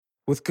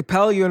With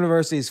Capella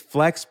University's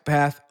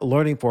FlexPath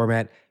learning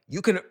format, you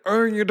can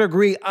earn your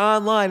degree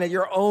online at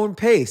your own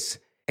pace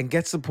and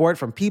get support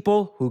from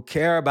people who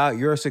care about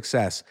your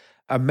success.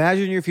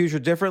 Imagine your future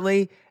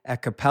differently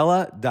at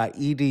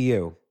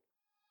capella.edu.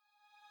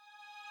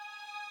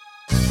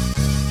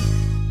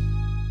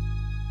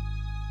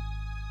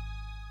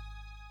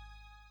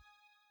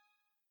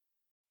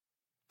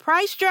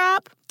 Price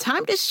drop?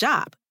 Time to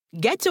shop.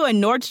 Get to a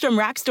Nordstrom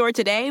Rack store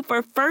today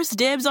for first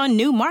dibs on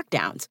new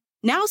markdowns.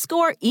 Now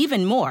score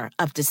even more,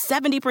 up to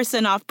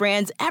 70% off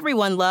brands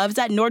everyone loves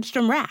at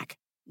Nordstrom Rack.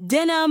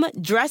 Denim,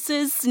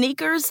 dresses,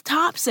 sneakers,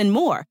 tops, and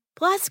more.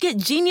 Plus, get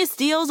genius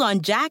deals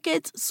on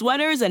jackets,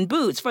 sweaters, and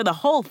boots for the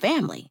whole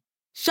family.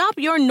 Shop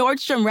your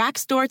Nordstrom Rack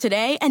store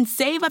today and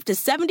save up to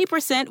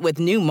 70% with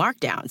new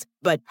markdowns.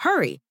 But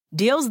hurry,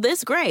 deals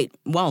this great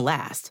won't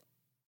last.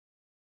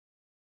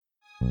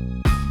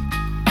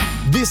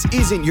 This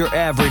isn't your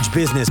average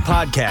business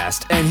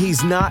podcast, and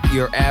he's not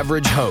your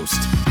average host.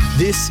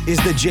 This is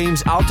the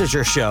James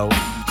Altucher Show.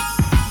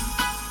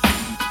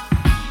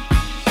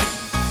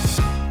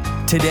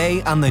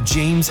 Today on the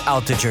James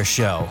Altucher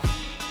Show.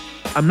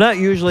 I'm not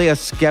usually a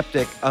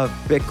skeptic of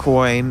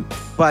Bitcoin,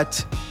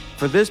 but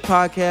for this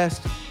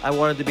podcast, I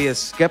wanted to be as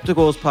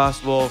skeptical as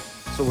possible,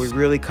 so we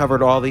really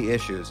covered all the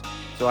issues.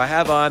 So I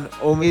have on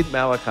Omid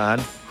Malekan,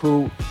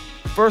 who,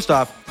 first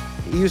off,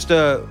 he used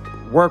to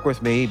work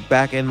with me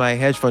back in my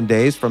hedge fund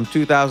days from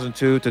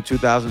 2002 to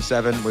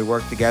 2007. We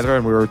worked together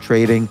and we were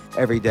trading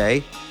every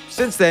day.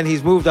 Since then,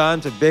 he's moved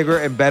on to bigger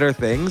and better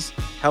things,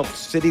 helped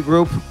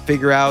Citigroup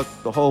figure out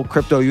the whole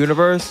crypto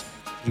universe.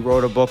 He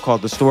wrote a book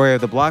called The Story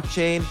of the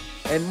Blockchain.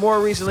 And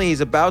more recently,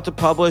 he's about to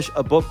publish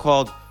a book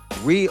called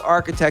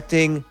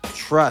Re-Architecting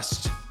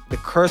Trust, The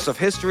Curse of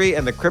History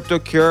and the Crypto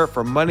Cure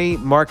for Money,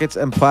 Markets,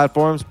 and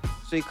Platforms.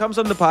 So he comes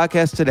on the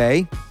podcast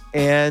today,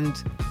 and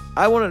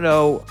I want to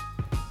know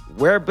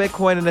where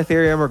Bitcoin and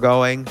Ethereum are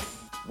going,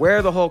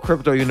 where the whole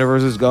crypto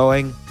universe is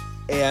going,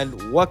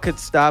 and what could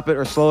stop it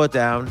or slow it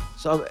down.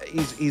 So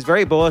he's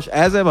very bullish,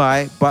 as am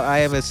I, but I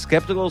am as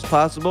skeptical as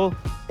possible,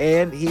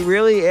 and he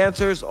really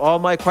answers all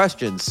my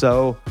questions.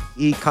 So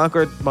he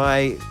conquered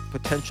my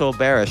potential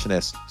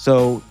bearishness.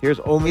 So here's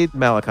Omid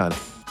Malekan.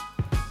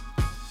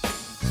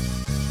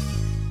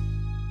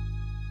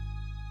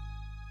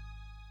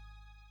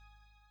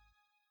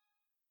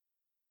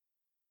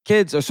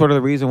 Kids are sort of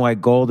the reason why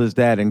gold is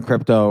dead and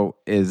crypto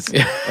is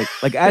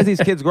like as these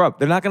kids grow up,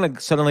 they're not going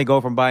to suddenly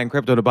go from buying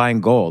crypto to buying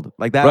gold.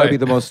 Like that would be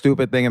the most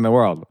stupid thing in the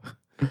world.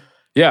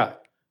 Yeah.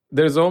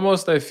 There's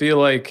almost, I feel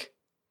like,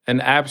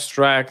 an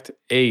abstract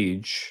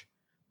age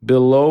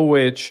below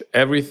which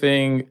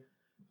everything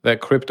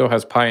that crypto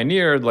has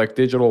pioneered, like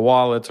digital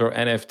wallets or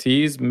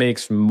NFTs,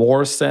 makes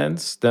more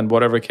sense than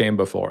whatever came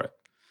before it.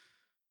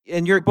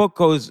 And your book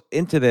goes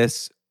into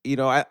this. You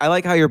know, I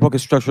like how your book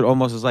is structured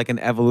almost as like an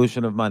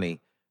evolution of money.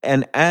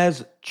 And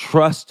as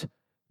trust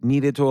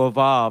needed to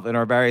evolve in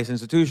our various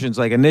institutions,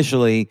 like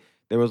initially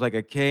there was like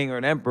a king or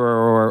an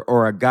emperor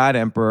or a god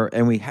emperor,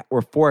 and we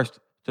were forced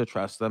to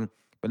trust them.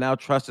 But now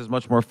trust is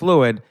much more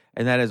fluid,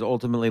 and that has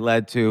ultimately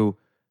led to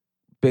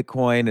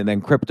Bitcoin and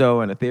then crypto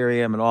and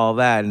Ethereum and all of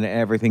that and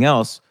everything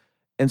else.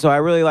 And so I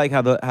really like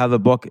how the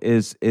book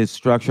is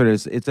structured.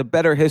 It's a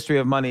better history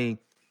of money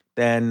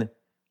than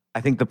I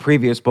think the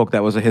previous book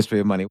that was a history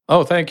of money.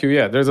 Oh, thank you.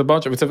 Yeah, there's a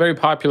bunch of, it's a very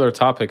popular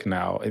topic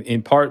now,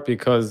 in part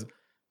because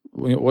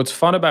what's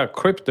fun about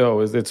crypto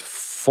is it's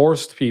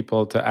forced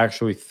people to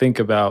actually think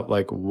about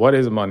like what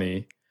is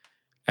money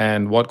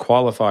and what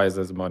qualifies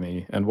as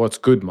money and what's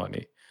good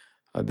money.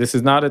 This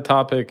is not a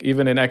topic,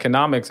 even in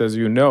economics, as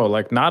you know,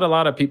 like not a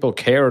lot of people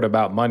cared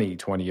about money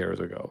 20 years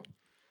ago.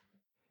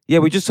 Yeah,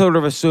 we just sort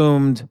of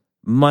assumed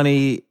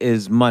money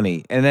is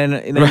money. And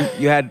then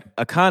you had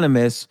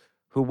economists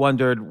who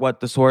wondered what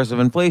the source of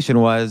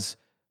inflation was.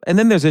 And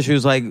then there's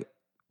issues like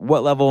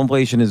what level of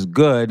inflation is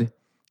good,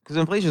 because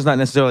inflation is not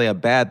necessarily a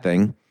bad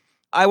thing.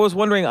 I was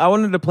wondering, I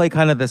wanted to play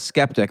kind of the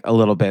skeptic a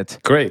little bit.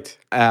 Great.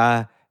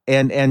 And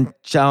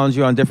challenge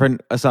you on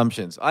different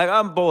assumptions.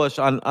 I'm bullish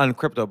on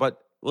crypto,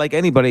 but like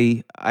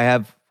anybody, I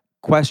have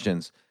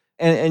questions.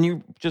 And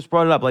you just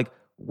brought it up, like,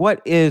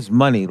 what is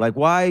money? Like,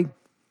 why?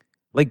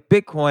 Like,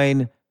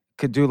 Bitcoin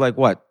could do like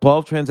what?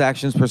 12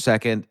 transactions per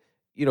second.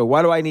 You know,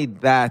 why do I need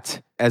that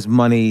as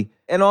money?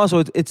 And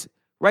also, it's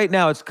right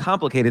now it's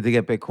complicated to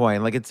get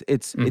Bitcoin. Like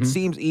it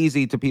seems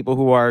easy to people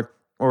who are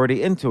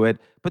already into it,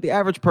 but the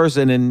average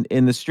person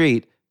in the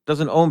street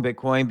doesn't own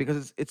Bitcoin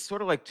because it's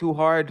sort of like too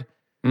hard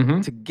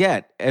to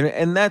get.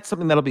 And that's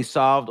something that'll be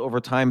solved over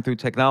time through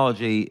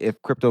technology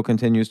if crypto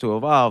continues to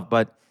evolve.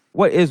 But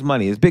what is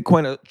money? Is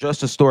Bitcoin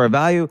just a store of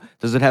value?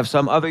 Does it have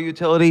some other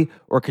utility,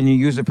 or can you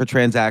use it for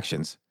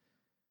transactions?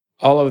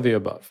 All of the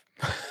above.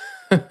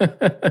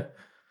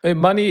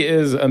 Money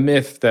is a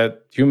myth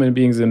that human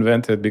beings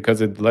invented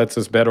because it lets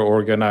us better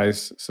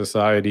organize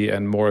society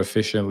and more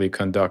efficiently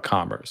conduct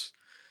commerce.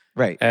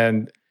 Right.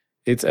 And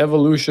its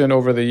evolution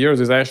over the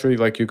years is actually,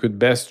 like, you could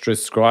best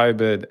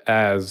describe it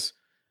as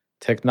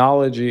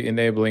technology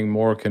enabling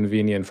more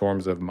convenient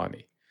forms of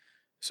money.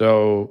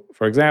 So,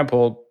 for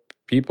example,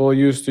 People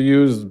used to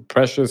use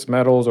precious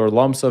metals or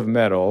lumps of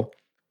metal,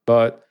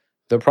 but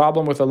the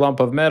problem with a lump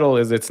of metal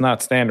is it's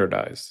not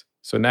standardized.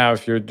 So now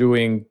if you're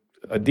doing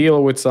a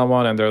deal with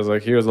someone and there's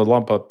like, here's a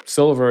lump of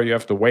silver, you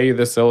have to weigh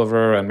the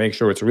silver and make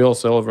sure it's real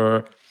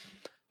silver.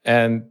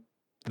 And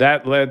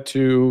that led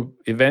to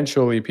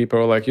eventually people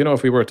were like,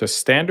 if we were to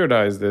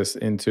standardize this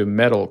into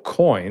metal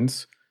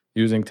coins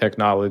using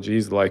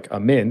technologies like a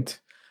mint,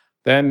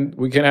 then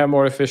we can have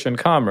more efficient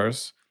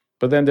commerce.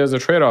 But then there's a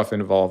trade-off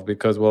involved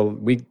because, well,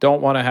 we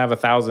don't want to have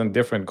 1,000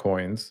 different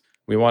coins.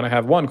 We want to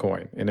have one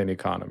coin in an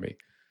economy.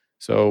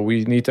 So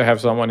we need to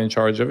have someone in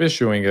charge of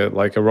issuing it,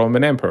 like a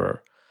Roman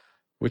emperor,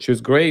 which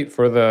is great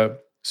for the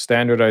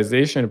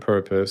standardization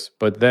purpose.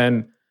 But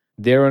then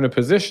they're in a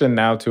position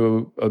now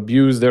to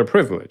abuse their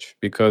privilege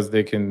because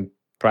they can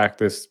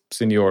practice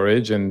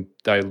seigniorage and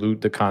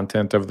dilute the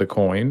content of the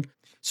coin.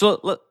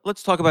 So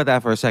let's talk about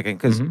that for a second,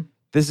 because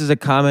this is a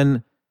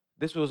common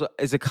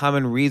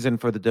reason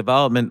for the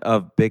development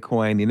of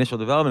Bitcoin, the initial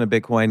development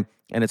of Bitcoin,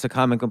 and it's a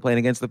common complaint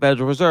against the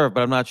Federal Reserve,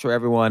 but I'm not sure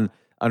everyone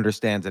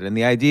understands it. And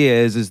the idea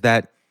is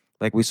that,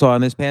 like we saw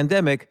in this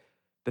pandemic,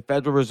 the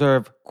Federal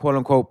Reserve, quote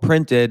unquote,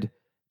 printed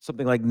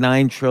something like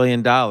 $9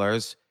 trillion.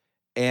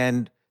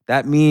 And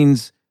that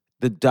means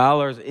the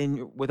dollars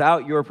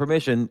without your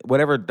permission,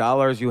 whatever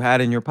dollars you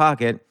had in your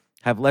pocket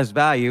have less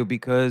value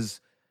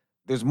because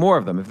there's more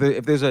of them.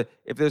 If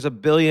there's a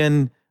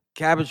billion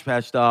Cabbage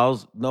Patch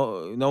dolls,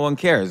 no one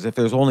cares. If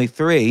there's only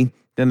 3,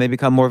 then they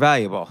become more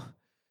valuable.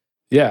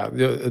 Yeah,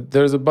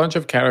 there's a bunch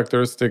of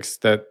characteristics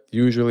that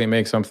usually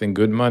make something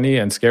good money,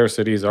 and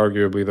scarcity is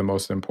arguably the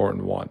most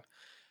important one.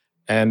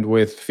 And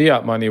with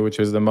fiat money, which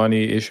is the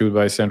money issued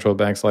by central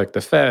banks like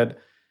the Fed,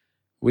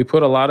 we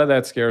put a lot of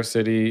that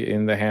scarcity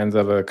in the hands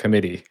of a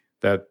committee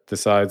that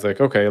decides,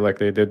 like, okay, like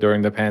they did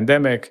during the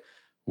pandemic,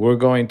 we're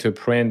going to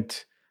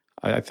print,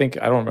 I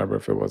don't remember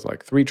if it was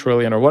like 3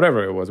 trillion or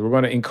whatever it was. We're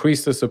going to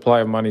increase the supply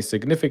of money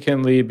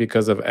significantly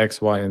because of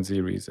X, Y, and Z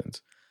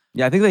reasons.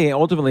 Yeah, I think they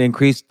ultimately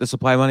increased the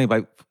supply of money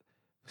by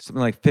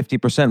something like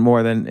 50%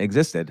 more than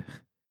existed.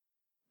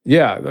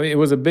 Yeah, it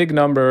was a big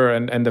number,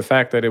 and the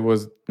fact that it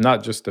was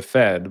not just the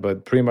Fed,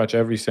 but pretty much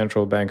every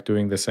central bank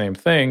doing the same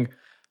thing,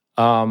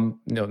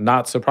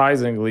 not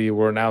surprisingly,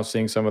 we're now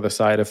seeing some of the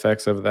side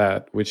effects of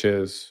that, which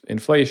is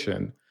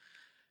inflation.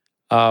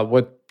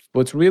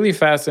 What's really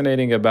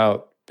fascinating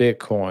about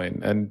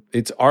Bitcoin, and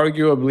it's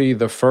arguably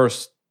the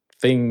first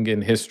thing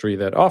in history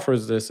that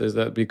offers this, is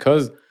that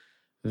because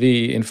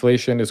the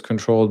inflation is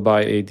controlled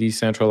by a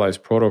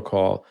decentralized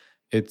protocol,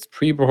 it's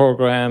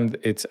pre-programmed,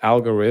 it's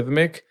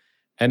algorithmic,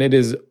 and it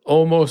is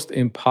almost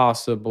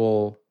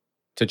impossible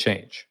to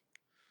change.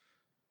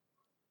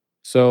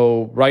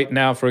 So right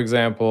now, for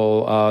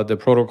example, the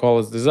protocol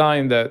is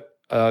designed that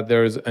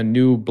there's a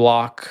new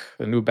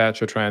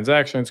batch of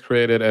transactions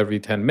created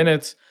every 10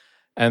 minutes.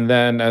 And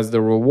then as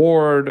the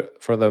reward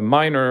for the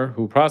miner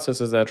who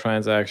processes that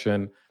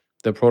transaction,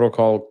 the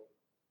protocol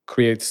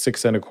creates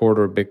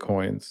 6.25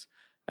 Bitcoins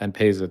and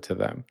pays it to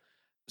them.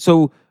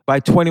 So by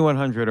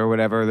 2100 or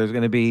whatever, there's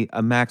going to be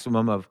a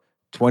maximum of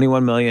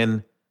 21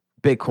 million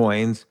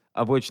Bitcoins,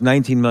 of which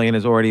 19 million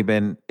has already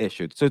been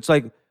issued. So it's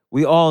like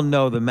we all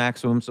know the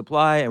maximum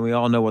supply and we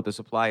all know what the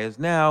supply is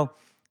now.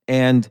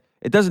 And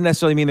it doesn't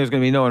necessarily mean there's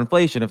going to be no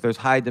inflation. If there's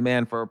high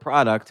demand for a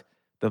product,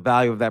 the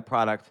value of that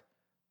product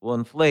will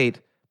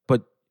inflate,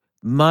 but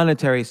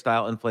monetary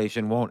style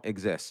inflation won't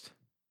exist.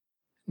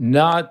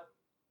 Not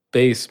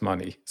base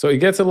money. So it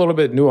gets a little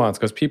bit nuanced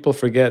because people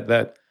forget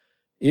that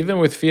even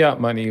with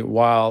fiat money,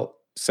 while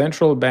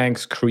central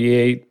banks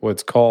create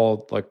what's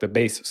called like the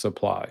base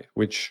supply,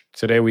 which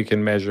today we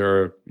can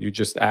measure, you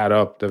just add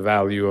up the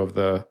value of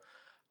the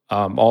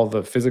all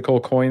the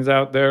physical coins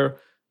out there,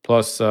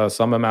 plus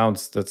some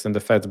amounts that's in the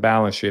Fed's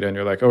balance sheet, and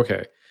you're like,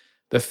 okay,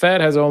 the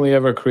Fed has only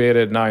ever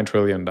created $9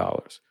 trillion.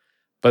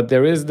 But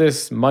there is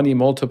this money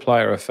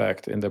multiplier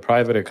effect in the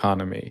private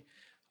economy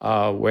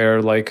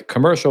where like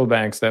commercial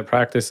banks that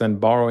practice in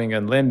borrowing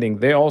and lending,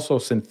 they also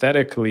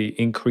synthetically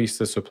increase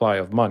the supply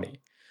of money.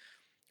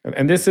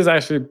 And this is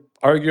actually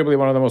arguably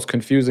one of the most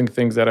confusing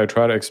things that I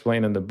try to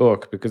explain in the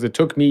book, because it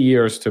took me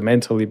years to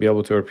mentally be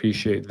able to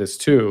appreciate this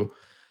too.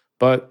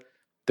 But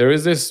there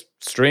is this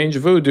strange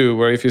voodoo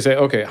where if you say,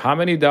 okay, how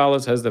many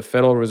dollars has the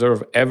Federal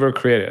Reserve ever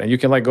created? And you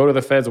can like go to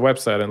the Fed's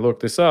website and look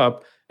this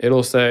up.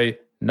 It'll say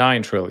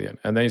 9 trillion.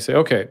 And then you say,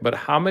 okay, but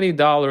how many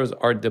dollars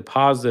are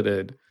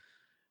deposited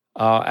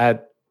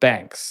at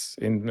banks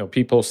in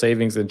people's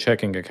savings and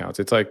checking accounts?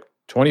 It's like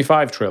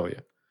 25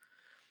 trillion.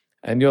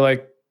 And you're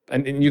like,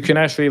 and you can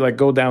actually like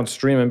go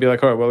downstream and be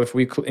like, all right, well, if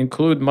we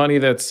include money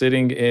that's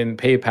sitting in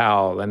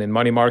PayPal and in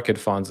money market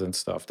funds and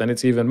stuff, then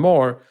it's even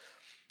more.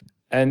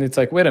 And it's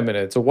like, wait a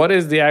minute. So what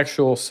is the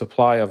actual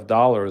supply of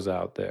dollars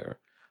out there?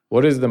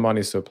 What is the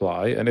money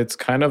supply? And it's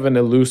kind of an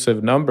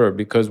elusive number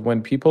because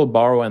when people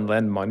borrow and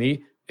lend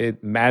money,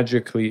 it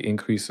magically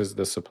increases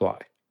the supply.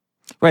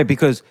 Right,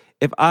 because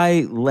if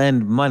I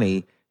lend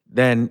money,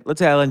 then let's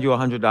say I lend you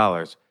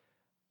 $100.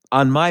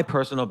 On my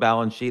personal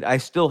balance sheet, I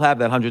still have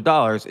that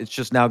 $100. It's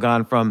just now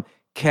gone from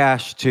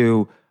cash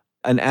to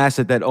an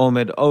asset that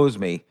Omid owes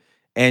me.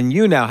 and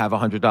you now have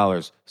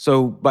 $100.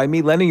 So by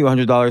me lending you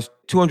 $100,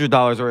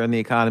 $200 are in the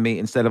economy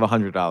instead of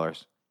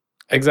 $100.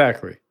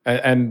 Exactly.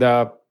 And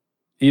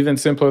even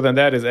simpler than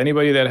that is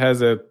anybody that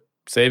has a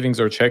savings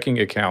or checking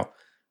account.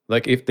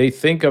 Like if they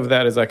think of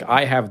that as like,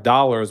 I have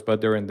dollars, but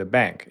they're in the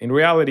bank. In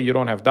reality, you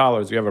don't have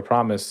dollars. You have a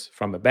promise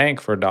from a bank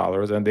for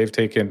dollars, and they've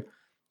taken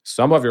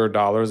some of your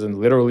dollars and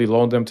literally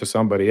loaned them to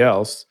somebody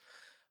else.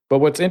 But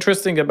what's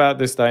interesting about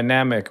this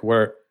dynamic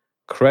where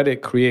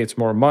credit creates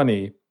more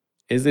money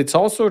is it's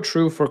also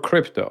true for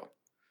crypto.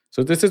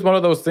 So this is one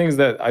of those things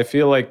that I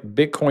feel like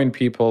Bitcoin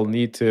people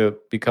need to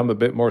become a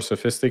bit more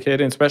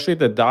sophisticated, especially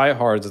the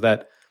diehards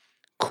that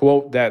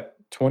quote that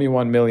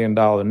 $21 million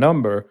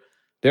number.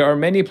 There are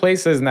many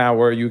places now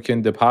where you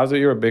can deposit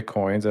your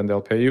Bitcoins and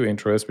they'll pay you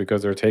interest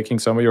because they're taking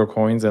some of your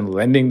coins and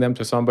lending them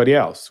to somebody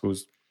else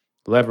who's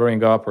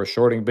levering up or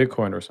shorting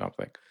Bitcoin or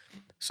something.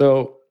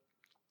 So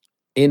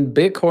in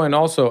Bitcoin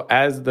also,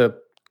 as the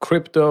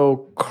crypto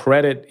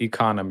credit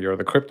economy or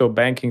the crypto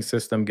banking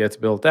system gets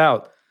built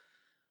out,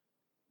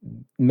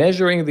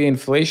 measuring the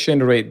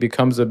inflation rate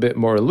becomes a bit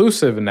more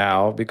elusive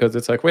now because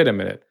it's like, wait a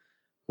minute,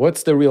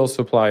 what's the real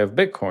supply of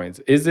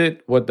Bitcoins? Is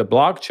it what the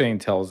blockchain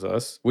tells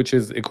us, which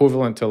is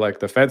equivalent to like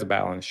the Fed's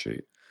balance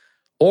sheet?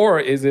 Or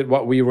is it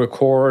what we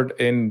record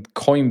in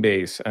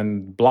Coinbase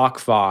and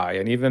BlockFi?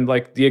 And even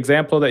like the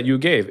example that you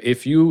gave,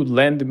 if you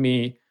lend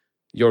me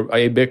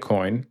a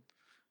Bitcoin,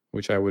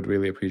 which I would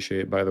really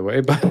appreciate, by the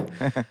way,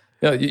 but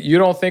you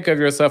don't think of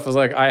yourself as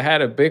like, I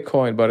had a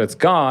Bitcoin, but it's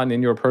gone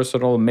in your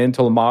personal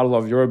mental model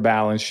of your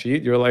balance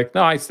sheet. You're like,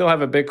 no, I still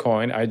have a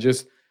Bitcoin. I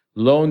just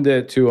loaned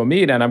it to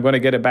Omid and I'm going to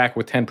get it back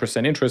with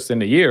 10% interest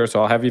in a year.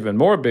 So I'll have even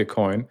more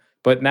Bitcoin.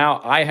 But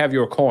now I have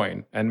your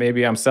coin and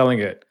maybe I'm selling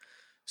it.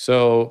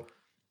 So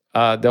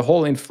the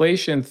whole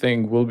inflation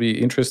thing will be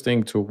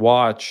interesting to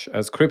watch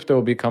as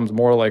crypto becomes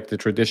more like the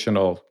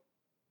traditional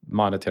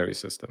monetary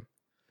system.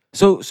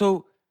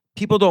 So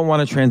people don't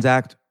want to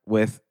transact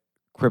with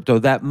crypto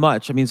that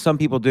much. I mean, some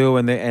people do,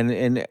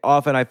 and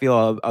often I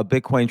feel a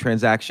Bitcoin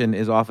transaction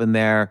is often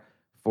there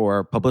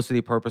for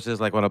publicity purposes,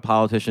 like when a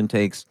politician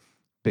takes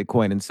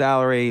Bitcoin in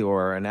salary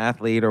or an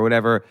athlete or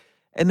whatever.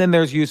 And then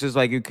there's uses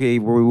like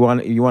UK where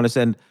you want to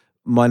send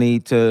money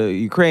to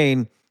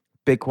Ukraine.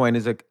 Bitcoin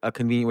is a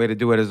convenient way to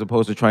do it as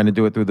opposed to trying to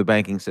do it through the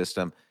banking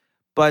system.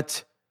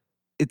 But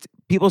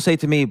people say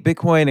to me,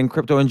 Bitcoin and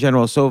crypto in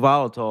general is so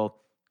volatile.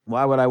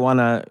 Why would I want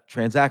to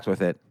transact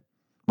with it?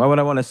 Why would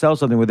I want to sell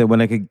something with it when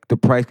the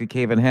price could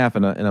cave in half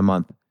in a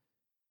month?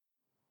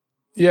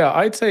 Yeah,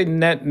 I'd say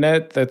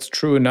net that's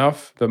true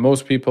enough. But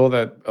most people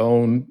that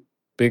own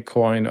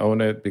Bitcoin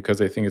own it because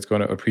they think it's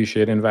going to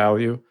appreciate in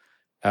value.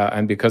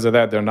 And because of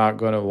that, they're not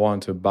going to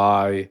want to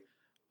buy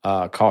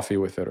coffee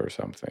with it or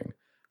something.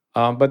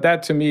 But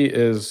that to me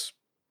is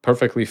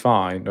perfectly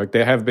fine. Like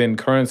there have been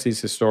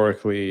currencies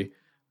historically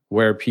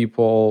where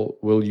people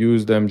will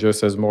use them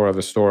just as more of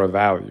a store of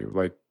value.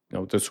 Like,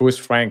 the Swiss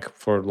franc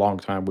for a long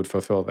time would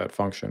fulfill that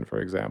function,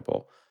 for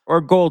example. Or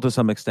gold to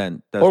some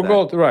extent. Or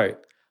gold, right.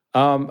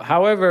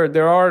 However,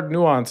 there are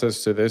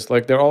nuances to this.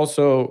 Like there are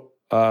also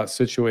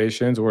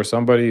situations where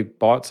somebody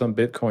bought some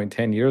Bitcoin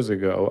 10 years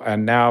ago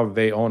and now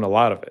they own a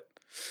lot of it.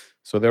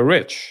 So they're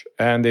rich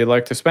and they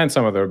like to spend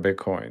some of their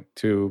Bitcoin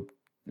to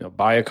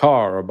buy a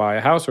car or buy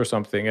a house or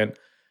something. And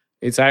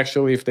it's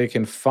actually, if they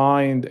can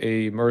find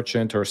a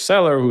merchant or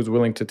seller who's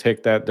willing to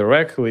take that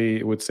directly,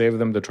 it would save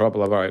them the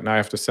trouble of, all right, now I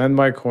have to send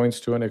my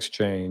coins to an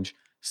exchange,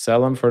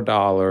 sell them for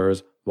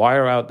dollars,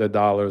 wire out the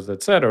dollars,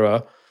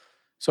 etc.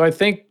 So I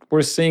think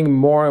we're seeing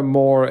more and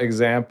more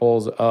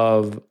examples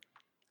of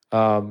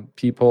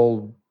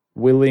people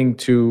willing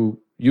to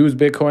use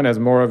Bitcoin as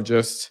more of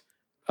just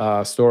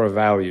a store of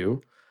value.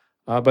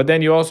 But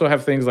then you also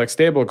have things like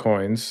stable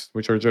coins,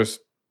 which are just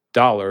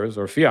dollars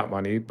or fiat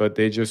money, but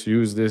they just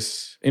use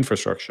this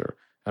infrastructure.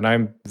 And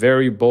I'm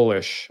very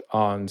bullish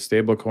on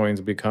stable coins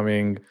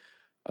becoming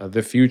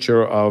the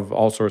future of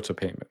all sorts of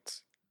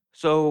payments.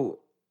 So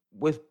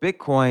with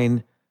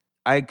Bitcoin,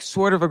 I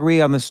sort of agree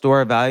on the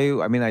store of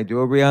value. I mean, I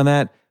do agree on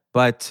that,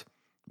 but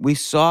we're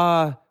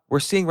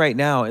seeing right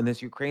now in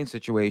this Ukraine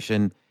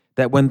situation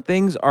that when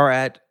things are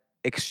at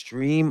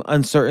extreme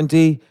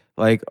uncertainty,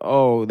 like,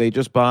 oh, they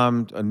just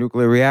bombed a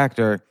nuclear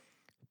reactor,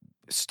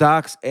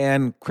 stocks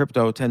and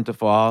crypto tend to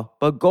fall,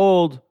 but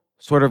gold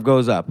sort of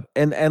goes up.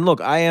 And look,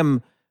 I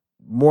am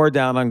more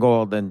down on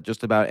gold than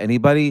just about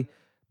anybody,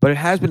 but it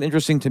has been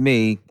interesting to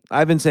me.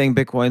 I've been saying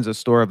Bitcoin's a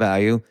store of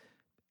value,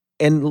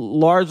 and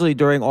largely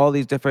during all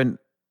these different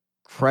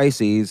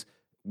crises,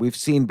 we've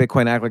seen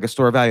Bitcoin act like a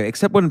store of value,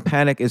 except when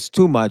panic is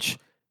too much,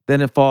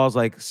 then it falls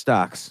like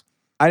stocks.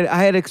 I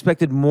had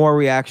expected more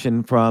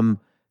reaction from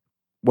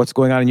what's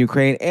going on in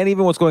Ukraine and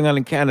even what's going on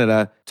in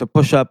Canada to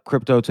push up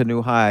crypto to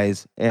new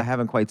highs. And I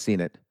haven't quite seen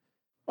it.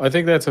 I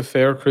think that's a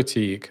fair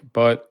critique,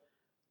 but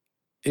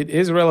it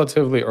is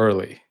relatively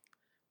early.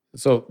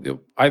 So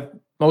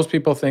most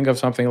people think of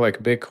something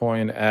like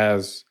Bitcoin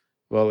as,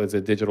 well, is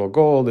it digital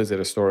gold? Is it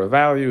a store of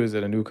value? Is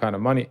it a new kind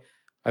of money?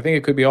 I think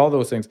it could be all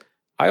those things.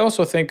 I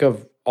also think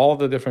of all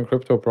the different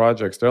crypto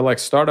projects. They're like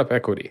startup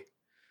equity.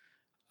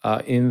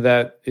 in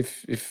that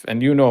if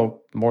and you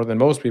know more than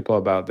most people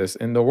about this,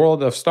 in the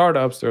world of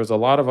startups, there's a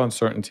lot of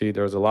uncertainty,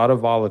 there's a lot of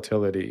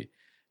volatility,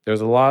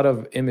 there's a lot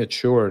of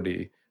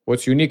immaturity.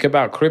 What's unique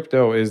about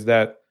crypto is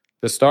that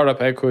the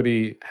startup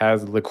equity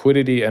has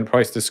liquidity and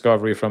price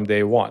discovery from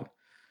day one.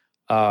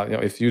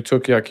 If you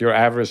took like your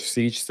average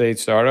seed stage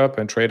startup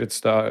and it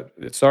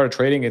started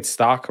trading its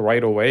stock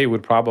right away, it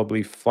would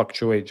probably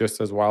fluctuate just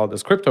as wild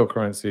as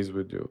cryptocurrencies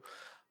would do,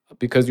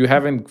 because you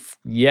haven't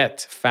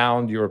yet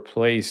found your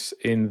place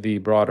in the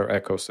broader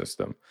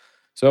ecosystem.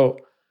 So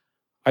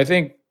I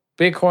think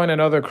Bitcoin and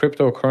other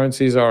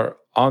cryptocurrencies are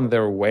on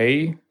their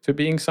way to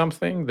being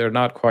something. They're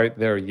not quite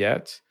there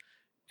yet.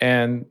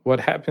 And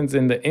what happens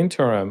in the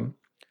interim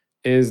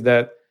is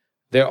that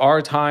there are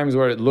times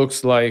where it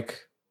looks like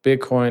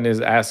Bitcoin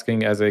is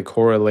asking as a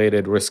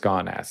correlated risk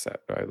on asset,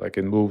 right? Like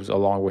it moves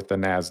along with the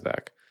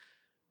NASDAQ.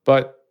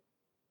 But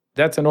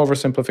that's an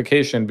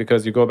oversimplification,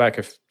 because you go back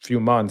a few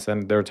months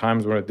and there are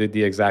times where it did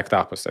the exact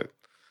opposite.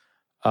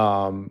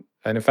 And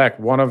in fact,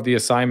 one of the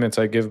assignments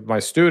I give my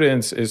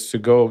students is to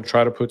go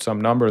try to put some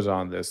numbers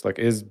on this. Like,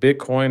 is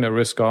Bitcoin a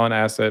risk on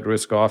asset,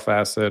 risk off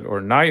asset, or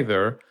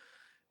neither?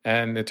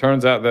 And it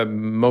turns out that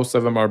most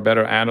of them are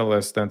better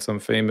analysts than some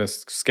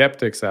famous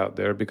skeptics out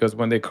there, because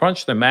when they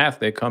crunch the math,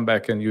 they come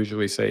back and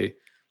usually say,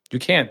 you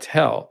can't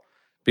tell.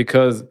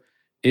 Because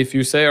if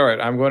you say, all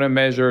right, I'm going to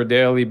measure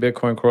daily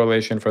Bitcoin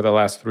correlation for the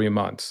last 3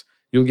 months,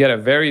 you'll get a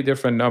very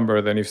different number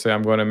than if you say,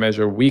 I'm going to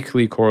measure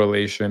weekly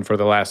correlation for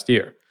the last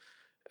year.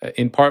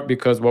 In part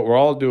because what we're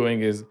all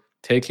doing is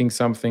taking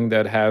something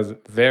that has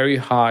very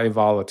high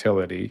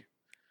volatility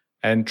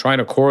and trying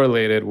to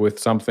correlate it with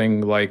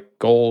something like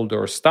gold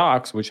or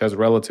stocks, which has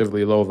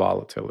relatively low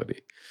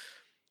volatility.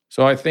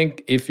 So I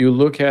think if you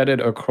look at it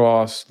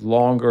across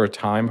longer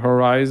time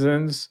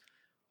horizons,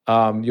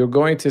 you're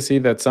going to see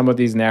that some of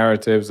these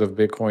narratives of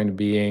Bitcoin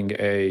being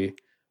a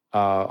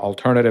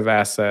alternative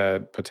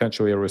asset,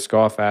 potentially a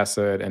risk-off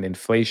asset, an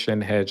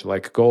inflation hedge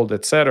like gold,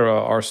 et cetera,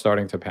 are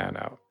starting to pan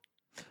out.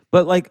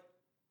 But like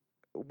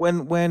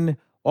when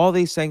all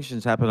these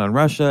sanctions happen on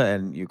Russia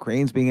and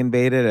Ukraine's being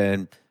invaded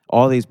and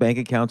all these bank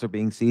accounts are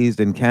being seized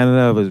in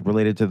Canada was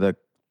related to the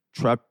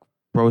truck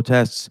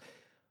protests,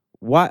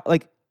 why,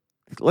 like,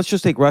 let's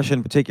just take Russia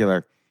in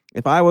particular.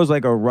 If I was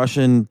like a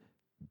Russian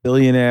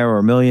billionaire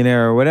or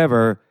millionaire or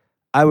whatever,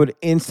 I would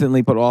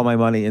instantly put all my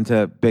money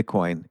into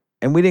Bitcoin.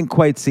 And we didn't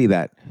quite see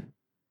that.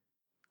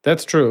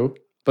 That's true.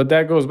 But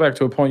that goes back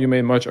to a point you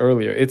made much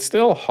earlier. It's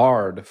still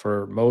hard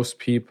for most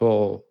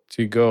people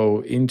to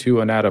go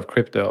into and out of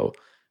crypto,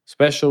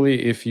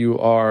 especially if you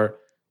are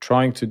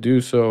trying to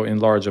do so in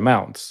large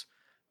amounts.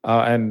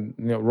 And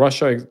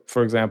Russia,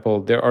 for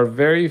example, there are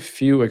very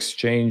few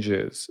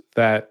exchanges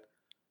that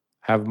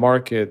have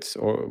markets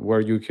or where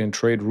you can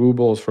trade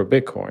rubles for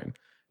Bitcoin,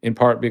 in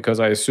part because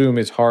I assume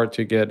it's hard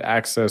to get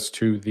access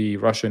to the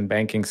Russian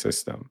banking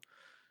system.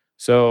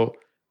 So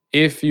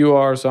if you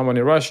are someone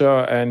in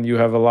Russia and you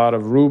have a lot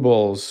of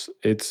rubles,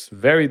 it's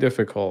very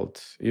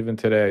difficult, even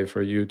today,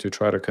 for you to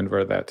try to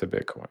convert that to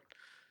Bitcoin.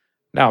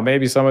 Now,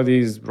 maybe some of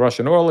these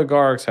Russian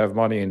oligarchs have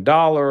money in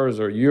dollars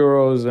or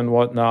euros and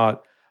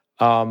whatnot.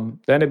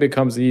 Then it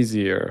becomes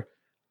easier.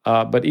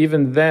 But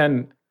even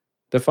then,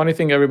 the funny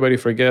thing everybody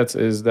forgets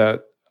is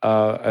that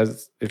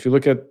as if you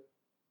look at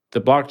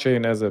the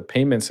blockchain as a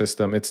payment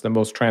system, it's the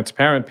most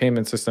transparent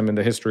payment system in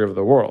the history of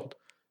the world.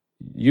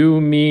 You,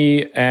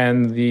 me,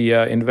 and the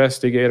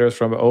investigators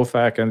from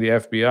OFAC and the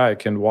FBI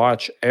can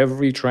watch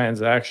every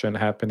transaction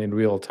happen in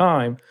real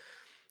time,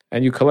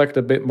 and you collect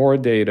a bit more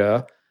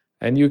data,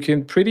 and you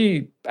can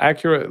pretty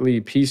accurately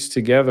piece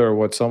together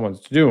what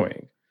someone's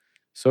doing.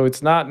 So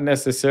it's not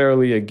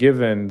necessarily a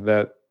given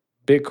that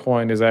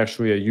Bitcoin is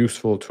actually a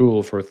useful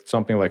tool for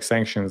something like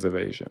sanctions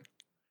evasion.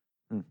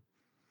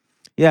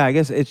 Yeah, I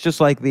guess it's just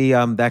like the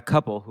that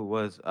couple who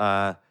was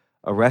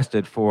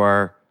arrested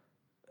for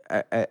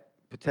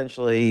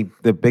potentially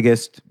the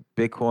biggest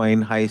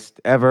Bitcoin heist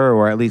ever,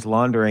 or at least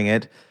laundering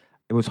it.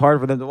 It was hard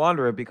for them to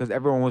launder it because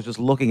everyone was just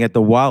looking at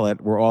the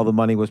wallet where all the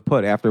money was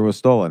put after it was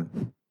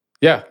stolen.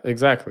 Yeah,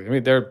 exactly. I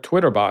mean, there are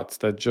Twitter bots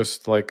that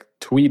just like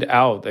tweet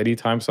out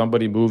anytime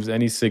somebody moves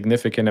any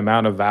significant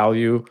amount of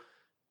value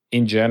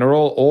in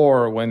general,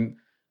 or when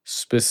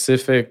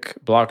specific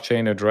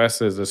blockchain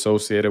addresses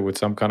associated with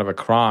some kind of a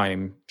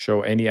crime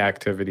show any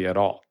activity at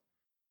all.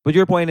 But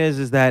your point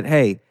is that,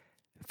 hey,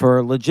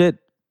 for legit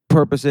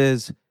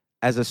purposes,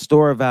 as a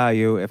store of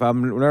value, if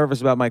I'm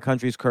nervous about my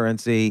country's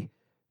currency,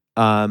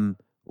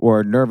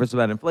 or nervous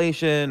about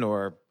inflation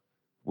or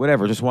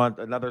whatever, just want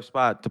another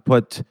spot to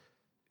put,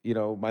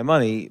 my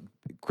money,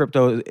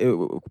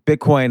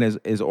 Bitcoin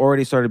is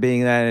already started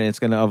being that, and it's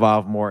going to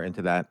evolve more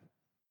into that.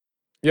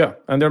 Yeah,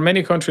 and there are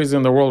many countries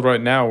in the world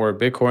right now where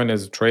Bitcoin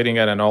is trading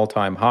at an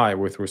all-time high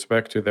with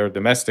respect to their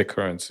domestic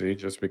currency,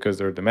 just because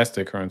their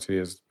domestic currency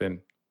has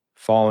been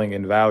falling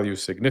in value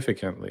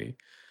significantly.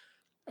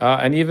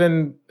 And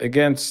even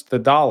against the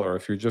dollar,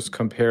 if you just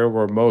compare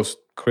where most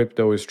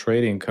crypto is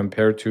trading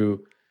compared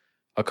to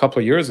a couple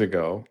of years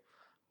ago,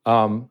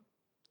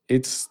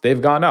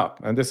 they've gone up.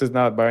 And this is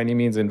not by any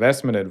means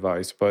investment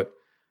advice, but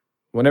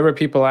whenever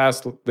people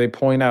ask, they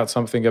point out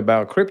something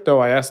about crypto,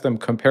 I ask them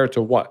compared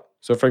to what?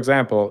 So for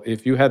example,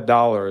 if you had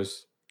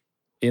dollars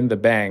in the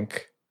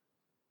bank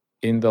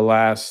in the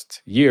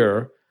last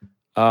year,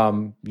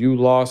 you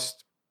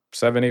lost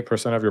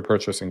 7-8% of your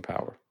purchasing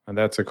power. And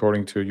that's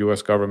according to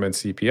US government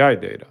CPI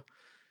data.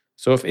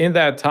 So if in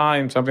that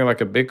time something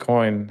like a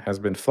Bitcoin has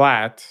been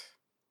flat,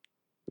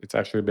 it's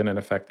actually been an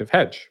effective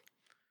hedge.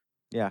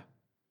 Yeah.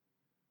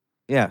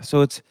 Yeah.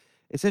 So it's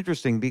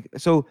interesting.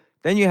 So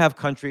then you have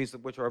countries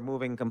which are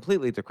moving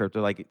completely to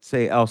crypto, like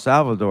say El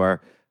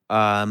Salvador.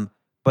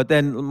 But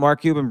then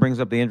Mark Cuban brings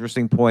up the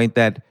interesting point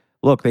that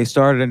look, they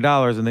started in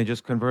dollars and they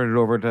just converted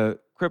over to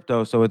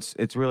crypto, so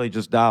it's really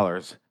just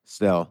dollars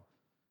still.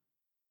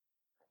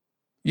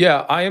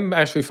 Yeah, I am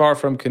actually far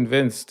from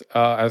convinced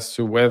as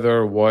to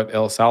whether what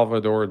El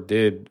Salvador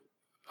did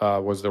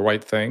was the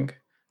right thing.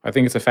 I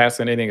think it's a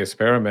fascinating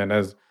experiment.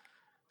 As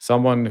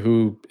someone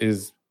who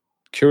is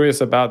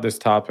curious about this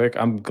topic,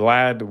 I'm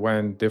glad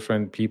when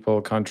different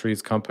people,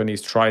 countries,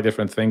 companies try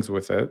different things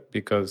with it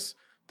because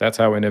that's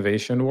how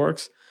innovation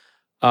works.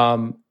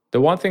 The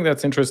one thing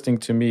that's interesting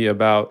to me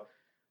about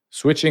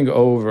switching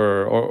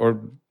over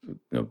or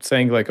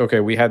saying like, okay,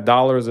 we had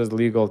dollars as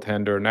legal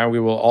tender, now we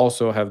will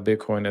also have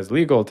Bitcoin as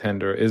legal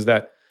tender, is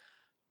that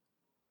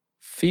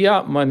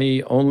fiat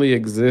money only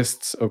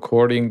exists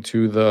according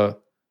to the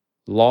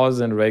laws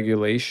and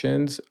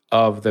regulations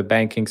of the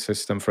banking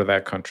system for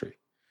that country.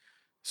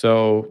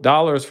 So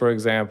dollars, for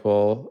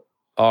example,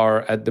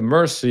 are at the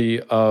mercy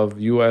of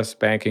US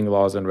banking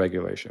laws and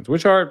regulations,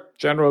 which are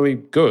generally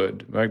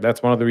good. Right?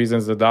 That's one of the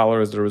reasons the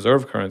dollar is the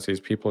reserve currency, is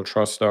people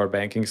trust our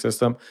banking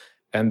system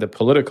and the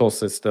political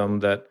system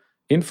that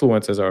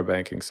influences our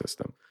banking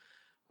system.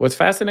 What's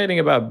fascinating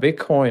about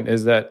Bitcoin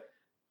is that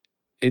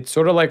it's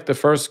sort of like the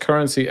first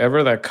currency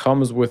ever that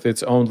comes with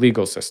its own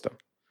legal system.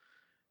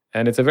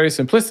 And it's a very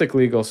simplistic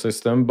legal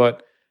system,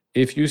 but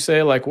if you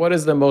say like, what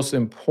is the most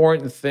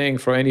important thing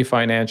for any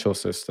financial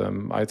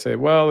system? I'd say,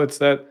 well, it's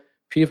that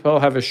people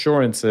have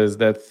assurances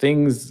that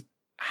things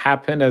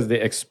happen as they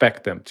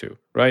expect them to,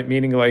 right?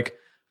 Meaning like,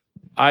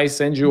 I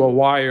send you a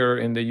wire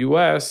in the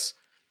US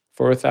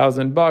for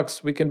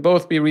 $1,000, we can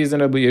both be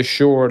reasonably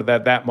assured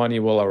that that money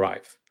will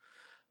arrive.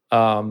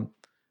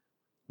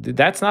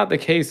 That's not the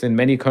case in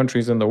many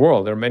countries in the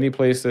world. There are many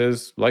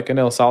places, like in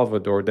El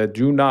Salvador, that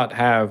do not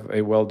have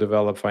a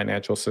well-developed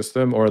financial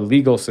system or a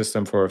legal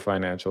system for a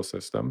financial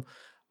system.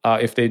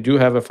 If they do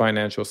have a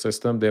financial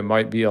system, there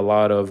might be a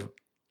lot of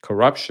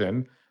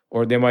corruption,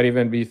 or there might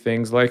even be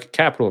things like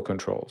capital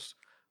controls,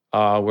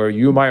 where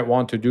you might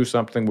want to do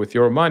something with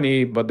your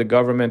money, but the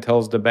government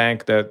tells the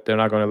bank that they're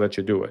not going to let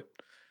you do it.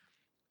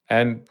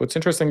 And what's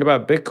interesting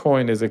about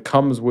Bitcoin is it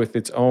comes with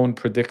its own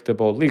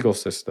predictable legal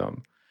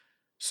system.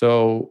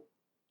 So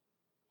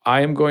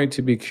I am going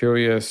to be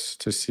curious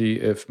to see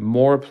if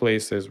more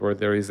places where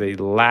there is a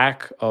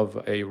lack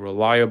of a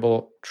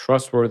reliable,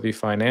 trustworthy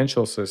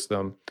financial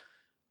system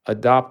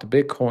adopt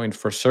Bitcoin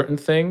for certain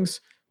things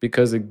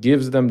because it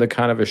gives them the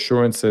kind of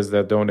assurances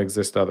that don't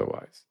exist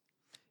otherwise.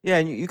 Yeah,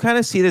 and you kind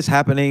of see this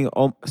happening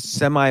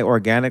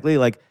semi-organically.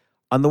 Like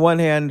on the one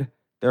hand,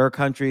 there are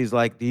countries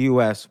like the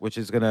U.S., which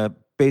is going to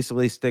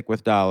basically stick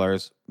with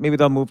dollars. Maybe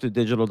they'll move to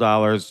digital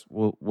dollars.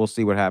 We'll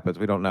see what happens.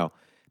 We don't know.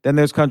 Then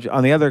there's country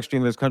on the other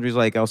extreme. There's countries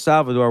like El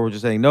Salvador. We're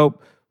just saying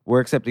nope. We're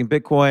accepting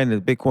Bitcoin.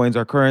 And Bitcoin's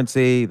our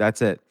currency.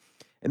 That's it.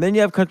 And then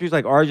you have countries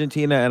like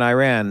Argentina and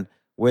Iran,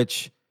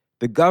 which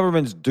the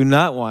governments do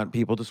not want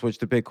people to switch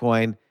to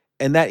Bitcoin,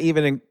 and that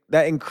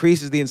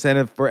increases the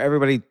incentive for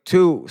everybody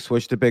to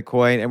switch to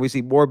Bitcoin. And we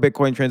see more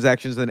Bitcoin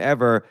transactions than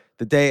ever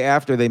the day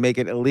after they make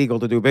it illegal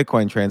to do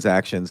Bitcoin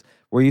transactions,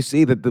 where you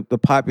see that the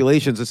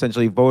population's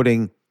essentially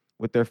voting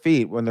with their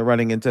feet when they're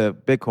running into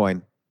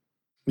Bitcoin.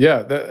 Yeah,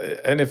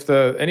 and if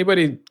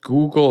anybody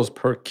Googles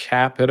per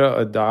capita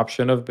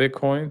adoption of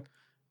Bitcoin,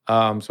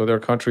 so there are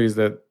countries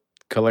that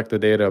collect the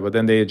data, but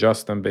then they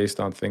adjust them based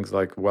on things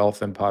like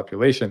wealth and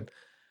population.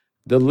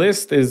 The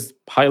list is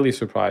highly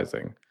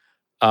surprising.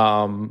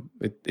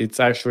 It's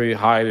actually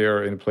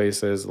higher in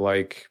places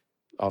like,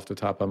 off the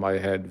top of my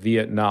head,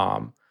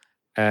 Vietnam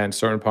and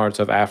certain parts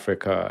of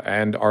Africa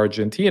and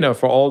Argentina,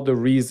 for all the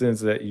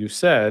reasons that you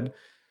said.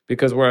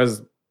 Because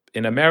whereas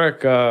in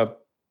America,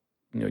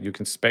 you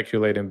can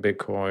speculate in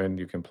Bitcoin,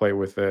 you can play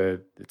with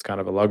it, it's kind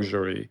of a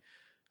luxury.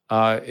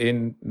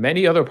 In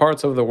many other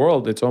parts of the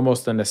world, it's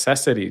almost a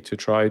necessity to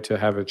try to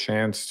have a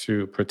chance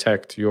to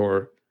protect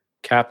your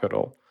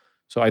capital.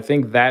 So I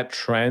think that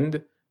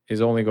trend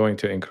is only going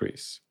to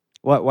increase.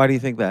 Why do you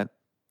think that?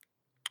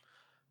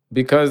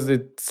 Because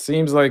it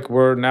seems like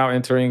we're now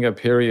entering a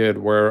period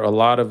where a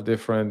lot of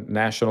different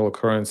national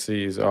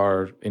currencies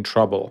are in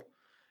trouble.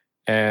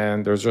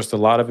 And there's just a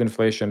lot of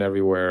inflation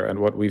everywhere. And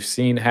what we've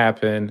seen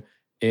happen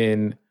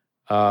in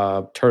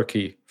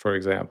Turkey, for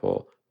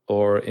example,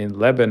 or in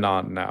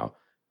Lebanon now,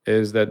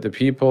 is that the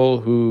people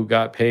who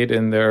got paid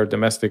in their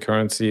domestic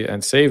currency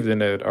and saved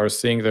in it are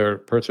seeing their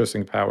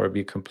purchasing power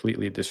be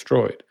completely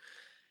destroyed.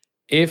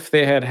 If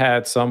they had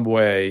had some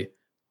way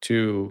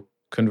to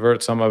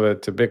convert some of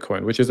it to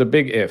Bitcoin, which is a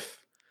big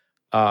if,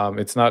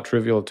 it's not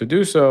trivial to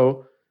do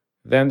so,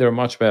 then they're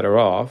much better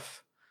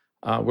off.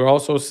 We're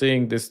also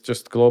seeing this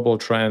just global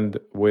trend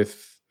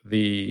with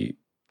the,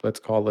 let's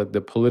call it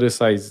the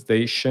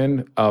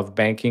politicization of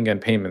banking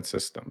and payment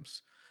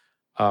systems,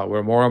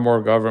 where more and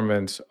more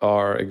governments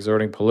are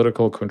exerting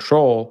political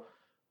control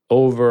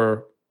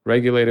over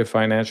regulated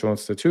financial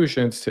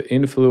institutions to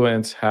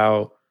influence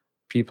how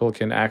people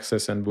can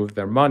access and move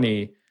their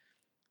money.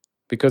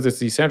 Because it's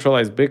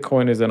decentralized,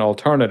 Bitcoin is an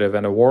alternative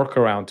and a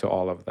workaround to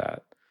all of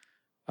that.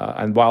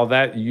 And while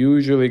that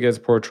usually gets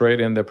portrayed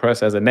in the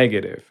press as a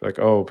negative, like,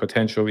 oh,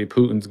 potentially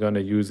Putin's going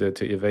to use it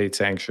to evade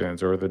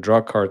sanctions or the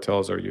drug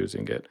cartels are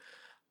using it,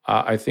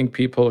 I think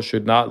people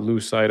should not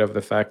lose sight of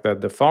the fact that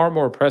the far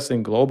more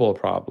pressing global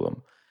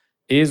problem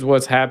is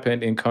what's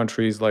happened in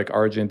countries like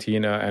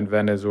Argentina and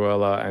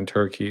Venezuela and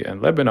Turkey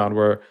and Lebanon,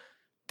 where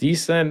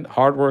decent,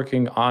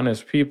 hardworking,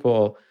 honest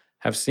people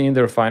have seen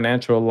their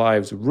financial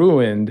lives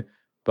ruined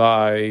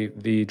by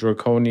the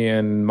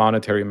draconian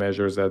monetary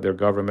measures that their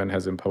government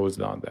has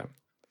imposed on them.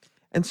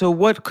 And so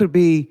what could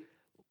be,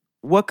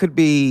 let's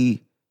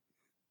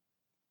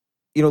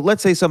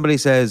say somebody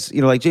says,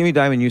 like Jamie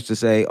Dimon used to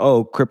say,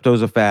 oh,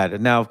 crypto's a fad.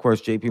 And now, of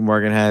course, JP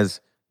Morgan has,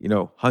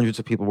 hundreds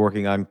of people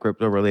working on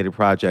crypto related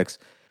projects.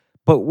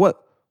 But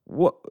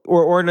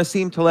or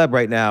Nassim Taleb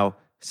right now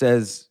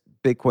says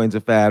Bitcoin's a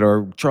fad,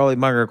 or Charlie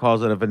Munger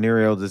calls it a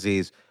venereal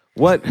disease.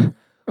 What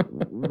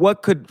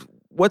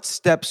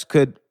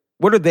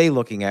are they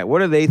looking at? What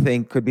do they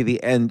think could be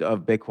the end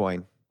of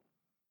Bitcoin?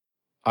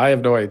 I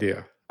have no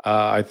idea.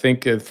 I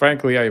think,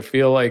 frankly, I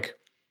feel like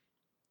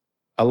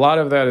a lot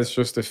of that is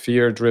just a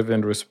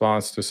fear-driven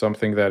response to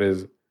something that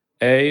is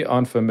A,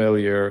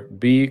 unfamiliar,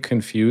 B,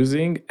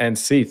 confusing, and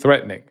C,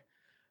 threatening.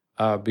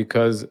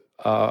 Because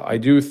I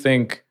do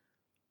think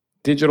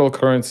digital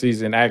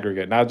currencies in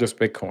aggregate, not just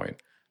Bitcoin,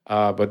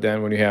 but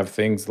then when you have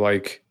things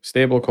like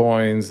stable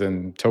coins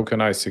and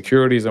tokenized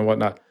securities and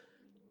whatnot,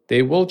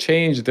 they will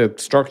change the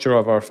structure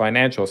of our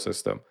financial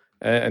system.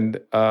 And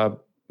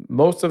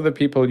most of the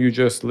people you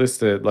just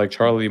listed, like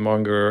Charlie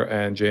Munger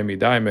and Jamie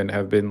Dimon,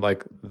 have been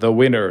like the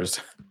winners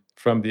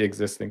from the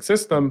existing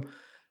system,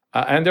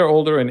 and they're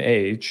older in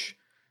age.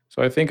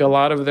 So I think a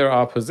lot of their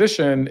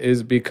opposition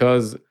is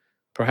because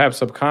perhaps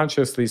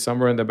subconsciously,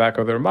 somewhere in the back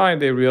of their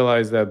mind, they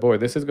realize that, boy,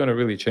 this is going to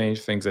really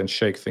change things and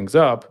shake things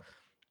up.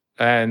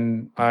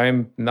 And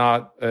I'm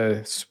not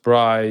a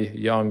spry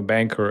young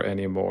banker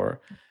anymore.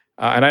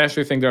 And I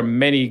actually think there are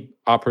many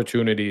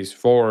opportunities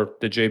for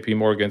the JP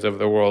Morgans of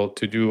the world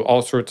to do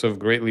all sorts of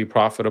greatly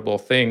profitable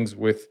things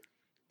with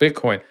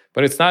Bitcoin.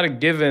 But it's not a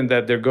given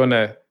that they're going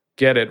to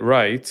get it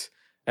right.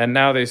 And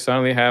now they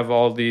suddenly have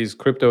all these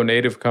crypto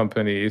native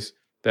companies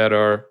that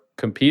are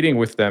competing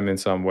with them in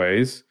some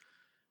ways.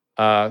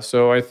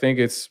 So I think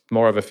it's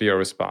more of a fear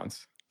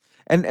response.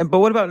 But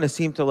what about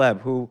Nassim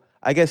Taleb, who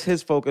I guess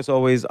his focus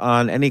always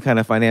on any kind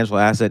of financial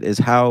asset is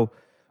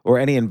or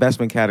any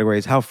investment category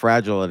is how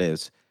fragile it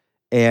is.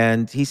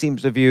 And he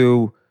seems to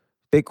view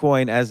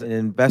Bitcoin as an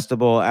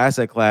investable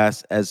asset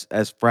class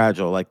as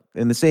fragile, like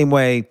in the same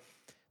way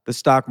the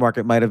stock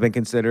market might have been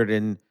considered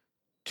in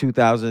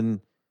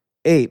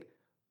 2008.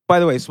 By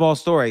the way, small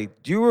story.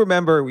 Do you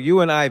remember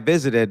you and I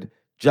visited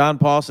John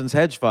Paulson's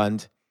hedge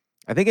fund,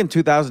 I think in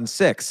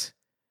 2006,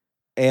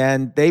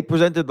 and they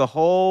presented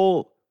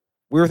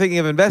we were thinking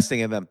of investing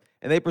in them,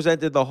 and they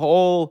presented the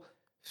whole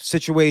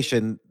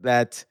situation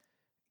that,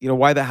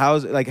 why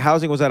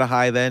housing was at a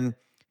high then.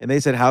 And they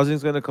said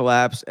housing's going to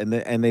collapse, and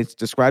they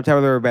described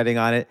how they were betting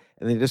on it,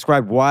 and they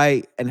described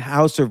why and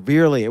how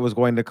severely it was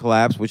going to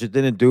collapse, which it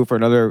didn't do for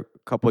another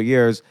couple of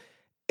years.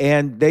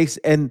 And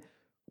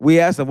we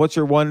asked them, "What's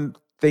your one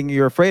thing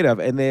you're afraid of?"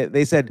 And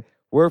they said,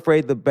 "We're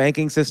afraid the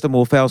banking system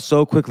will fail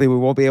so quickly we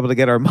won't be able to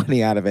get our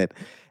money out of it."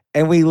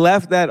 And we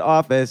left that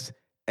office,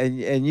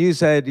 and you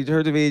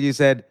turned to me and you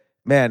said,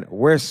 "Man,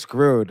 we're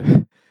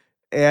screwed."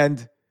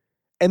 And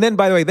then,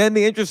 by the way, then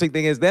the interesting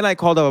thing is, then I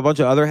called up a bunch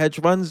of other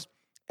hedge funds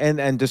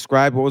and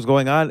described what was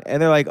going on.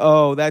 And they're like,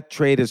 oh, that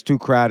trade is too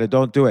crowded.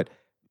 Don't do it.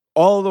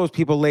 All of those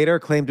people later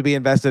claimed to be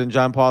invested in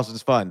John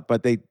Paulson's fund,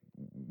 but they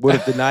would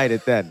have denied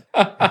it then.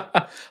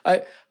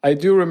 I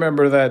do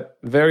remember that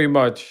very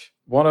much.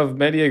 One of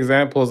many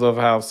examples of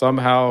how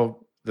somehow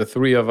the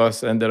three of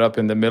us ended up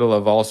in the middle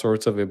of all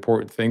sorts of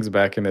important things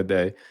back in the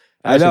day.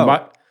 Actually, I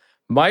know.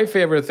 My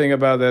favorite thing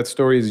about that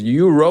story is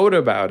you wrote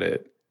about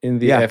it in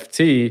the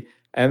FT,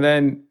 and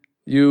then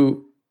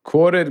you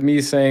quoted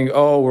me saying,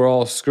 "Oh, we're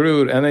all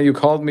screwed," and then you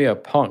called me a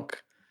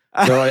punk.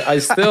 So I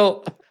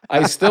still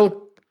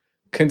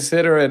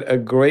consider it a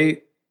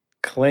great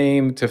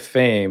claim to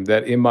fame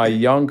that in my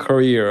young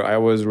career I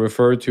was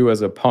referred to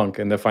as a punk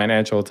in the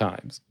Financial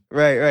Times.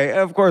 Right. And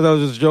of course, I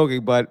was just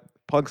joking, but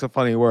punk's a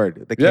funny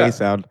word. The K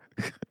sound.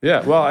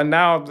 Yeah. Well, and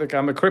now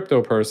I'm a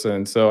crypto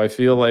person, so I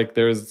feel like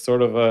there's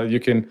sort of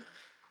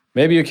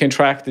maybe you can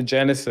track the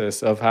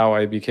genesis of how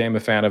I became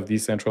a fan of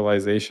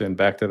decentralization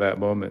back to that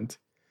moment.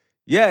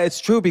 Yeah, it's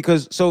true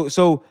because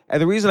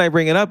and the reason I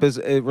bring it up is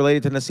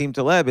related to Nassim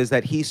Taleb is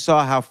that he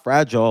saw how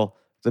fragile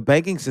the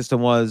banking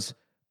system was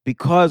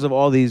because of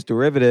all these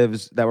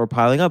derivatives that were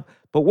piling up.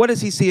 But what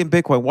does he see in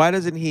Bitcoin? Why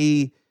doesn't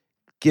he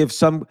give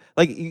some,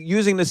 like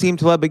using Nassim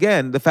Taleb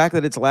again, the fact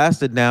that it's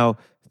lasted now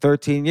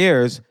 13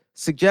 years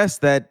suggests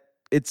that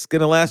it's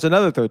going to last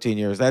another 13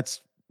 years.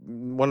 That's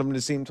one of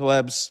Nassim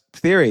Taleb's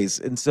theories.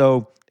 And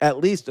so at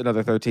least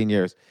another 13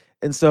 years.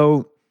 And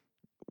so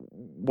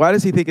why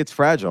does he think it's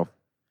fragile?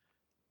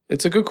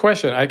 It's a good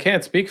question. I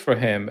can't speak for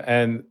him.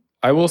 And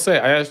I will say,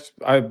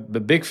 I'm a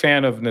big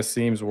fan of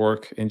Nassim's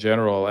work in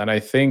general. And I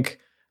think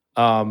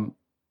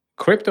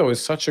crypto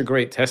is such a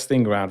great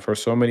testing ground for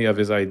so many of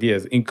his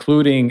ideas,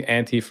 including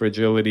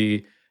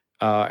anti-fragility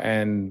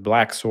and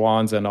black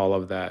swans and all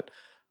of that.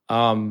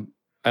 And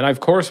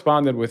I've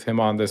corresponded with him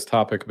on this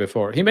topic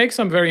before. He makes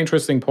some very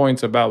interesting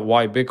points about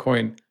why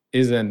Bitcoin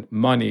isn't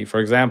money.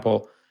 For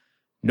example,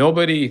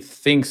 nobody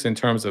thinks in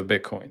terms of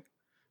Bitcoin,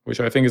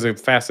 which I think is a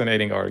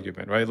fascinating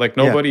argument, right? Like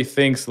nobody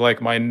thinks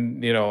like I'm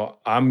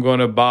going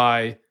to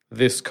buy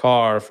this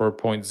car for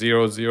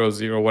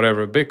 0.000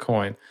 whatever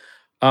Bitcoin.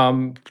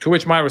 To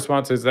which my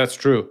response is that's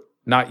true.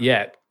 Not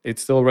yet.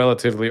 It's still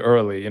relatively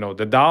early.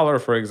 The dollar,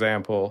 for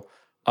example,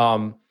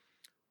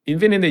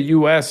 even in the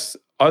US,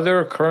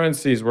 other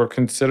currencies were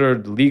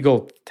considered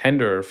legal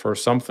tender for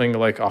something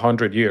like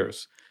 100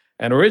 years.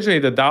 And originally,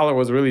 the dollar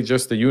was really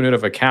just a unit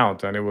of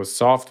account, and it was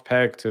soft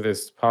pegged to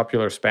this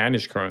popular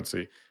Spanish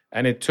currency.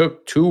 And it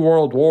took 2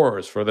 world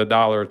wars for the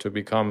dollar to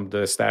become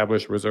the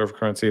established reserve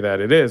currency that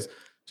it is.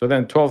 So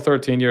then 12,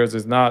 13 years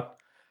is not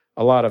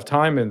a lot of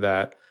time in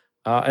that.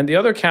 And the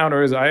other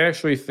counter is I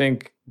actually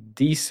think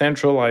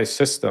decentralized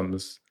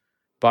systems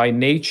by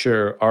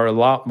nature are a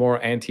lot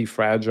more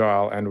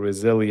anti-fragile and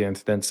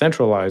resilient than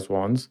centralized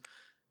ones.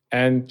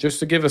 And just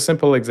to give a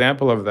simple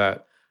example of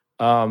that,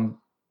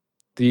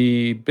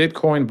 the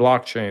Bitcoin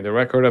blockchain, the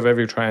record of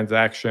every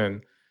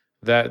transaction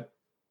that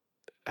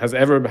has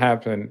ever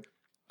happened,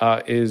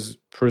 is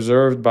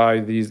preserved by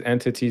these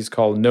entities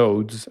called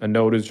nodes. A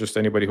node is just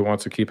anybody who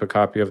wants to keep a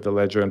copy of the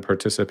ledger and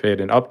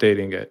participate in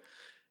updating it.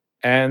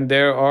 And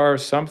there are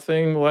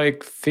something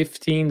like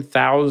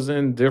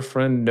 15,000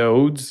 different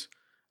nodes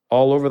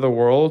all over the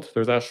world.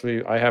 There's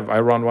actually, I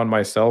run one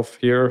myself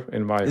here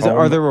in my home.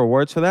 Are there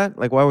rewards for that?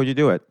 Like, why would you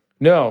do it?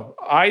 No,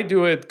 I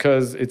do it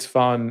because it's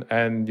fun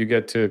and you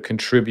get to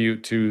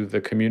contribute to the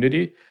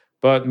community.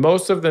 But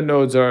most of the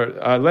nodes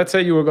are, let's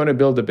say you were going to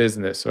build a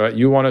business, right?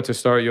 You wanted to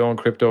start your own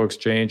crypto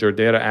exchange or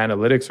data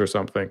analytics or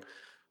something.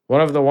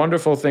 One of the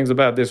wonderful things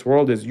about this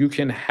world is you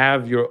can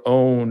have your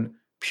own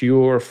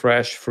pure,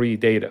 fresh, free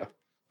data.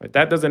 Right?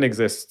 That doesn't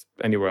exist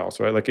anywhere else,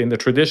 right? Like in the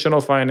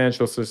traditional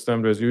financial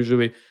system, there's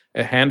usually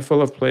a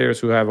handful of players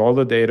who have all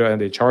the data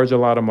and they charge a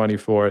lot of money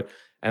for it.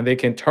 And they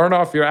can turn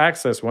off your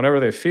access whenever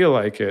they feel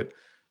like it,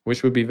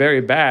 which would be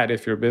very bad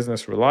if your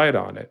business relied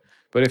on it.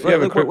 But if you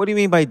have what do you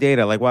mean by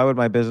data? Like, why would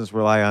my business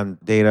rely on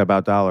data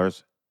about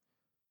dollars?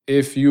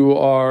 If you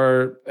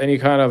are any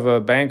kind of a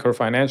bank or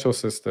financial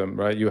system,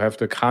 right, you have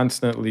to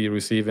constantly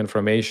receive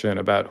information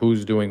about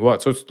who's doing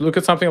what. So look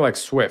at something like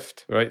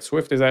Swift, right?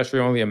 Swift is actually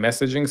only a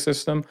messaging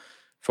system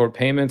for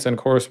payments and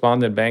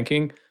correspondent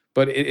banking,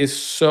 but it is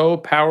so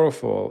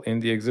powerful in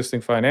the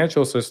existing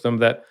financial system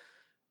that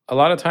a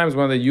lot of times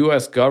when the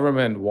US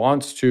government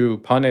wants to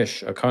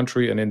punish a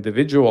country, an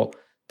individual,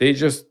 they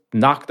just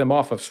knock them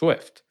off of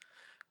Swift.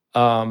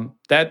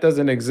 That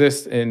doesn't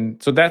exist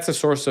so that's a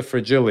source of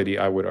fragility,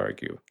 I would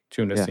argue,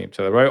 to Nassim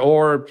Taleb, right?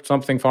 Or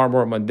something far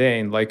more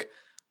mundane, like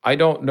I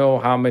don't know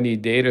how many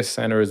data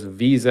centers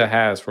Visa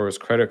has for its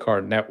credit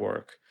card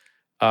network,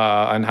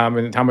 and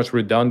how much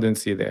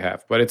redundancy they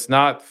have, but it's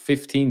not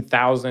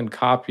 15,000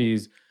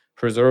 copies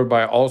preserved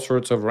by all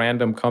sorts of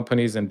random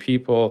companies and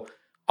people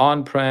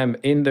on-prem,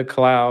 in the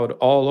cloud,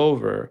 all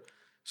over.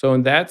 So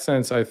in that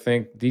sense, I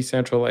think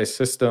decentralized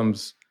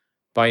systems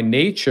by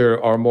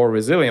nature are more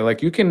resilient.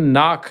 Like you can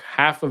knock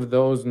half of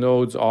those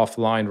nodes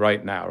offline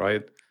right now,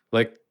 right?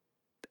 Like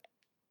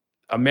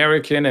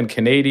American and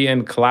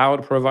Canadian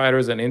cloud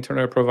providers and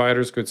internet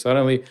providers could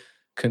suddenly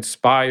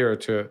conspire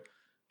to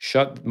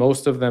shut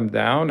most of them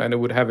down, and it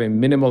would have a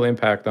minimal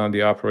impact on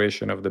the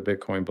operation of the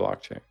Bitcoin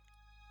blockchain.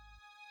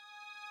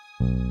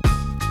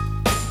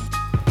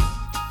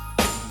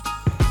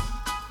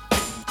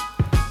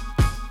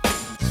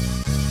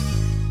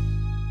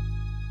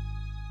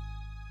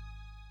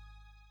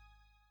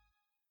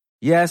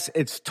 Yes,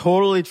 it's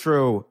totally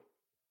true.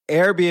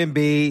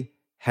 Airbnb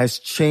has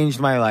changed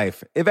my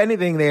life. If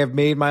anything, they have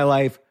made my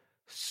life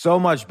so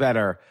much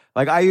better.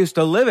 Like I used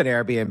to live in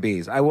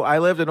Airbnbs. I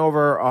lived in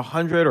over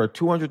 100 or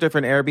 200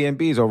 different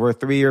Airbnbs over a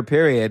 3-year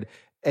period,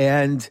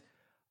 and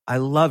I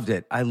loved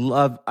it.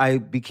 I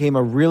became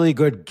a really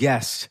good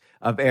guest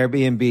of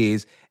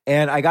Airbnbs,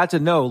 and I got to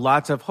know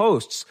lots of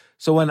hosts.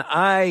 So when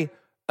I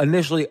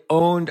initially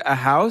owned a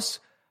house,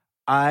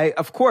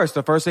 of course,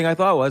 the first thing I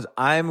thought was,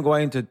 I'm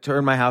going to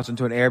turn my house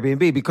into an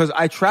Airbnb because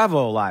I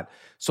travel a lot.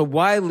 So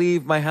why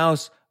leave my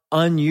house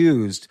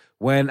unused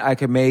when I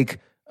can make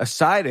a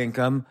side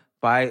income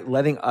by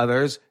letting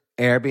others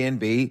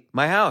Airbnb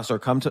my house or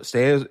come to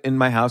stay in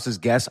my house as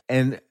guests?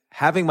 And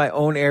having my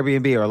own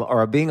Airbnb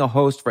or being a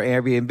host for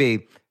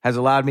Airbnb has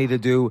allowed me to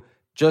do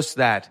just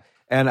that.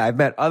 And I've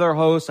met other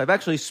hosts. I've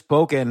actually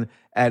spoken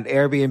at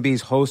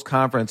Airbnb's host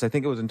conference. I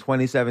think it was in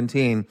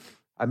 2017.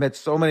 I met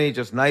so many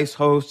just nice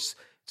hosts.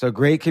 It's a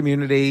great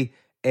community.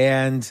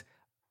 And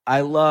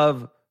I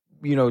love,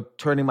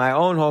 turning my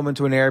own home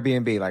into an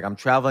Airbnb. Like I'm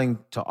traveling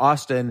to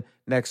Austin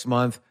next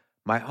month.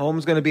 My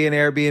home's going to be an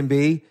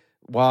Airbnb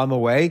while I'm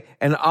away,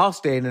 and I'll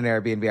stay in an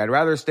Airbnb. I'd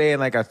rather stay in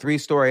like a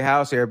 3-story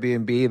house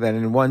Airbnb than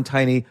in one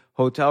tiny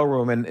hotel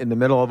room in the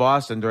middle of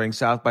Austin during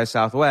South by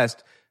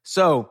Southwest.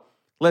 So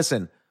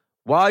listen,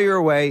 while you're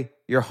away,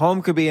 your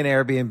home could be an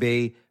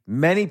Airbnb.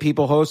 Many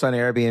people host on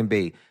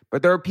Airbnb,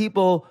 but there are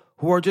people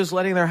who are just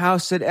letting their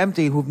house sit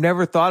empty, who've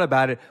never thought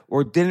about it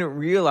or didn't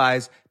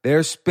realize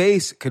their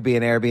space could be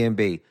an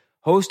Airbnb.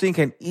 Hosting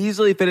can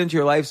easily fit into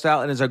your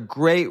lifestyle and is a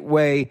great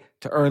way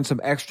to earn some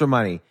extra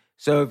money.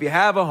 So if you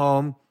have a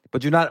home,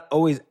 but you're not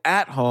always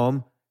at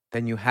home,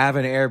 then you have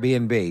an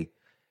Airbnb.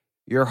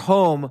 Your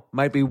home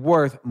might be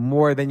worth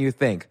more than you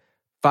think.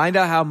 Find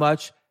out how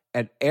much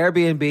at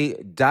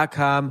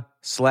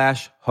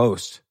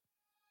airbnb.com/host.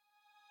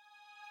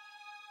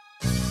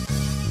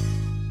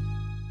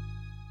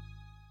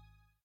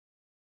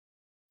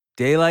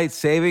 Daylight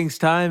savings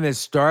time is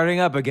starting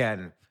up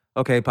again.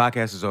 Okay,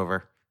 podcast is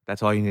over.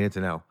 That's all you needed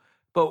to know.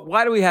 But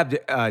why do we have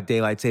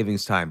daylight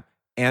savings time?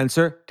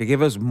 Answer: to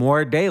give us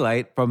more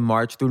daylight from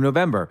March through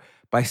November.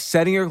 By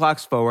setting your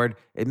clocks forward,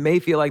 it may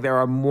feel like there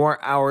are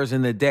more hours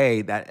in the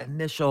day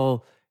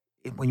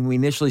when we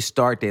initially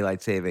start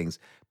daylight savings.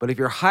 But if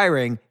you're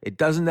hiring, it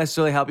doesn't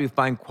necessarily help you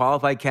find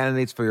qualified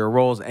candidates for your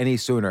roles any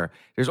sooner.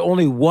 There's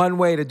only one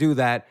way to do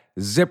that: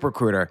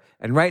 ZipRecruiter.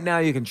 And right now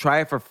you can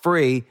try it for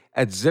free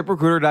at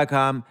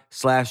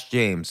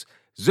ZipRecruiter.com/James.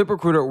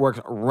 ZipRecruiter works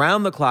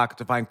around the clock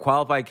to find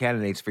qualified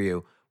candidates for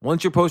you.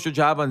 Once you post your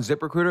job on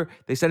ZipRecruiter,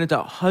 they send it to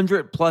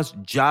 100 plus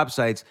job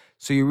sites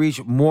so you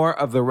reach more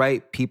of the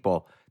right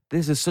people.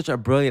 This is such a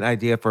brilliant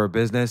idea for a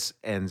business,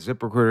 and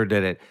ZipRecruiter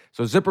did it.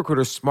 So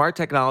ZipRecruiter's smart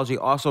technology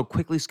also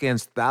quickly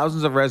scans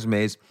thousands of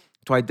resumes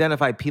to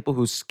identify people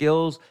whose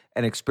skills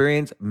and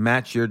experience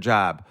match your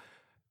job.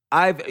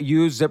 I've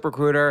used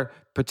ZipRecruiter,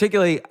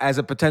 particularly as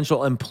a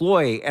potential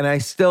employee, and I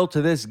still,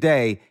 to this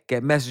day,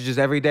 get messages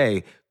every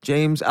day.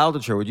 James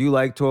Altucher, would you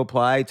like to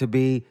apply to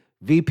be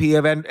VP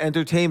of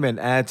Entertainment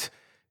at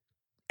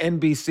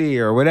NBC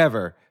or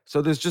whatever?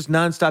 So there's just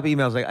nonstop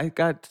emails. Like I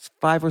got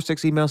 5 or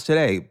 6 emails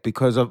today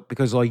because a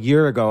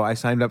year ago I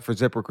signed up for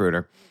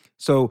ZipRecruiter.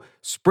 So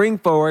spring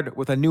forward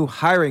with a new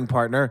hiring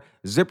partner,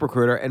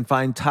 ZipRecruiter, and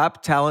find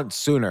top talent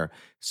sooner.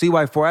 See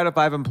why 4 out of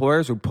 5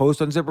 employers who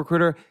post on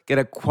ZipRecruiter get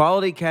a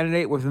quality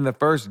candidate within the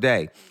first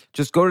day.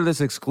 Just go to this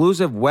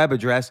exclusive web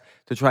address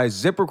to try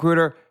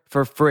ZipRecruiter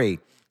for free.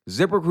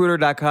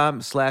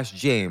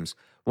 ZipRecruiter.com/James.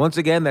 Once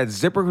again, that's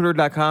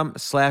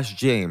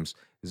ZipRecruiter.com/James.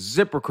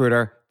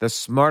 ZipRecruiter, the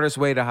smartest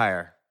way to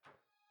hire.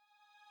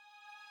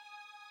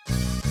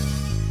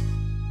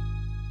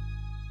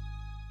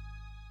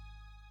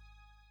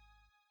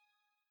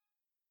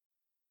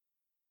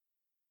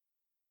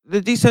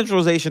 The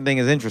decentralization thing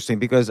is interesting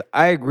because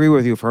I agree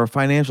with you. For a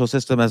financial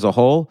system as a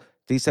whole,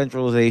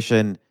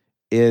 decentralization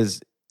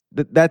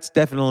that's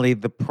definitely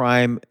the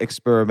prime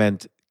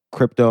experiment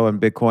crypto and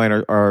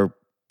Bitcoin are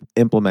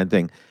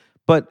implementing.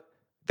 But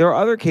there are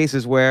other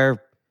cases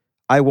where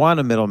I want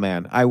a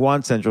middleman. I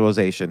want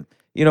centralization.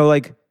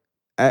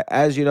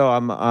 As you know,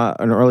 I'm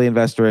an early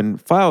investor in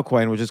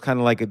Filecoin, which is kind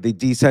of like the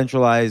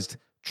decentralized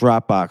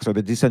Dropbox or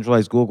the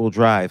decentralized Google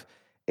Drive.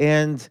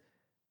 And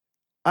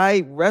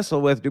I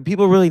wrestle with, do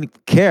people really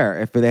care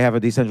if they have a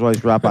decentralized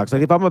Dropbox?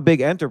 Like if I'm a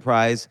big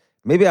enterprise,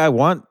 maybe I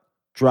want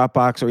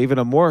Dropbox or even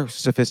a more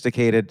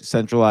sophisticated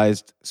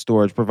centralized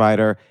storage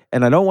provider.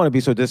 And I don't want to be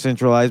so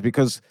decentralized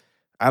because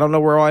I don't know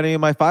where any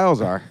of my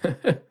files are.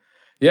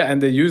 Yeah,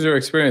 and the user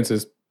experience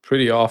is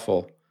pretty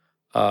awful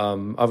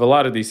of a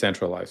lot of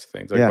decentralized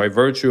things. By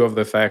virtue of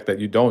the fact that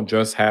you don't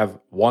just have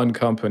one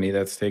company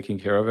that's taking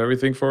care of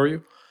everything for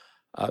you.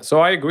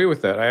 So I agree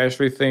with that. I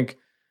actually think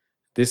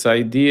this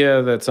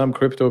idea that some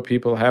crypto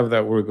people have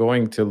that we're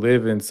going to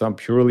live in some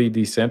purely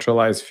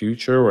decentralized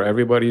future where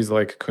everybody's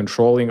like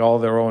controlling all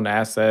their own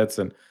assets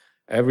and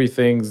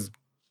everything's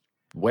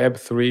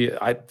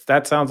Web3,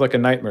 that sounds like a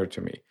nightmare to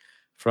me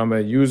from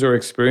a user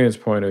experience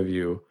point of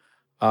view.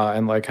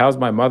 And like, how's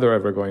my mother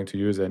ever going to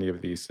use any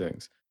of these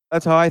things?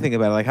 That's how I think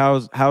about it.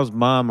 Like, how's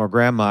mom or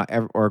grandma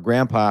or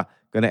grandpa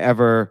going to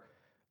ever,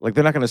 like,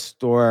 they're not going to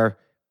store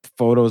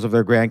photos of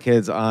their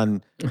grandkids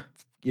on,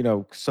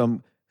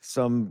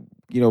 some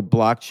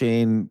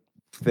blockchain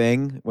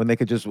thing when they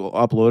could just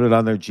upload it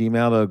on their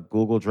Gmail to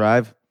Google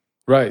Drive.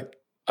 Right.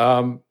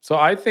 So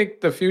I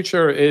think the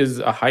future is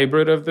a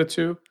hybrid of the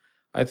two.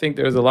 I think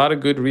there's a lot of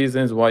good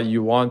reasons why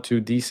you want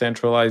to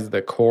decentralize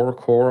the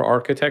core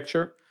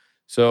architecture.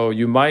 So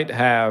you might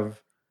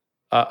have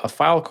a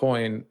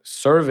Filecoin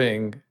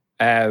serving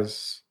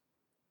as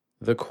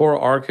the core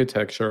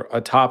architecture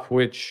atop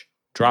which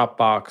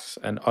Dropbox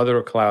and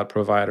other cloud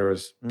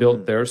providers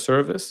built their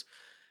service.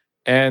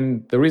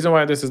 And the reason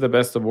why this is the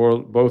best of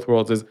both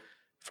worlds is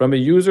from a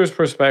user's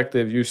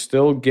perspective, you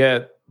still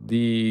get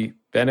the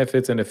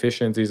benefits and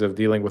efficiencies of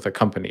dealing with a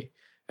company.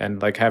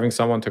 and like having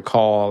someone to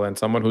call and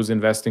someone who's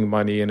investing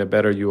money in a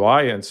better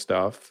UI and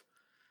stuff.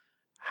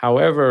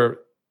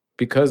 However,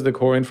 because the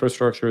core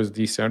infrastructure is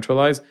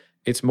decentralized,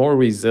 it's more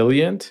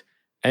resilient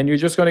and you're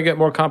just going to get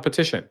more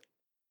competition.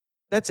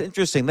 That's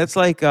interesting. That's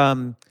like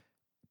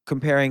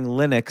comparing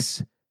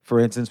Linux, for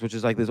instance, which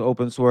is like this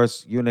open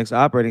source Unix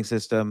operating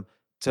system,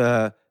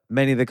 to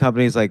many of the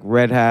companies like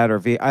Red Hat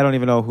or I don't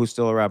even know who's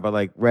still around, but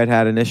like Red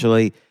Hat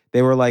initially,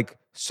 they were like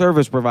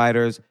service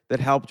providers that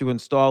helped you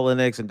install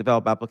Linux and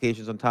develop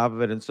applications on top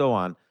of it and so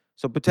on.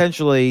 So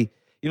potentially,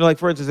 like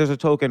for instance, there's a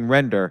token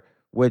render,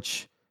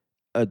 which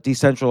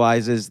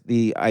decentralizes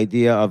the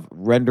idea of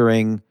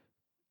rendering,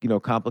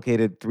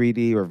 complicated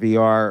 3D or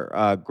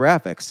VR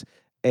graphics.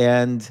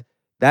 And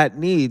that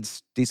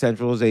needs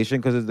decentralization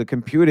because the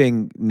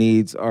computing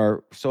needs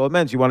are so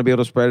immense. You want to be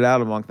able to spread it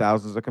out among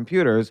thousands of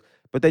computers.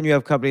 But then you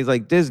have companies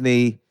like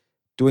Disney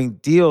doing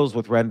deals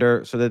with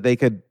render so that they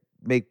could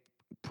make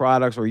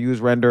products or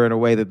use render in a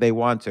way that they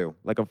want to,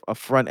 like a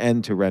front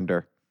end to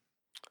render.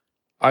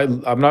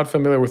 I'm not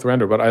familiar with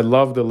render, but I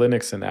love the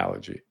Linux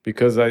analogy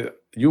because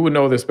you would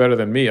know this better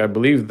than me. I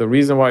believe the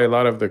reason why a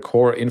lot of the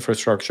core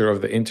infrastructure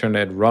of the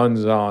internet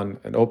runs on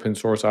an open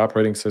source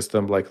operating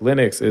system like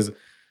Linux is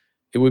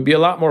it would be a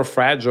lot more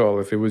fragile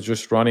if it was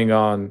just running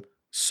on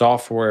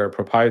software,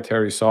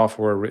 proprietary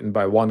software written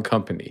by one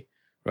company,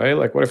 right?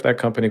 Like what if that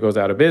company goes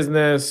out of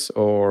business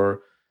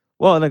or...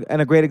 Well,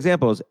 and a great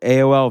example is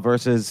AOL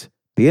versus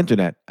the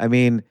internet. I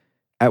mean,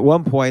 at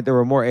one point there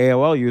were more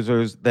AOL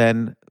users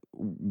than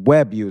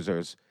web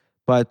users,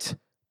 but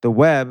the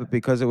web,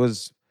 because it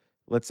was,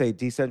 let's say,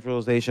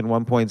 decentralization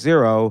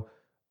 1.0,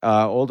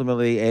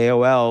 ultimately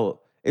AOL,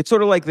 it's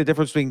sort of like the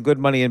difference between good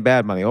money and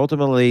bad money.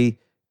 Ultimately,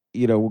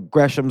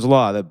 Gresham's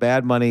law, the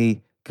bad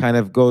money kind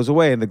of goes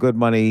away and the good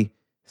money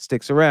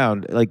sticks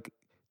around. Like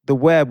the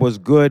web was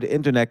good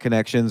internet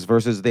connections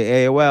versus the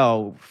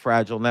AOL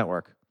fragile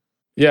network.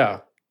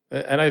 Yeah.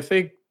 And I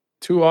think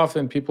too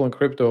often people in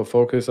crypto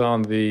focus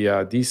on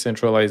the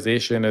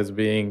decentralization as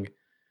being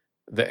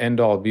the end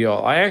all be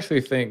all. I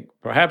actually think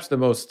perhaps the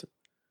most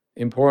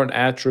important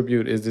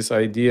attribute is this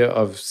idea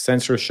of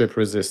censorship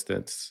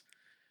resistance,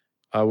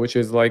 which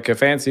is like a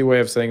fancy way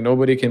of saying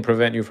nobody can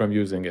prevent you from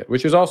using it,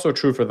 which is also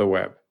true for the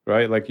web,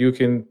 right? Like you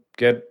can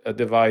get a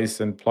device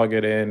and plug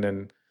it in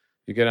and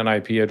you get an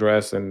IP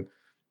address, and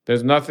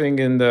there's nothing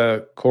in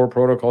the core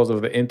protocols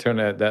of the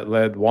internet that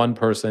let one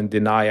person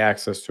deny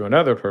access to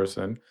another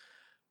person.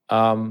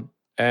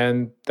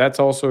 And that's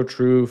also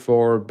true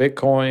for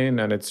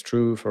Bitcoin, and it's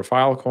true for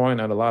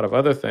Filecoin and a lot of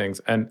other things.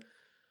 And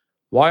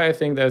why I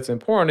think that's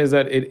important is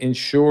that it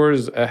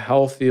ensures a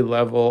healthy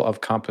level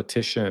of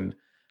competition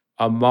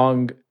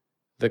among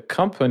the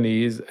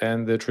companies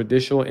and the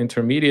traditional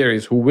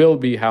intermediaries who will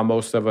be how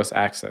most of us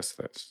access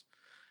this.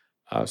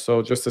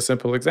 So just a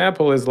simple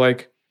example is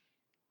like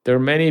there are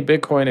many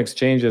Bitcoin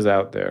exchanges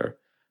out there,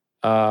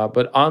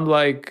 but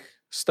unlike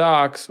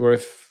stocks, where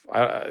if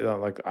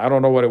I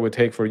don't know what it would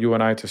take for you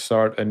and I to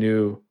start a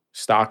new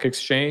stock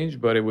exchange,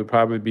 but it would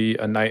probably be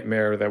a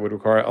nightmare that would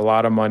require a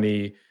lot of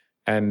money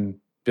and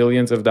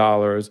billions of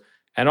dollars.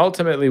 And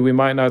ultimately, we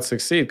might not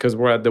succeed because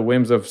we're at the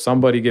whims of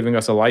somebody giving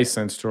us a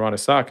license to run a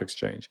stock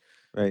exchange.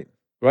 Right.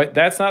 Right.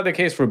 That's not the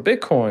case for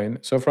Bitcoin.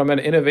 So from an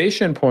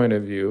innovation point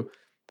of view,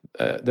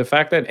 the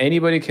fact that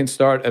anybody can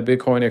start a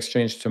Bitcoin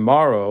exchange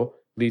tomorrow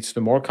leads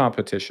to more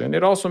competition.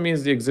 It also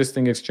means the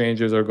existing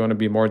exchanges are going to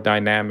be more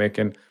dynamic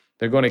and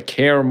they're going to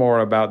care more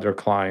about their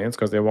clients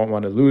because they won't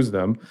want to lose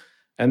them.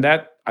 And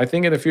that, I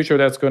think in the future,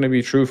 that's going to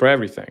be true for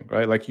everything,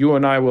 right? Like you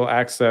and I will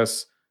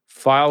access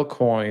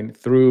Filecoin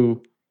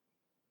through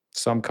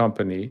some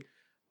company,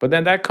 but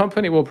then that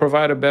company will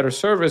provide a better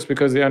service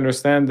because they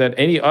understand that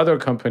any other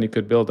company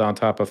could build on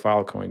top of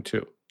Filecoin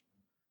too.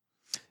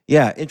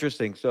 Yeah,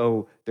 interesting.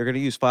 So they're going to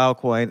use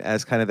Filecoin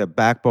as kind of the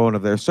backbone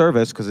of their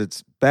service because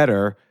it's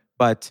better,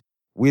 but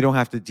we don't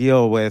have to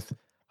deal with,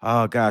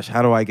 oh gosh,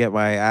 how do I get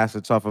my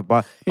assets off of?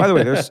 By the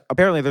way, there's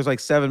apparently there's like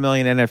 7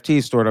 million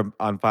NFTs stored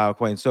on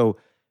Filecoin. So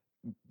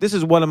this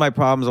is one of my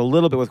problems a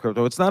little bit with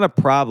crypto. It's not a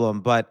problem,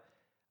 but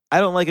I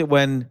don't like it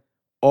when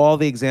all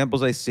the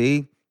examples I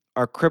see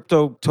are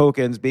crypto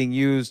tokens being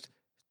used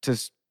to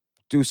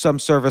do some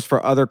service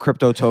for other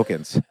crypto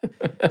tokens.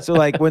 So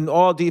like when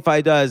all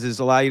DeFi does is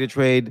allow you to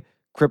trade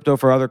crypto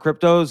for other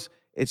cryptos,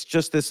 it's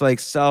just this like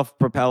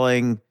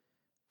self-propelling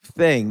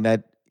thing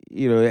that,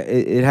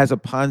 it has a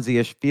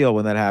Ponzi-ish feel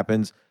when that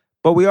happens.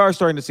 But we are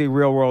starting to see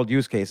real world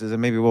use cases,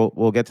 and maybe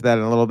we'll get to that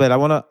in a little bit. I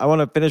want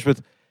to finish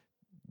with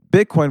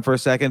Bitcoin for a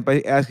second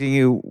by asking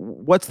you,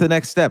 what's the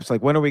next steps?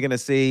 Like when are we going to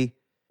see,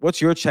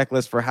 what's your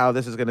checklist for how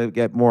this is going to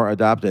get more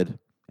adopted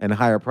and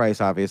higher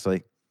price,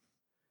 obviously?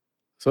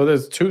 So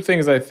there's two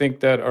things I think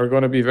that are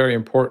going to be very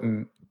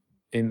important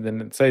in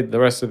the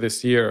rest of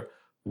this year.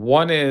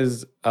 One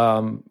is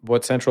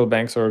what central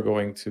banks are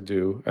going to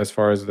do as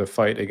far as the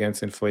fight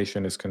against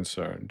inflation is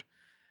concerned.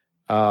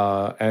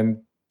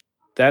 And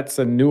that's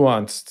a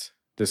nuanced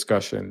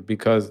discussion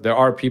because there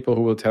are people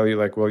who will tell you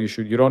like, well,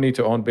 you don't need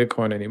to own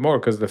Bitcoin anymore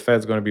because the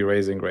Fed's going to be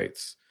raising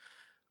rates.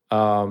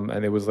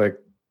 And it was like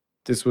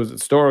this was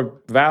historic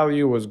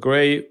value was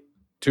great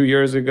 2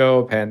 years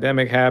ago.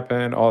 Pandemic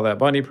happened, all that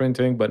money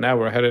printing, but now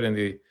we're headed in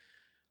the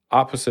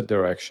opposite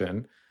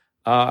direction.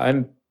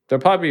 And they're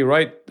probably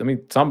right. I mean,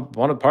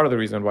 part of the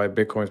reason why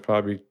Bitcoin's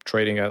probably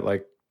trading at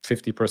like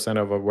 50%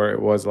 of where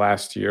it was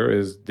last year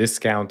is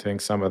discounting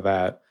some of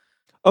that.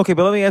 Okay,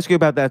 but let me ask you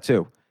about that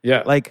too.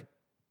 Yeah. Like,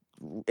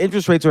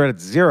 interest rates are at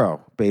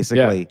zero,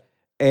 basically.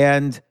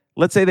 And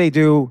let's say they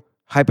do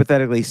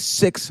hypothetically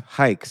 6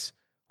 hikes,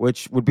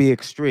 which would be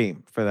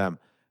extreme for them.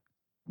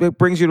 It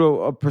brings you to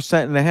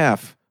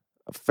 1.5%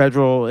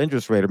 federal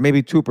interest rate, or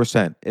maybe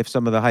 2% if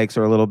some of the hikes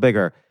are a little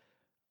bigger.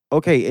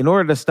 Okay, in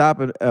order to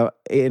stop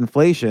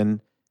inflation,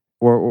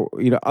 or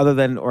other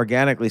than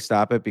organically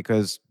stop it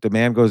because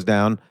demand goes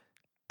down,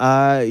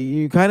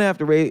 you kind of have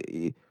to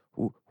raise.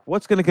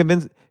 What's going to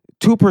convince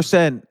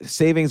 2%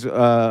 savings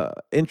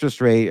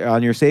interest rate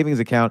on your savings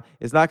account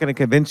is not going to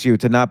convince you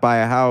to not buy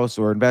a house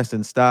or invest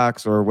in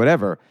stocks or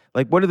whatever.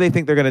 Like, what do they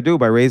think they're going to do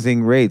by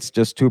raising rates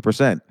just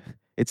 2%?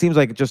 It seems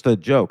like just a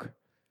joke.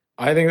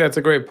 I think that's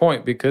a great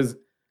point, because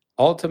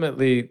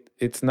ultimately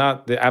it's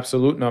not the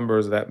absolute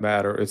numbers that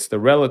matter, it's the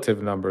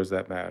relative numbers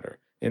that matter.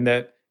 In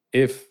that,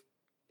 if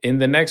in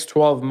the next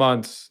 12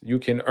 months you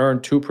can earn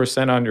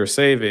 2% on your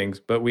savings,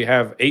 but we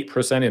have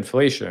 8%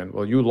 inflation,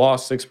 well, you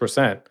lost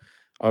 6%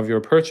 of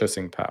your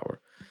purchasing power.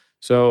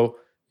 So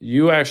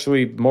you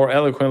actually more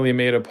eloquently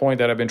made a point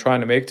that I've been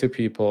trying to make to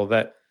people,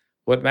 that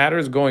what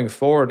matters going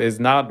forward is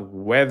not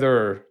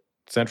whether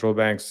central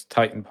banks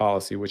tighten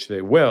policy, which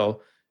they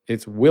will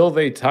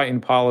they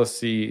tighten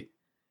policy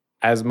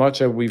as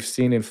much as we've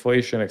seen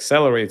inflation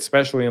accelerate,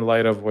 especially in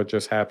light of what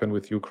just happened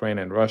with Ukraine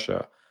and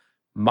Russia.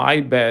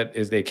 My bet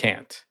is they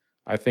can't.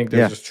 I think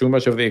there's just too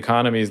much of the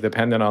economy is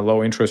dependent on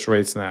low interest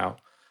rates now.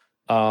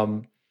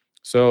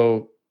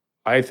 So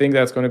I think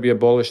that's going to be a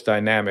bullish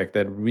dynamic,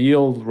 that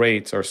real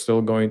rates are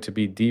still going to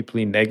be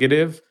deeply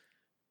negative,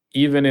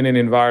 even in an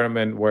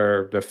environment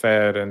where the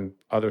Fed and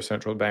other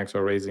central banks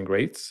are raising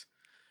rates.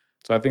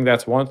 So I think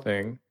that's one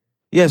thing.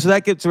 Yeah, so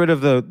that gets rid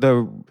of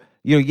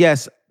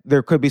yes,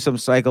 there could be some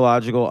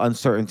psychological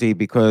uncertainty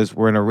because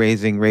we're in a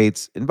raising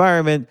rates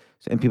environment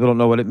and people don't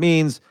know what it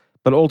means,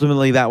 but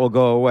ultimately that will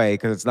go away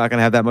because it's not going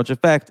to have that much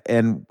effect.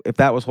 And if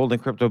that was holding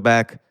crypto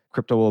back,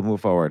 crypto will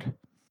move forward.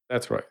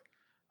 That's right.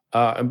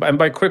 And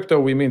by crypto,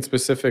 we mean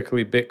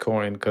specifically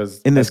Bitcoin,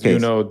 because in this as case, you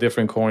know,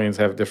 different coins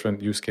have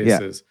different use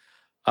cases.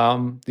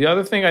 The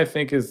other thing I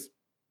think is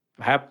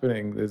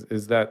happening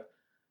is that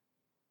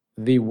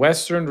the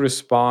Western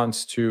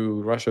response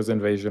to Russia's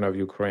invasion of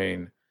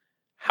Ukraine,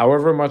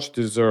 however much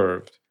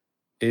deserved,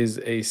 is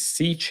a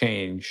sea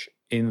change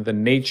in the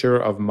nature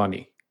of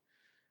money.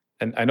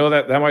 And I know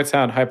that might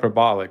sound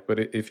hyperbolic, but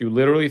if you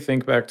literally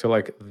think back to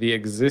like the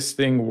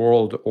existing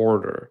world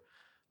order,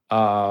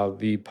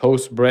 the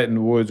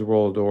post-Bretton Woods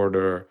world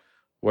order,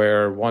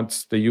 where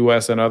once the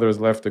US and others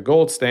left the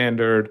gold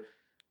standard,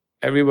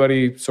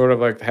 everybody sort of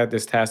like had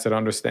this tacit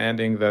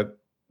understanding that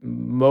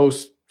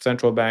most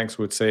central banks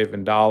would save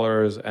in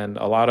dollars and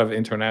a lot of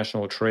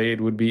international trade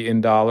would be in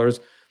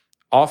dollars,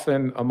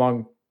 often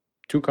among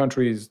two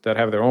countries that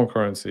have their own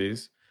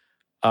currencies,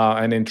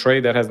 and in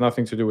trade that has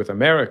nothing to do with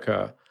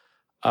America.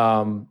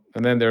 And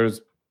then there's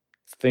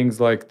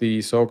things like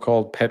the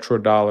so-called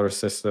petrodollar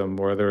system,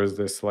 where there's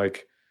this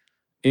like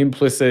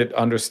implicit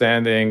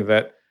understanding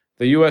that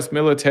the US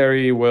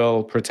military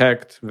will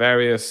protect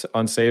various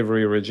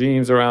unsavory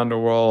regimes around the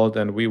world,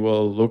 and we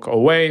will look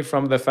away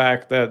from the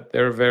fact that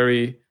they're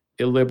very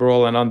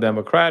illiberal and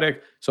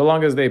undemocratic, so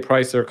long as they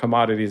price their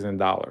commodities in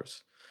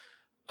dollars.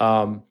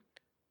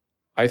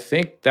 I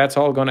think that's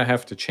all going to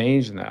have to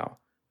change now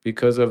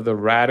because of the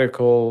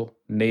radical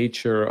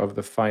nature of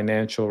the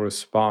financial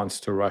response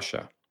to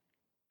Russia.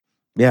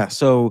 Yeah.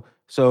 So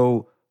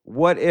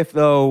what if,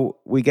 though,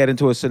 we get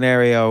into a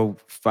scenario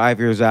 5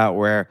 years out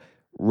where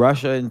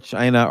Russia and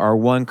China are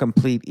one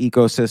complete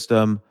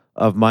ecosystem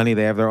of money?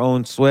 They have their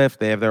own SWIFT,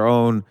 they have their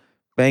own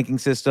banking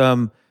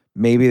system.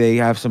 Maybe they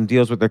have some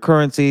deals with their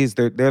currencies.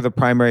 They're the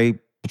primary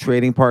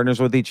trading partners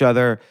with each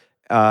other.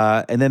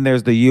 And then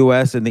there's the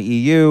U.S. and the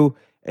EU,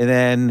 and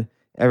then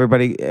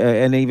everybody,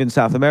 and even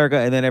South America,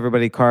 and then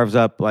everybody carves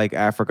up like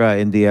Africa,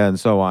 India, and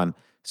so on.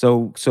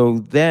 So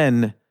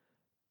then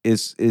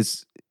is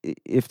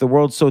if the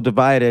world's so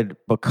divided,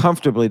 but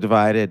comfortably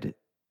divided,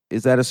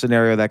 is that a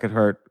scenario that could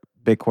hurt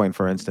Bitcoin,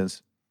 for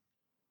instance?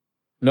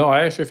 No,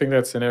 I actually think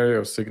that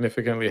scenario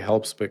significantly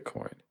helps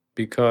Bitcoin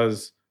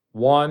because,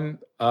 one,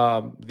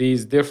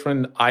 these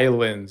different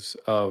islands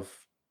of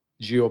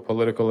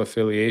geopolitical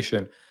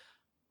affiliation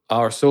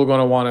are still going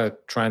to want to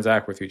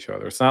transact with each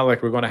other. It's not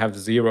like we're going to have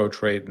zero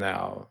trade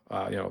now.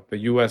 The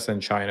US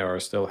and China are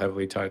still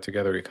heavily tied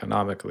together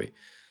economically.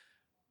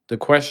 The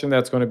question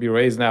that's going to be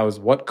raised now is,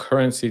 what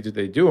currency do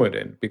they do it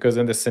in? Because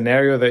in the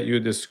scenario that you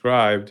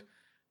described,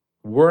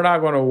 we're not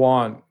going to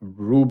want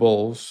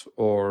rubles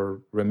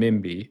or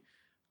renminbi.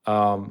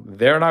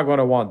 They're not going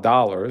to want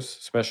dollars,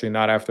 especially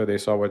not after they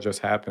saw what just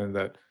happened,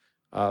 that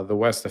the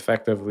West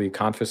effectively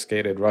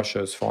confiscated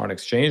Russia's foreign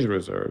exchange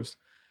reserves.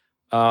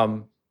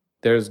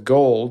 There's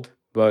gold,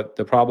 But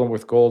the problem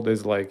with gold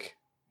is like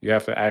you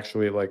have to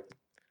actually like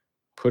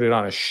put it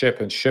on a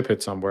ship and ship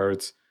it somewhere.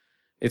 It's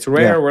Yeah,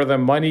 rare where the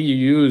money you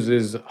use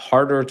is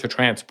harder to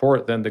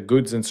transport than the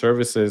goods and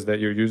services that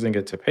you're using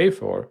it to pay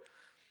for.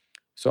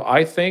 So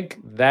I think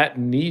that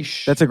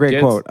niche that's a great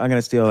gets quote. I'm going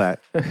to steal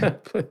that.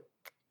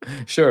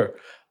 sure.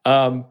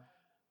 Um,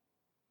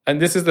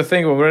 and this is the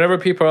thing, whenever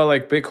people are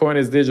like Bitcoin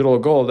is digital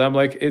gold, I'm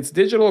like, it's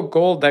digital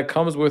gold that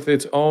comes with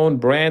its own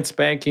brand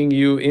spanking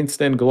new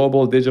instant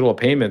global digital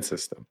payment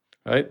system,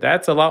 right?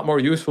 That's a lot more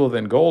useful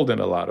than gold in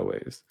a lot of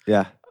ways.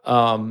 Yeah.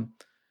 Um,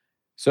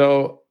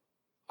 so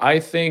I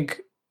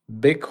think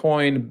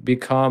Bitcoin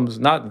becomes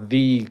not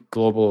the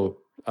global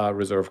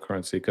reserve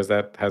currency because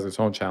that has its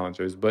own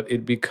challenges, but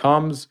it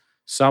becomes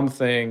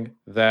something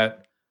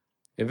that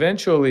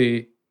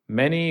eventually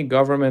many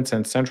governments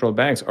and central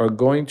banks are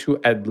going to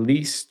at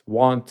least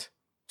want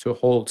to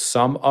hold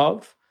some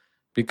of,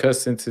 because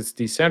since it's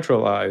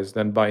decentralized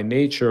and by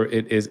nature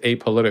it is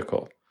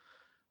apolitical,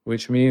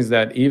 which means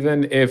that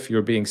even if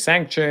you're being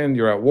sanctioned,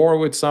 you're at war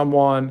with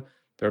someone,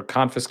 they're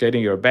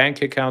confiscating your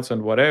bank accounts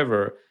and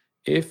whatever,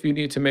 if you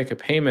need to make a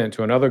payment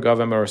to another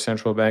government or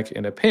central bank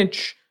in a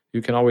pinch,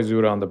 you can always do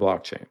it on the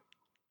blockchain.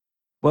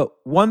 Well,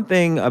 one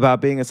thing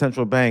about being a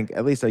central bank,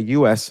 at least a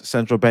US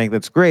central bank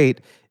that's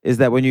great, is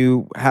that when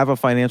you have a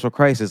financial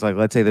crisis, like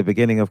let's say the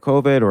beginning of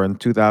COVID or in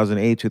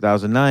 2008,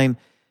 2009,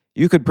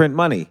 you could print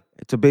money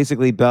to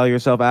basically bail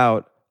yourself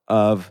out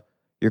of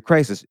your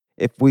crisis.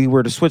 If we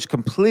were to switch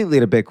completely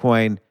to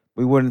Bitcoin,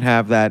 we wouldn't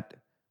have that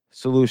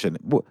solution.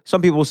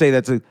 Some people say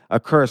that's a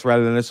curse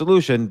rather than a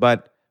solution,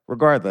 but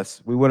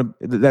regardless, we wouldn't.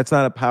 That's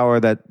not a power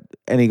that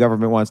any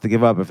government wants to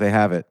give up if they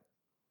have it.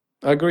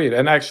 Agreed.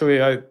 And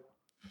actually, I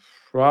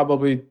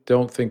probably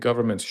don't think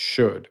governments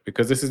should,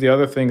 because this is the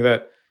other thing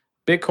that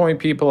Bitcoin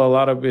people, a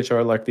lot of which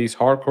are like these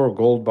hardcore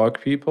gold bug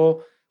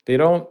people, they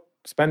don't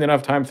spend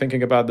enough time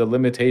thinking about the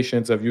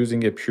limitations of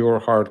using a pure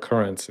hard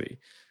currency.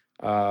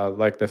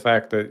 Like the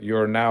fact that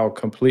you're now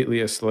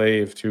completely a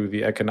slave to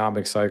the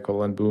economic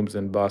cycle and booms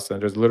and busts,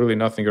 and there's literally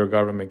nothing your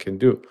government can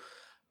do.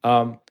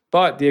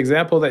 But the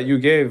example that you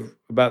gave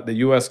about the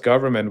US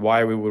government,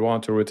 why we would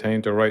want to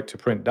retain the right to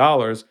print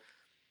dollars,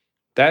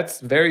 that's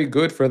very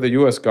good for the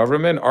US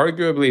government.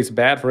 Arguably, it's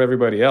bad for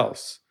everybody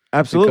else.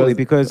 Absolutely,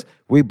 because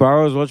we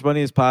borrow as much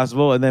money as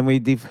possible, and then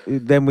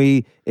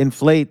we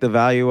inflate the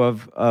value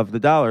of the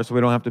dollar, so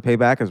we don't have to pay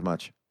back as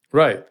much.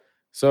 Right.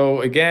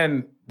 So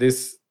again,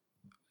 this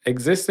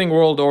existing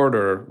world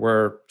order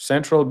where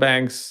central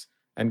banks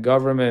and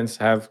governments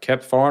have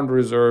kept foreign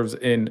reserves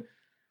in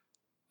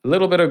a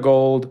little bit of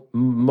gold,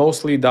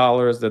 mostly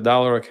dollars. The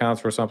dollar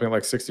accounts for something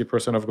like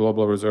 60% of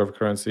global reserve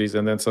currencies,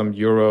 and then some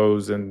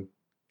euros and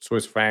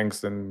Swiss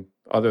francs and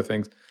other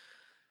things.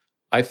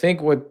 I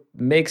think what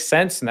makes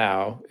sense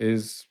now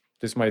is,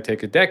 this might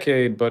take a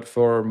decade, but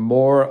for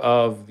more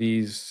of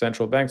these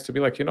central banks to be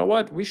like, you know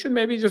what, we should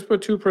maybe just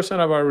put 2%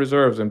 of our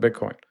reserves in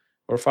Bitcoin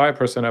or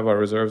 5% of our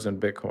reserves in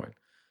Bitcoin.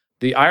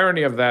 The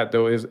irony of that,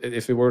 though, is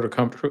if it were to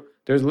come true,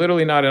 there's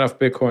literally not enough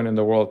Bitcoin in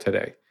the world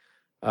today.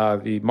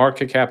 The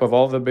market cap of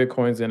all the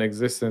Bitcoins in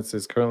existence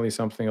is currently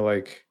something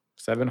like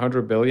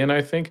 700 billion,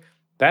 I think.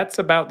 That's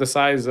about the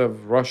size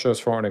of Russia's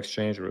foreign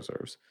exchange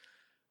reserves.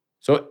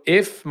 So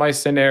if my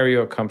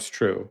scenario comes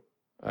true,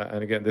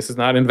 and again, this is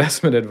not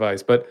investment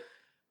advice, but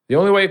the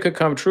only way it could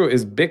come true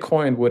is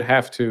Bitcoin would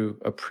have to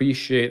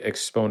appreciate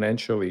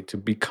exponentially to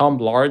become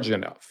large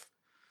enough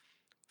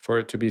for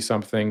it to be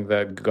something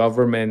that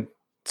government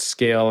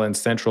scale and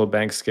central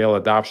bank scale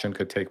adoption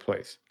could take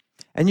place.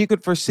 And you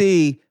could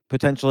foresee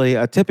potentially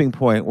a tipping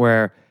point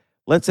where,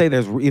 let's say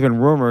there's even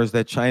rumors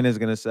that China is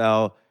going to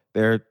sell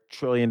their $1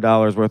 trillion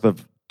worth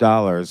of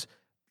dollars.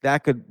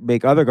 That could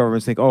make other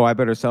governments think, oh, I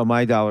better sell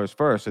my dollars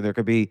first. And there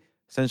could be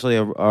essentially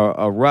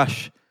a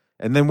rush.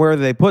 And then where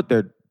do they put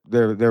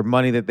their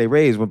money that they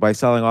raise by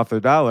selling off their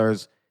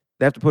dollars?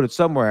 They have to put it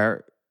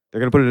somewhere. They're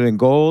going to put it in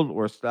gold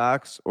or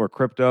stocks or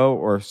crypto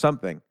or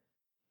something.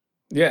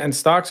 Yeah, and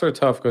stocks are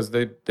tough because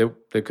they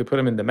could put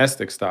them in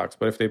domestic stocks,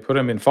 but if they put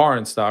them in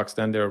foreign stocks,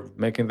 then they're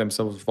making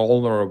themselves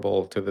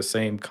vulnerable to the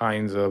same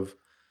kinds of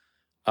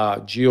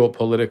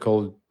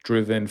geopolitical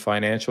driven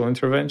financial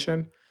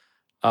intervention.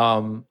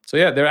 So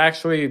yeah, there are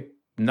actually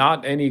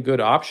not any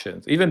good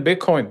options. Even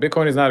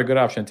Bitcoin is not a good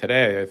option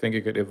today. I think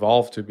it could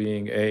evolve to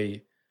being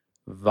a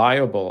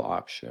viable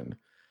option.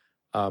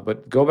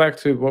 But go back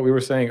to what we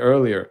were saying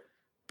earlier.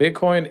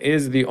 Bitcoin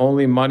is the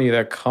only money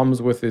that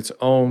comes with its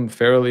own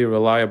fairly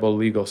reliable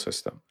legal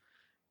system.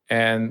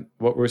 And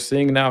what we're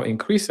seeing now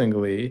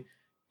increasingly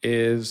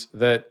is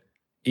that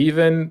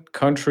even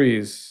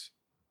countries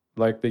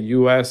like the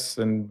US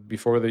and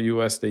before the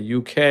US, the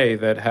UK,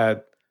 that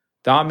had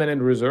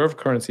dominant reserve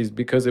currencies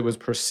because it was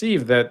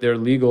perceived that their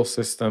legal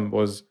system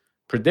was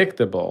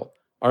predictable,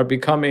 are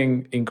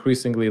becoming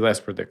increasingly less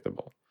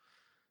predictable.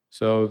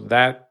 So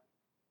that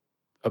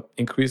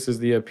increases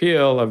the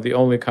appeal of the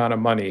only kind of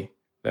money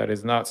that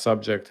is not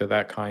subject to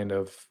that kind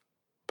of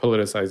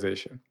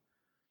politicization.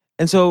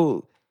 And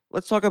so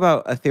let's talk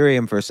about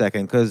Ethereum for a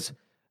second, because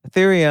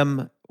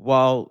Ethereum,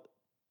 while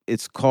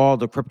it's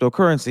called a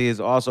cryptocurrency is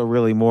also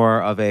really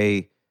more of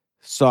a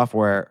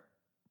software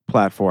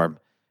platform.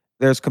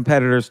 There's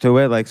competitors to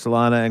it like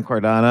Solana and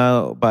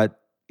Cardano,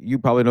 but you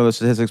probably know the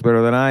statistics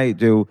better than I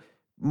do.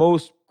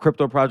 Most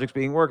crypto projects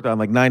being worked on,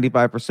 like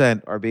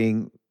 95%, are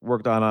being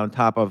worked on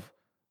top of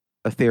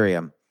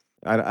Ethereum.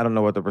 I don't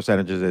know what the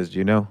percentages is. Do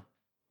you know?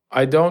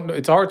 I don't know.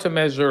 It's hard to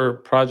measure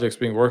projects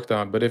being worked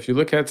on, but if you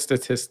look at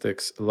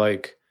statistics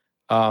like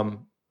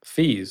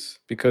fees,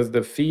 because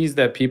the fees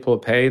that people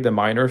pay, the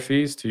miner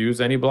fees to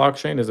use any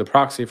blockchain, is a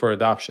proxy for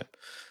adoption.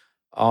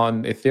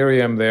 On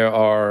Ethereum, there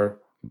are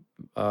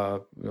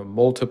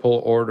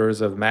multiple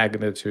orders of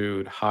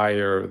magnitude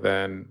higher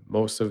than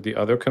most of the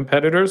other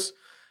competitors,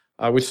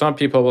 which some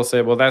people will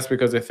say, well, that's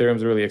because Ethereum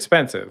is really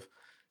expensive.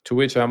 To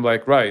which I'm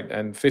like, right.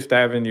 And Fifth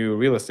Avenue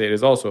real estate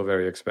is also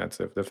very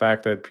expensive. The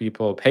fact that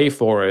people pay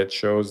for it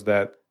shows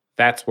that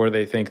that's where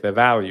they think the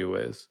value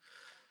is.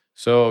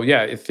 So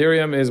yeah,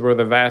 Ethereum is where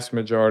the vast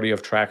majority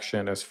of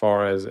traction as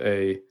far as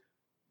a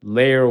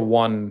layer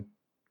one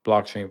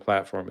blockchain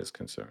platform is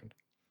concerned.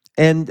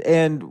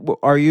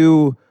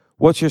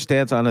 What's your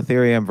stance on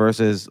Ethereum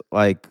versus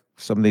like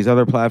some of these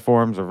other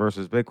platforms or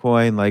versus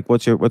Bitcoin? Like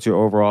what's your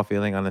overall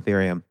feeling on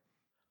Ethereum?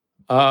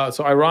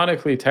 So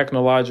ironically,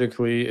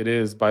 technologically, it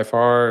is by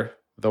far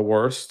the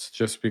worst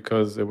just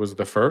because it was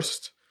the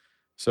first.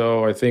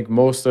 So I think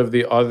most of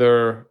the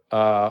other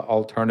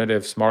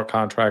alternative smart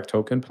contract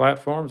token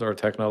platforms are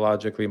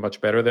technologically much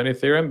better than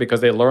Ethereum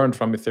because they learned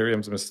from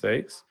Ethereum's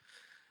mistakes.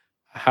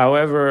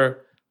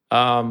 However,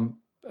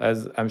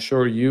 as I'm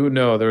sure you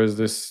know, there is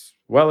this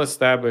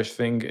well-established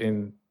thing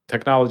in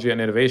technology and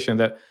innovation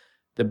that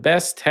the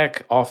best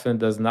tech often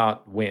does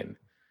not win.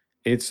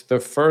 It's the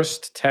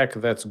first tech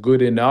that's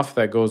good enough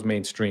that goes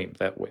mainstream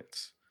that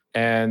wins.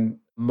 And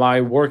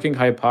my working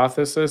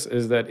hypothesis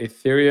is that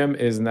Ethereum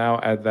is now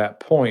at that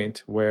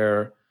point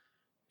where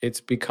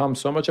it's become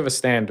so much of a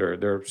standard.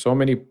 There are so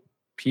many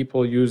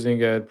people using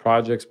it,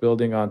 projects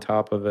building on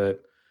top of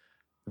it,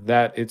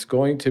 that it's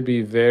going to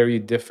be very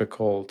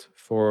difficult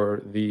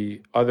for the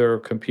other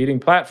competing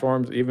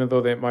platforms, even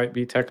though they might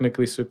be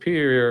technically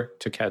superior,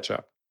 to catch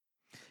up.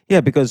 Yeah,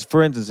 because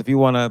for instance, if you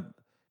want to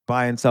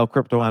buy and sell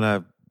crypto on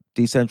a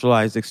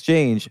decentralized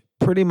exchange,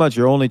 pretty much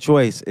your only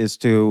choice is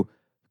to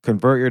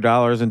convert your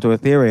dollars into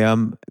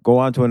Ethereum, go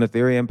onto an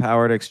Ethereum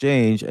powered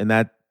exchange, and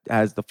that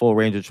has the full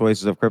range of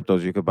choices of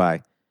cryptos you could buy.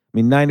 I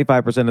mean,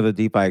 95% of the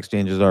DeFi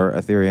exchanges are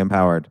Ethereum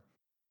powered.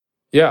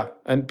 Yeah,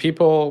 and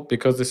people,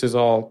 because this is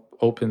all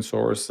open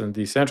source and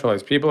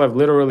decentralized, people have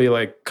literally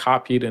like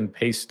copied and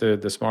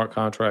pasted the smart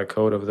contract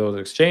code of those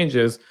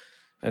exchanges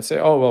and say,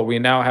 oh, well, we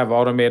now have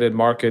automated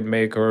market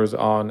makers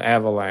on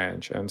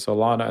Avalanche and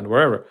Solana and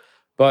wherever.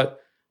 But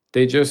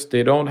they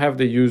don't have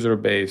the user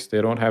base,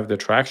 they don't have the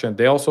traction.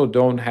 They also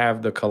don't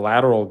have the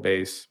collateral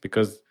base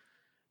because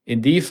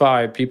in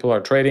DeFi, people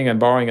are trading and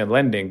borrowing and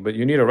lending, but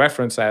you need a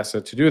reference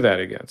asset to do that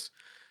against.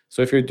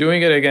 So if you're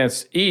doing it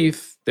against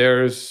ETH,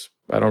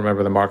 I don't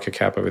remember the market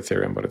cap of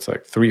Ethereum, but it's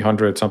like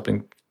 300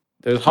 something.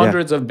 There's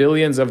hundreds of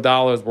billions of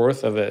dollars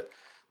worth of it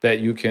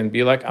that you can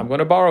be like, I'm going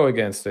to borrow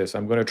against this.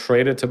 I'm going to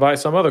trade it to buy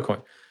some other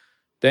coin.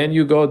 Then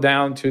you go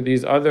down to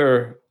these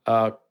other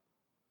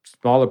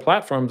smaller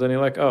platforms and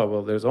you're like, oh,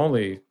 well, there's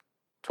only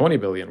 20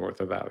 billion worth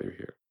of value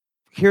here.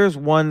 Here's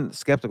one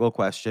skeptical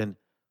question.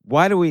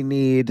 Why do we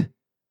need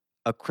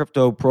a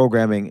crypto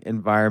programming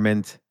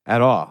environment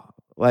at all?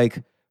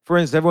 Like, for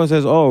instance, everyone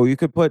says, oh, you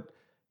could put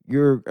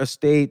your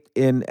estate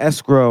in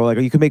escrow, like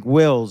you can make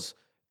wills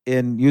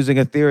in using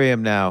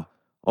Ethereum now.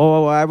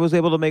 Oh, I was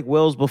able to make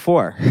wills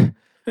before.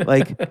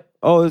 Like,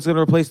 oh, it's going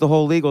to replace the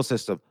whole legal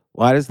system.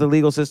 Why does the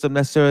legal system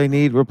necessarily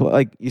need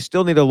like you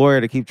still need a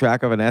lawyer to keep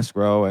track of an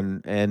escrow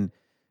and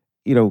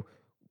you know,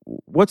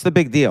 what's the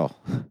big deal?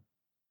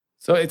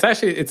 So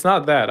it's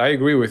not that. I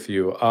agree with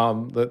you.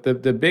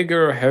 The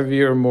bigger,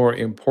 heavier, more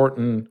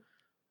important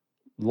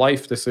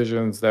life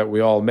decisions that we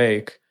all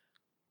make,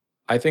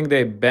 I think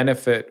they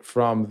benefit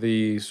from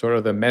the sort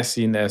of the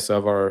messiness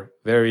of our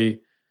very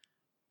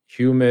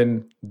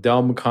human,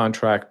 dumb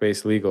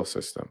contract-based legal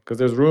system because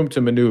there's room to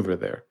maneuver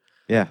there.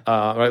 Yeah.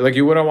 Right. Like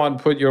you wouldn't want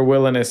to put your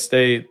will and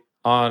estate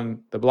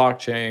on the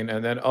blockchain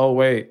and then, oh,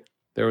 wait,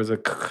 there was a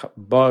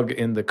bug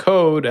in the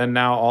code and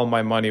now all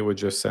my money would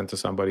just send to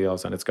somebody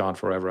else and it's gone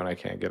forever and I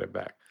can't get it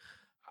back.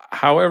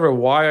 However,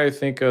 why I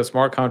think a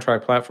smart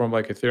contract platform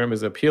like Ethereum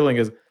is appealing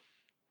is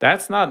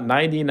that's not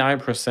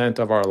 99%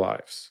 of our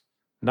lives.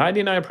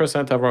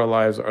 99% of our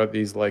lives are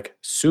these like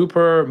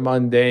super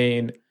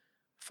mundane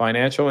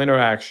financial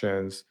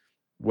interactions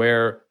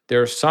where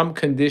there are some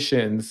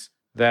conditions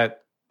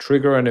that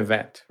trigger an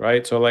event,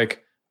 right? So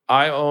like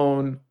I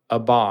own a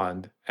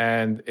bond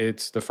and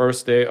it's the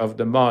first day of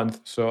the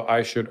month, so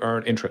I should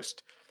earn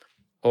interest.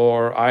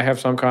 Or I have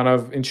some kind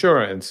of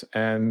insurance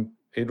and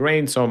it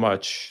rained so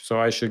much, so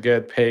I should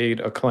get paid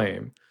a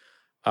claim.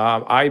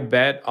 I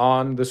bet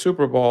on the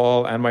Super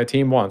Bowl and my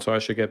team won, so I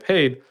should get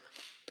paid.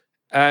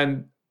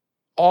 And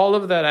all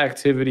of that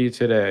activity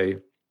today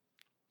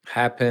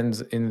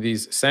happens in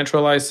these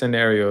centralized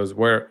scenarios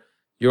where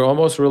you're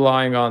almost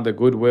relying on the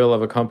goodwill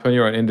of a company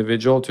or an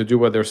individual to do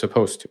what they're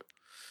supposed to.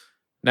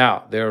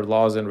 Now, there are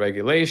laws and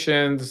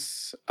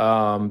regulations,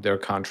 there are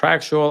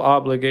contractual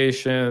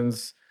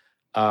obligations.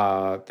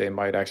 They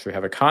might actually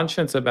have a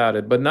conscience about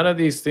it, but none of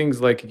these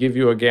things like give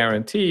you a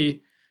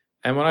guarantee.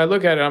 And when I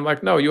look at it, I'm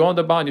like, no, you own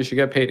the bond, you should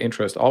get paid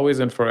interest, always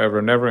and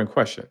forever, never in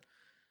question.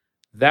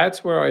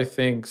 That's where I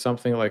think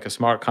something like a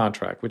smart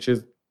contract, which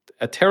is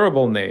a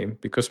terrible name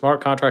because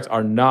smart contracts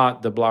are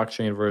not the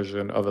blockchain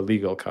version of a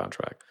legal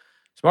contract.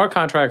 Smart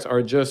contracts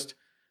are just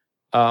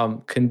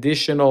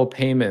conditional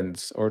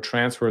payments or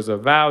transfers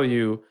of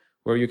value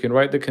where you can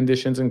write the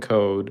conditions in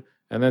code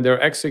and then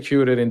they're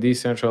executed in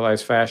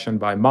decentralized fashion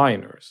by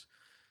miners.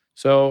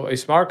 So a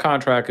smart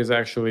contract is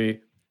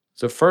actually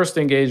the first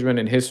engagement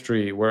in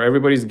history where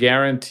everybody's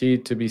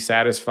guaranteed to be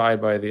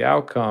satisfied by the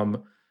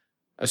outcome,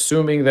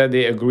 assuming that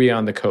they agree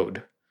on the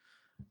code.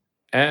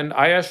 And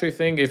I actually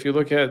think if you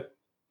look at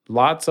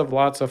lots of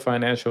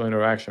financial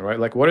interaction, right?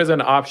 Like what is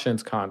an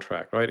options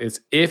contract, right? It's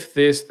if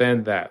this,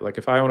 then that. Like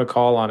if I want to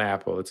call on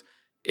Apple, it's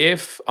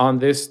if on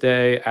this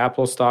day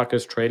Apple stock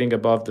is trading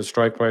above the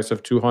strike price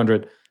of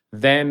 200,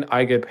 then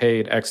I get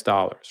paid X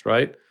dollars,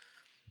 right?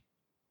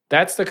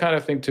 That's the kind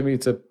of thing, to me,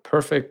 it's a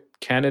perfect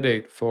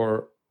candidate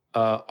for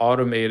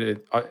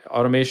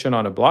automation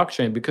on a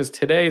blockchain, because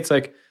today it's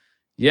like,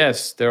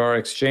 yes, there are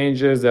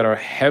exchanges that are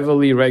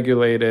heavily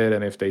regulated,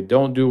 and if they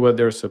don't do what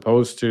they're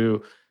supposed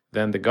to,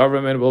 then the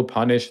government will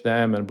punish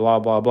them and blah,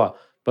 blah, blah.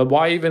 But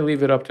why even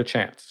leave it up to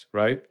chance,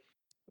 right?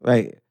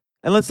 Right.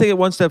 And let's take it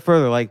one step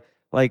further, like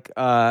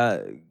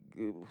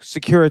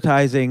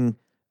securitizing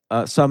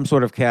some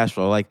sort of cash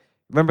flow. Like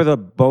remember the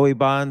Bowie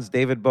bonds?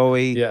 David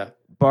Bowie Yeah.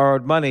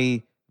 borrowed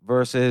money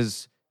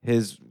versus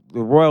the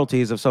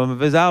royalties of some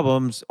of his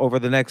albums over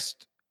the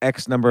next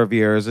X number of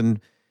years, and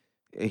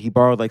he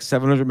borrowed like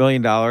 $700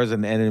 million,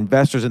 and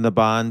investors in the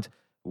bond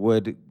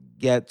would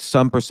get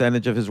some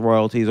percentage of his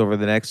royalties over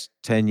the next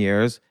 10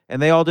 years.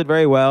 And they all did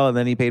very well. And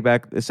then he paid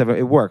back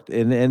it worked.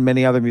 And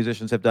many other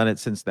musicians have done it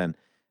since then.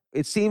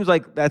 It seems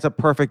like that's a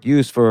perfect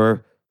use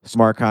for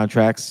smart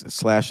contracts /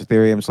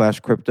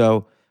 Ethereum /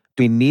 crypto.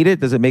 Do we need it?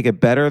 Does it make it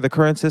better, the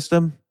current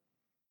system?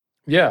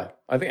 Yeah,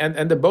 I think,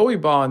 and the Bowie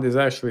bond is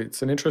actually,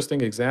 it's an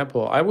interesting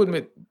example. I would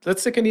admit,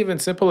 let's take an even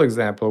simple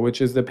example,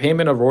 which is the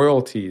payment of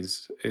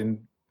royalties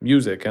in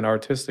music and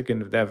artistic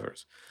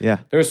endeavors. Yeah.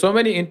 There are so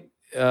many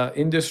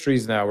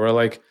industries now where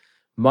like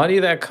money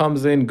that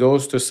comes in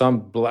goes to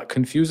some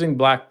confusing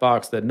black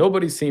box that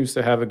nobody seems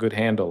to have a good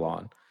handle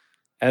on.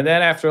 And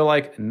then after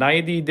like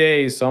 90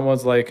 days,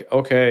 someone's like,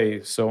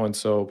 okay,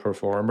 so-and-so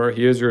performer,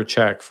 here's your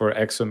check for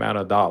X amount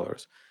of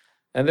dollars.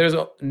 And there's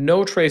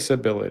no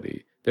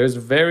traceability. There's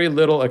very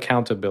little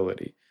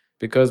accountability,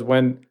 because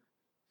when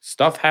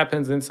stuff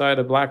happens inside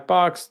a black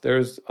box,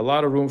 there's a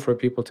lot of room for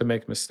people to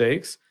make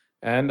mistakes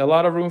and a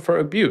lot of room for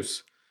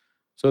abuse.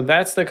 So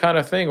that's the kind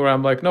of thing where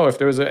I'm like, no, if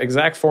there's an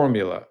exact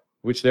formula,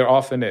 which there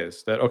often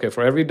is, that, okay,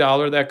 for every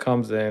dollar that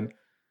comes in,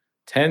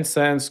 10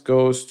 cents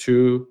goes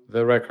to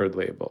the record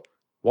label,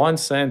 1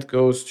 cent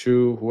goes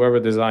to whoever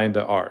designed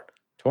the art,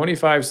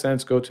 25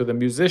 cents go to the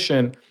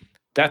musician.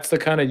 That's the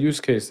kind of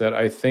use case that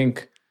I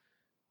think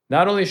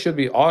not only should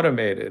be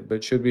automated,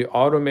 but should be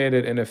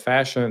automated in a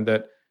fashion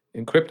that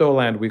in crypto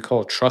land we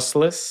call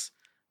trustless.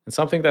 And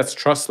something that's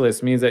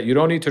trustless means that you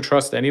don't need to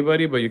trust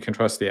anybody, but you can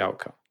trust the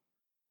outcome.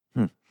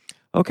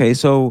 Okay,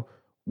 so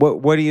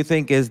what do you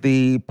think is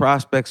the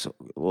prospects,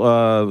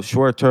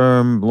 short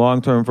term,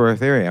 long term for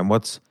Ethereum?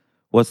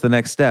 What's the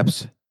next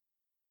steps?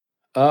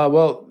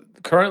 Well,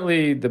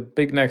 currently the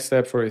big next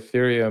step for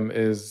Ethereum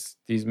is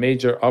these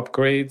major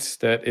upgrades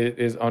that it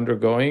is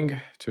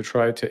undergoing to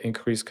try to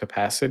increase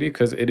capacity,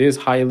 because it is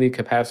highly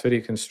capacity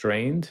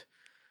constrained.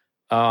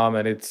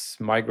 And it's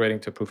migrating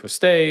to proof of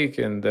stake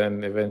and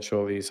then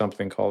eventually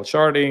something called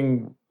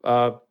sharding,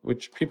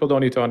 which people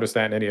don't need to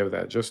understand any of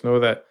that. Just know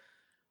that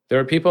there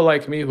are people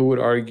like me who would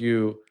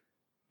argue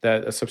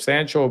that a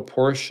substantial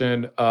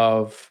portion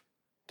of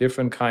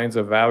different kinds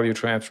of value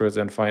transfers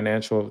and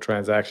financial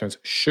transactions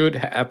should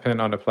happen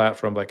on a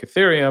platform like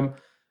Ethereum.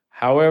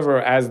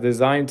 However, as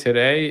designed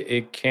today,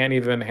 it can't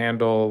even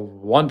handle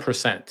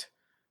 1%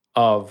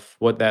 of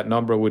what that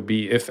number would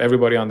be if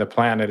everybody on the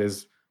planet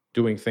is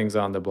doing things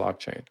on the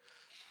blockchain.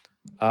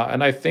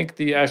 And I think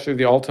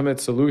the ultimate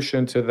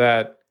solution to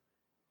that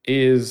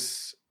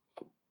is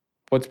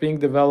what's being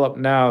developed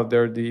now.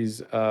 There are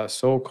these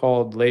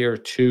so-called layer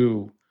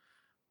 2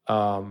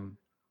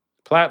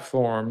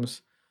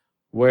 platforms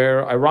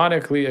where,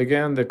 ironically,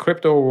 again, the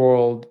crypto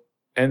world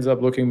ends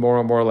up looking more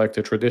and more like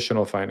the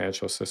traditional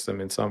financial system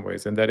in some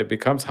ways, in that it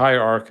becomes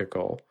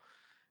hierarchical.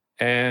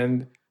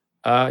 And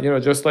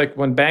just like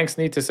when banks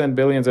need to send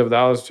billions of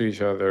dollars to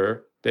each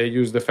other, they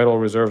use the Federal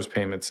Reserve's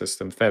payment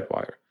system,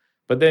 FedWire.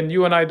 But then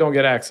you and I don't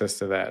get access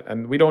to that.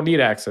 And we don't need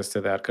access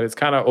to that because it's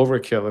kind of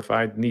overkill. If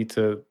I need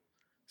to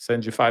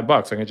send you $5,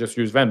 I can just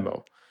use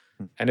Venmo.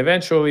 And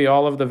eventually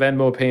all of the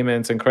Venmo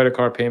payments and credit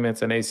card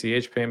payments and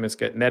ACH payments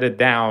get netted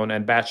down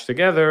and batched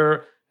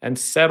together and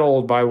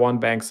settled by one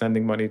bank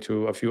sending money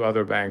to a few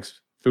other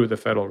banks through the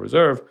Federal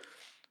Reserve.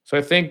 So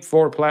I think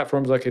for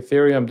platforms like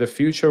Ethereum, the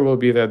future will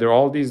be that there are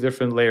all these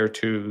different layer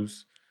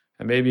twos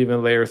and maybe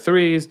even layer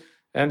threes.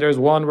 And there's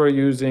one we're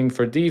using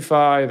for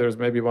DeFi, there's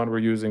maybe one we're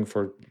using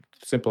for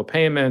simple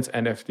payments,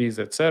 NFTs,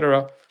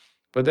 etc.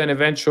 But then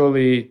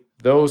eventually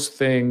those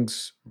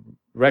things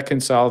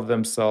reconcile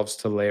themselves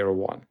to layer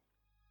one.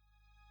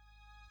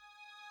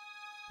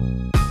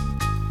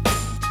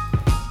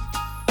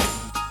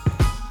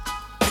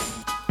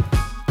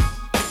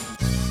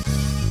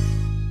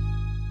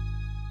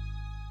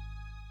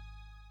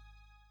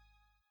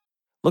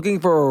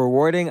 Looking for a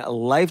rewarding,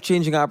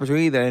 life-changing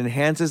opportunity that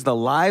enhances the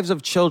lives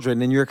of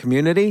children in your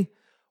community?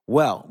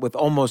 Well, with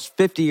almost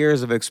 50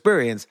 years of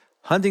experience,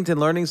 Huntington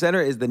Learning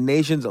Center is the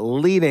nation's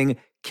leading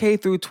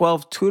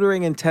K-12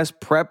 tutoring and test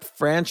prep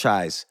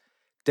franchise,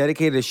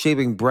 dedicated to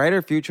shaping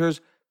brighter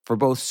futures for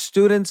both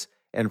students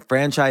and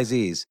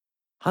franchisees.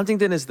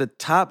 Huntington is the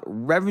top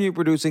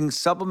revenue-producing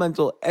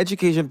supplemental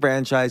education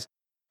franchise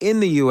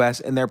in the U.S.,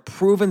 and their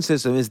proven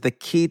system is the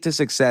key to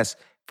success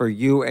for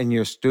you and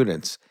your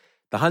students.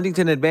 The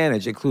Huntington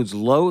Advantage includes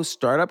low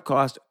startup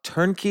cost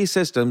turnkey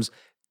systems,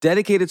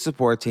 dedicated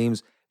support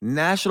teams,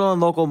 national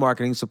and local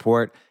marketing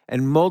support,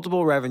 and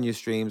multiple revenue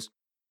streams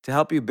to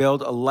help you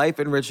build a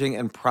life-enriching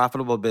and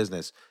profitable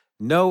business.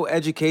 No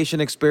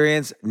education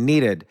experience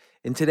needed.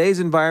 In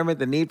today's environment,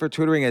 the need for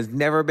tutoring has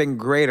never been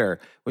greater.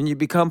 When you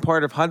become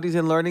part of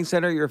Huntington Learning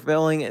Center, you're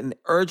filling an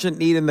urgent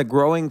need in the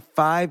growing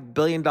 $5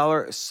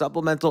 billion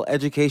supplemental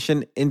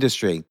education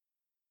industry.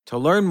 To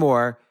learn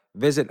more,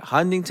 visit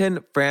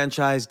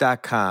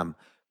huntingtonfranchise.com.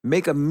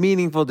 Make a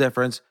meaningful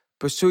difference,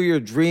 pursue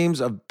your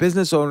dreams of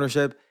business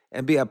ownership,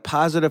 and be a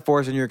positive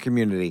force in your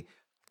community.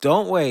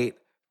 Don't wait.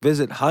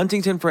 Visit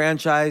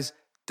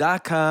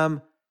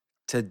huntingtonfranchise.com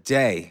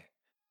today.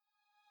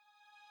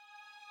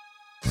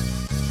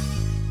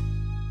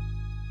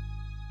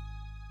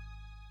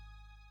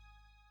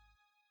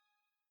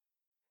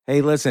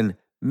 Hey, listen,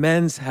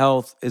 men's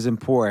health is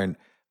important.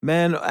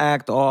 Men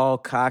act all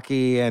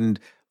cocky and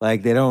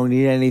like they don't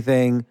need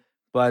anything.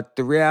 But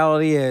the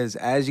reality is,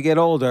 as you get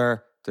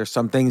older, there's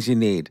some things you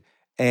need.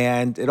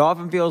 And it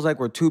often feels like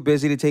we're too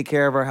busy to take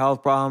care of our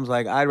health problems.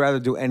 Like, I'd rather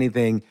do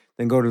anything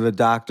than go to the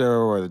doctor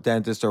or the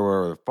dentist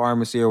or the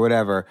pharmacy or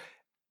whatever.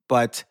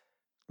 But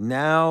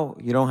now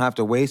you don't have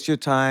to waste your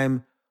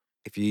time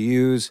if you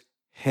use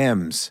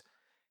HIMS.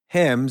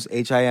 HIMS,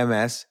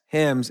 HIMS,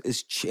 HIMS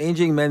is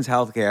changing men's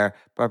healthcare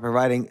by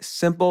providing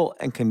simple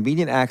and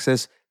convenient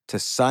access to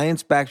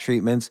science-backed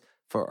treatments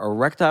for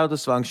erectile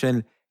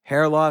dysfunction,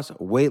 hair loss,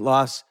 weight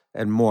loss,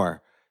 and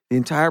more. The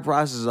entire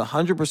process is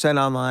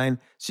 100% online,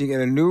 so you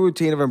get a new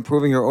routine of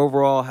improving your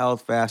overall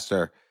health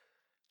faster.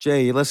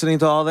 Jay, you listening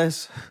to all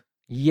this?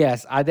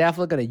 Yes, I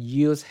definitely gonna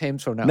use him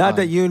from now Not on.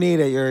 that you need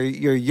it.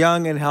 You're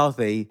young and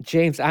healthy.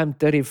 James, I'm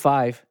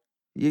 35.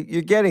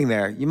 You're getting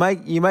there. You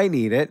might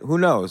need it. Who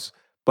knows?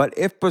 But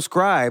if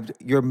prescribed,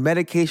 your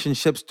medication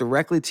ships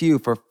directly to you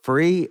for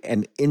free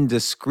and in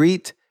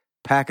discreet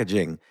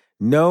packaging.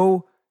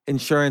 No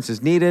insurance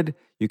is needed.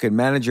 You can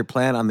manage your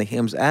plan on the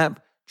HIMS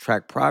app,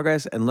 track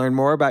progress, and learn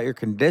more about your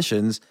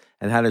conditions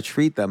and how to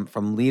treat them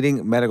from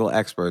leading medical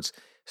experts.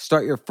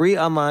 Start your free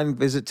online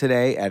visit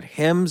today at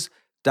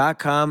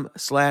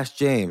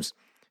hims.com/James.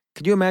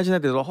 Could you imagine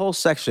that? There's a whole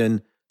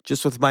section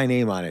just with my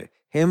name on it.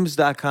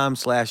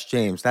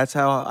 hims.com/James. That's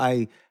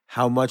how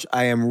much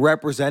I am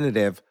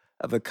representative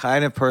of the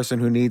kind of person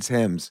who needs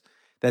HIMS.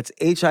 That's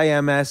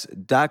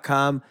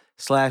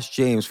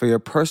hims.com/James for your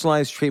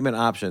personalized treatment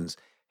options.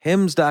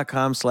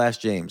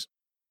 hims.com/James.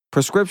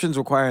 Prescriptions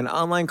require an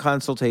online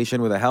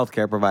consultation with a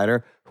healthcare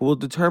provider who will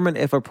determine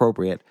if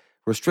appropriate.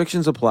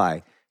 Restrictions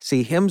apply.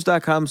 See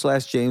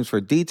hims.com/James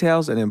for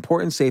details and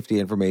important safety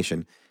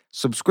information.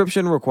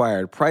 Subscription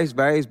required. Price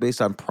varies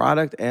based on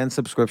product and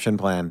subscription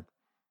plan.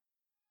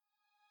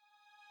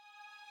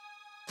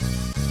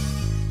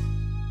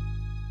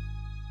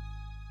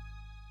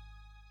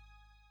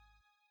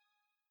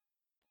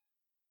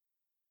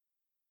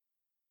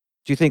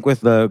 Do you think with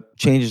the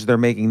changes they're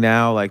making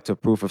now, like to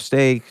proof of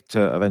stake,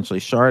 to eventually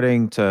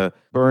sharding, to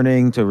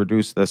burning, to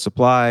reduce the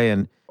supply,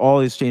 and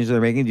all these changes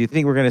they're making, do you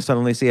think we're going to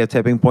suddenly see a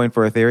tipping point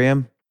for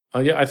Ethereum?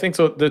 Yeah, I think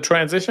so. The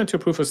transition to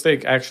proof of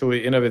stake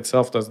actually in of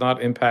itself does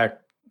not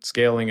impact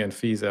scaling and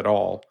fees at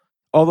all.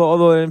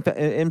 Although it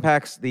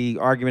impacts the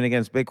argument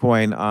against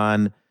Bitcoin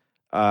on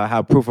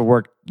how proof of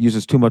work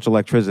uses too much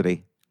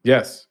electricity.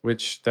 Yes,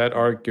 which that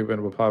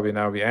argument will probably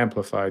now be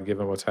amplified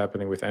given what's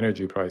happening with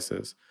energy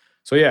prices.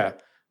 So yeah,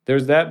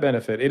 there's that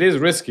benefit. It is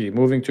risky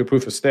moving to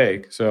proof of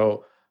stake.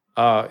 So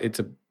it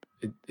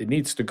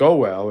needs to go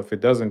well. If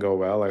it doesn't go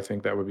well, I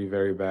think that would be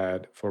very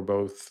bad for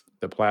both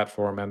the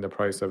platform and the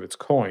price of its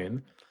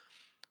coin.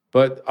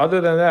 But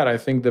other than that, I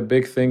think the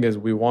big thing is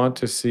we want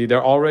to see there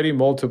are already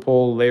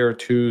multiple layer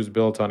twos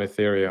built on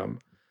Ethereum.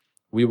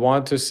 We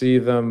want to see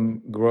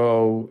them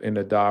grow in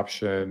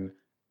adoption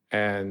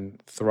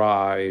and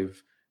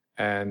thrive.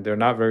 And they're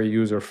not very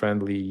user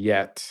friendly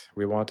yet.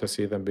 We want to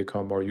see them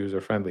become more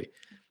user friendly.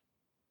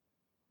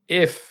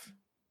 If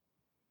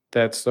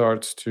that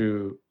starts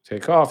to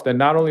take off, then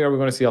not only are we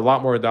going to see a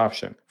lot more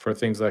adoption for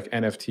things like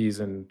NFTs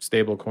and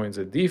stablecoins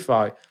and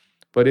DeFi,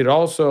 but it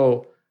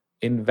also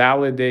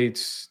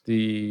invalidates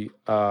the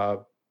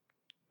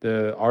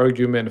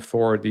argument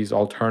for these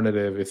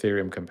alternative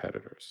Ethereum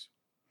competitors.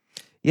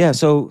 Yeah.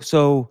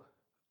 So,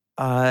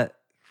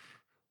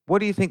 what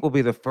do you think will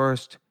be the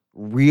first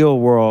real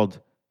world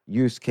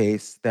use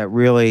case that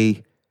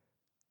really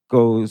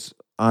goes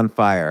on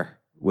fire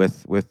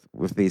with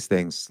these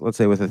things? Let's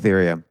say with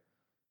Ethereum.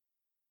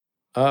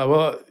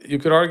 Well, you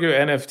could argue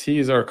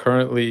NFTs are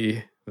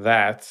currently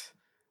that,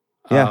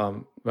 Yeah.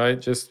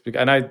 right?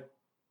 To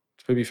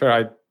be fair,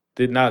 I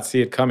did not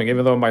see it coming.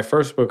 Even though my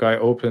first book, I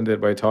opened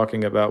it by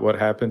talking about what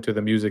happened to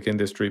the music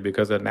industry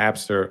because of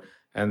Napster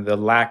and the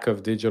lack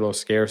of digital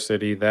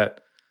scarcity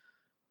that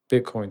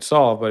Bitcoin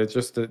solved. But it's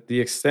just the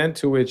extent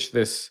to which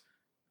this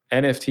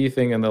NFT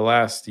thing in the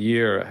last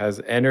year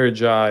has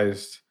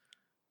energized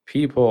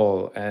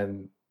people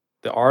and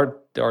the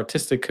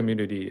artistic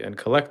community and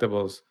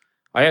collectibles.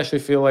 I actually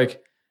feel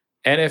like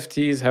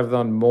NFTs have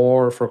done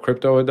more for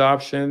crypto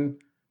adoption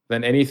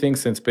than anything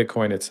since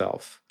Bitcoin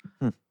itself.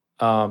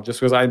 Just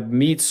because I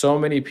meet so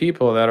many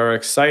people that are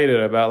excited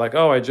about like,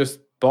 oh, I just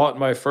bought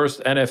my first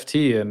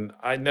NFT and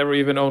I never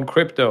even owned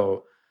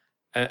crypto.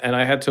 And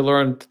I had to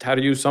learn how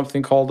to use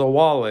something called a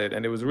wallet.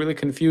 And it was really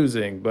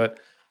confusing, but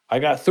I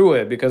got through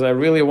it because I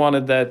really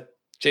wanted that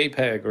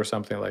JPEG or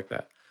something like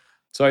that.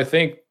 So I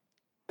think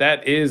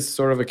that is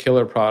sort of a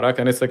killer product.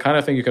 And it's the kind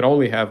of thing you can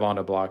only have on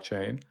a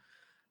blockchain.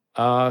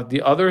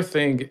 The other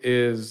thing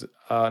is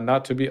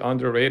not to be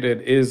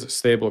underrated is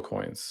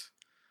stablecoins.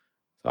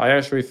 So I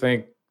actually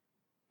think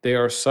they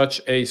are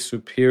such a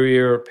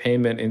superior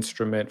payment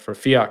instrument for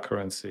fiat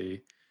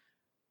currency.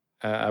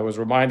 I was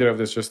reminded of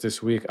this just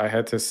this week. I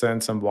had to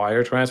send some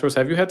wire transfers.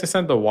 Have you had to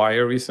send the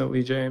wire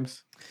recently,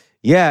 James?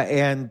 Yeah,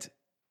 and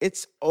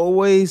it's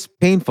always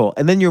painful.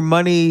 And then your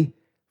money,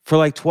 for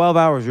like 12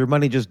 hours, your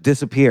money just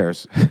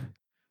disappears.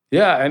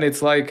 Yeah, and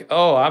it's like,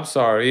 oh, I'm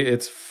sorry,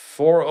 it's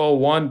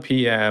 4:01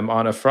 p.m.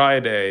 on a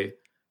Friday,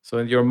 so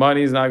your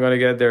money's not going to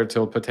get there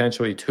till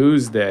potentially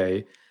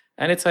Tuesday.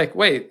 And it's like,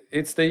 wait,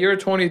 it's the year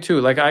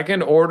 22. Like I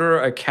can order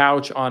a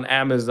couch on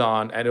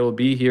Amazon and it'll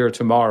be here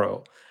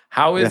tomorrow.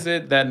 How is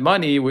it that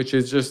money, which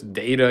is just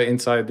data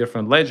inside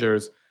different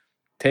ledgers,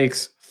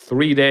 takes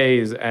 3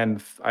 days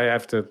and I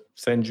have to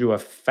send you a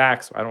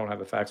fax? I don't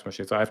have a fax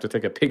machine, so I have to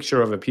take a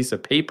picture of a piece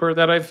of paper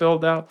that I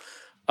filled out.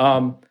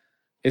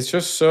 It's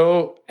just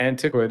so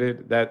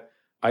antiquated that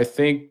I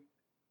think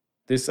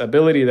this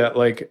ability that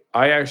like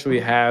I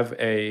actually have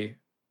a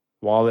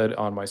wallet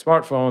on my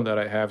smartphone that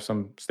I have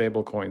some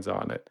stable coins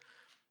on it.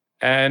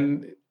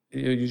 And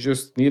you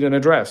just need an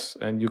address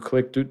and you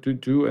click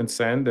do and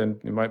send, and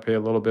you might pay a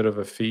little bit of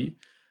a fee.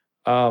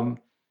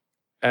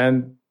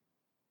 And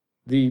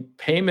the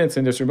payments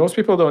industry, most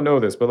people don't know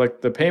this, but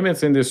like the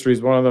payments industry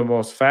is one of the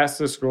most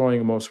fastest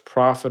growing, most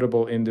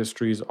profitable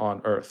industries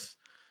on earth.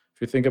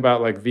 If you think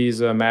about like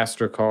Visa,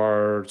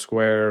 MasterCard,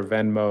 Square,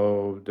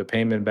 Venmo, the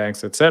payment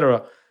banks,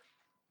 etc.,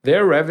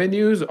 their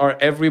revenues are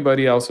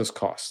everybody else's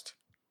cost.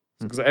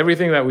 Because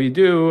everything that we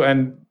do,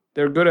 and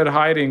they're good at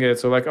hiding it.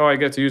 So like, oh, I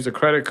get to use a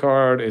credit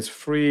card, it's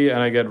free,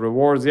 and I get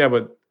rewards. Yeah,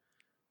 but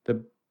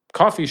the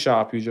coffee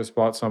shop you just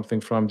bought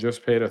something from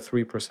just paid a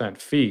 3%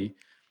 fee.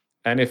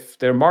 And if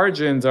their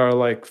margins are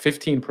like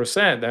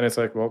 15%, then it's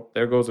like, well,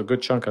 there goes a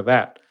good chunk of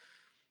that.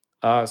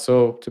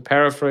 So to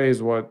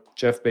paraphrase what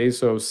Jeff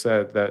Bezos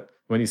said, that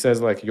when he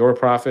says like your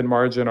profit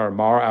margin or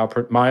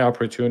my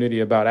opportunity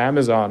about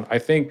Amazon, I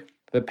think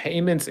the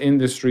payments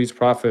industry's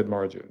profit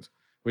margins,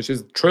 which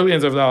is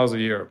trillions of dollars a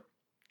year,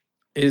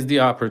 is the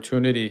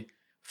opportunity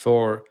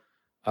for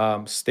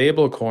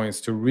stable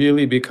coins to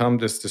really become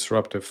this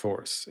disruptive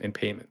force in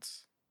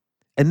payments.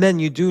 And then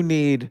you do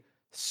need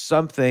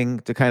something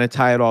to kind of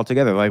tie it all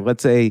together. Like,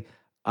 let's say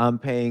I'm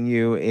paying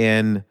you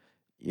in,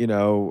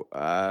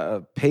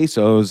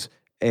 pesos,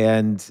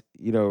 and,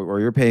 or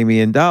you're paying me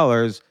in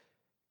dollars,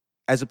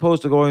 as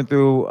opposed to going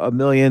through a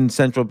million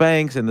central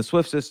banks and the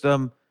SWIFT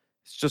system.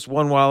 It's just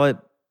one wallet.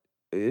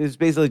 It's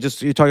basically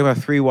just, you're talking about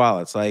three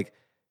wallets. Like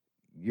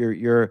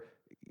your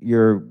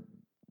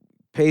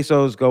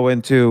pesos go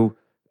into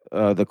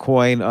the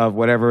coin of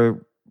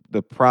whatever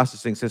the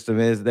processing system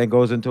is, then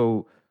goes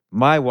into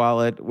my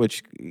wallet,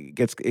 which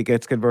gets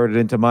converted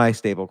into my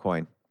stable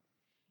coin.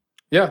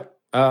 Yeah.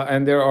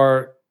 And there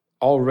are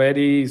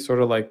already sort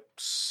of like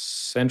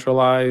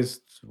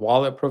centralized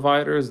wallet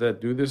providers that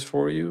do this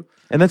for you.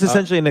 And that's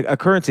essentially a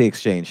currency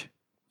exchange.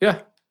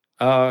 Yeah.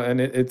 And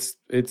there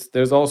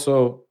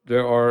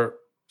are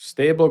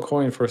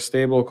stablecoin for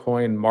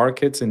stablecoin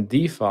markets in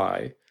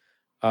DeFi,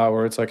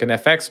 where it's like an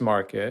FX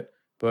market,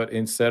 but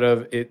instead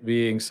of it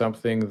being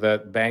something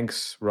that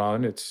banks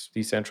run, it's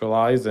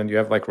decentralized, and you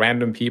have like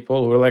random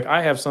people who are like,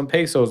 I have some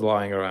pesos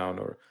lying around,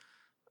 or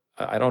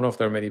I don't know if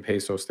there are many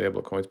peso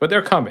stablecoins, but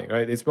they're coming,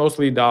 right? It's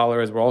mostly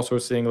dollars. We're also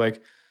seeing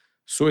like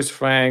Swiss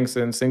francs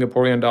and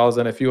Singaporean dollars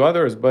and a few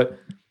others. But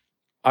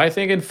I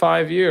think in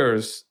 5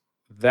 years,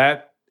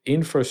 that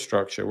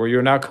infrastructure where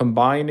you're now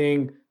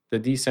combining the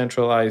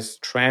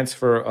decentralized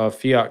transfer of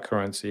fiat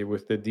currency,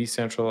 with the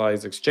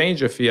decentralized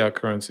exchange of fiat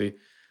currency,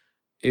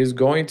 is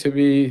going to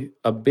be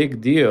a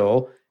big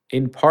deal,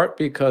 in part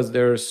because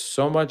there's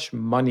so much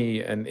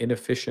money and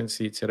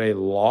inefficiency today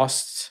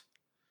lost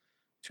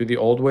to the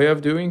old way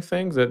of doing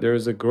things, that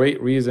there's a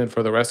great reason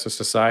for the rest of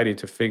society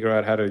to figure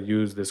out how to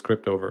use this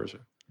crypto version.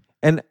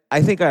 And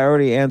I think I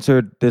already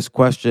answered this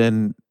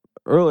question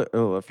earlier,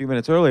 a few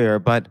minutes earlier,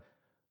 but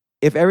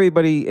if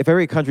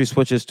every country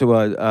switches to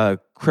a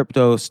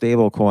crypto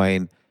stable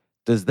coin,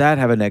 does that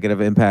have a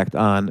negative impact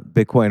on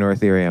Bitcoin or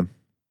Ethereum?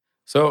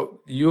 So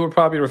you were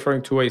probably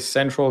referring to a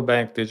central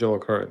bank digital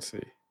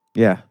currency.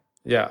 Yeah.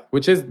 Yeah,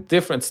 which is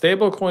different.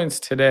 Stable coins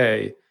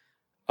today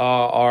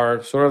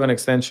are sort of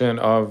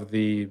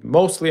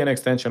mostly an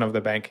extension of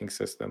the banking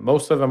system.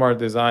 Most of them are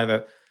designed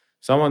that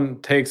someone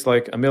takes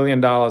like $1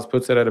 million,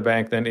 puts it at a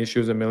bank, then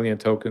issues 1 million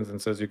tokens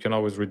and says you can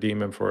always redeem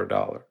them for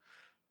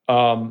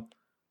 $1.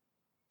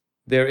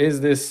 There is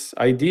this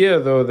idea,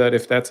 though, that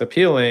if that's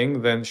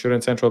appealing, then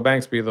shouldn't central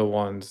banks be the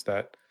ones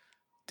that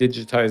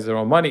digitize their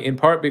own money? In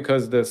part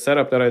because the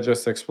setup that I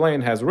just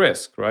explained has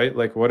risk, right?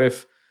 Like, what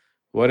if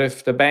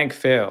the bank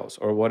fails,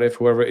 or what if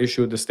whoever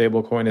issued the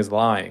stable coin is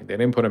lying? They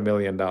didn't put $1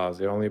 million;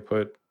 they only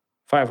put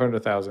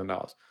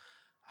 $500,000.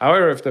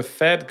 However, if the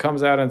Fed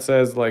comes out and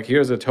says, like,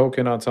 here's a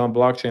token on some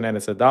blockchain and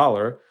it's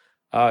 $1,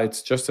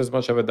 it's just as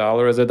much of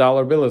 $1 as a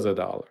dollar bill is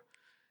 $1.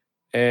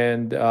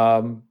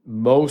 And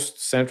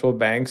most central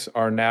banks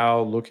are now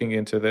looking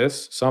into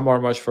this. Some are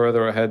much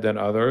further ahead than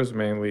others.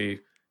 Mainly,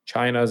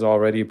 China is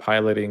already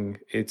piloting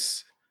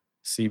its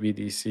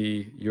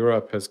CBDC.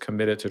 Europe has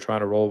committed to trying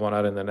to roll one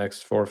out in the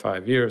next 4 or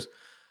 5 years.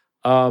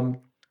 So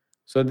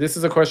this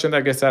is a question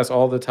that gets asked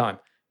all the time.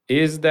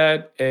 Is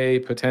that a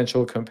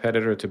potential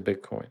competitor to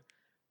Bitcoin?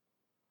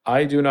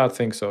 I do not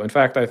think so. In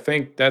fact, I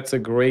think that's a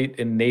great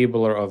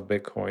enabler of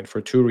Bitcoin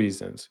for 2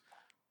 reasons.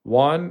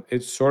 One,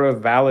 it sort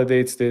of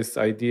validates this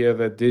idea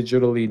that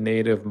digitally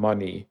native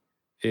money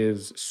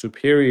is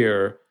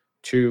superior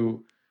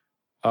to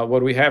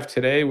what we have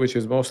today, which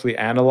is mostly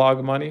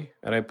analog money.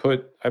 And I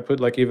put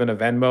like even a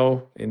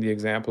Venmo in the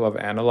example of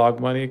analog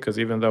money, because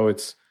even though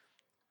it's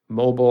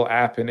mobile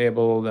app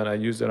enabled and I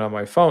use it on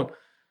my phone,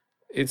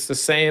 it's the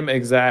same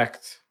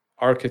exact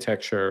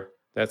architecture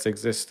that's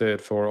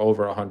existed for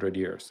over 100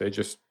 years. They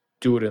just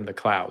do it in the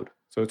cloud.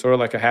 So it's sort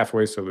of like a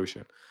halfway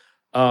solution.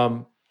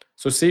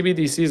 So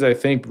CBDCs, I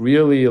think,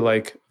 really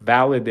like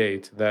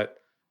validate that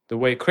the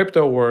way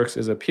crypto works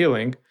is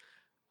appealing.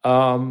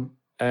 And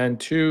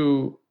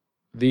 2,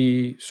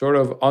 the sort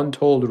of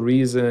untold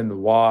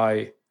reason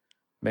why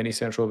many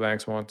central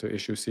banks want to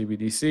issue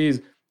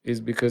CBDCs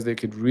is because they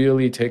could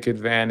really take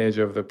advantage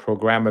of the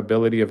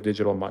programmability of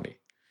digital money.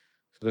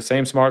 So the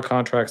same smart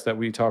contracts that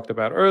we talked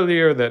about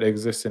earlier that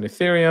exist in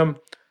Ethereum,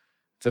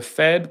 the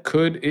Fed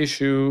could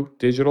issue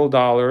digital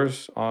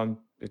dollars on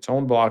its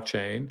own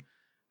blockchain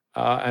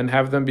and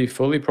have them be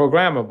fully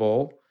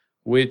programmable,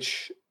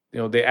 which,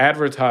 they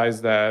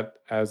advertise that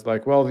as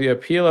like, well, the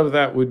appeal of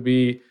that would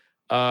be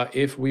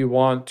if we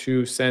want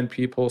to send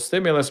people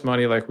stimulus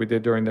money like we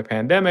did during the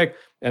pandemic,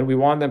 and we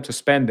want them to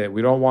spend it,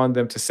 we don't want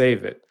them to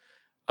save it,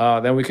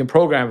 then we can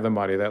program the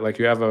money that like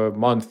you have a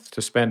month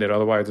to spend it,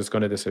 otherwise it's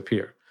going to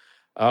disappear.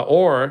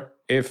 Or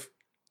if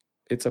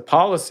it's a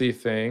policy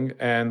thing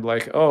and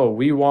like, oh,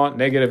 we want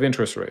negative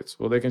interest rates,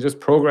 well, they can just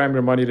program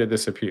your money to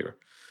disappear.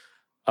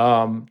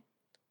 All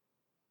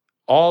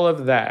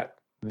of that,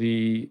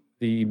 the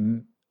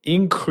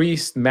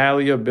increased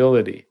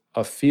malleability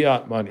of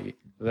fiat money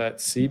that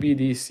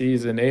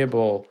CBDCs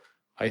enable,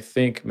 I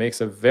think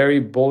makes a very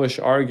bullish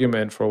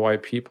argument for why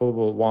people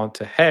will want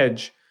to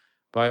hedge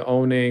by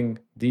owning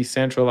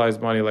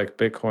decentralized money like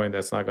Bitcoin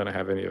that's not going to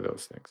have any of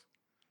those things.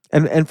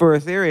 And for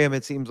Ethereum,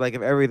 it seems like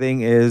if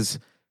everything is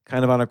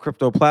kind of on a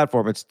crypto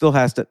platform, there still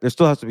has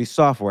to be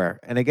software.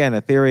 And again,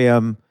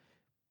 Ethereum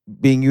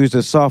being used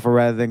as software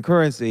rather than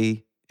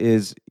currency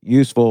is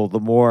useful the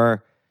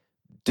more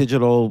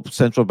digital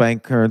central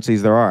bank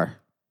currencies there are.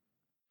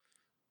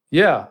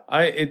 Yeah,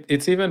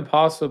 it's even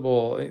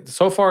possible.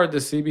 So far, the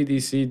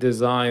CBDC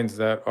designs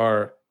that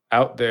are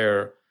out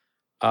there,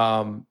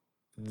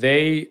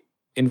 they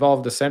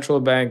involve the central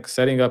bank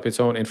setting up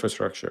its own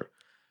infrastructure,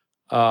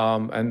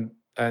 and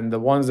the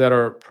ones that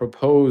are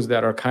proposed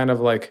that are kind of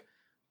like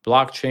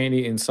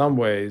blockchainy in some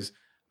ways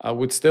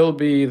would still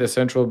be the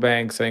central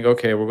bank saying,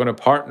 okay, we're going to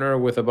partner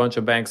with a bunch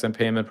of banks and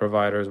payment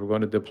providers. We're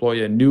going to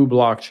deploy a new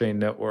blockchain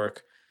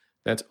network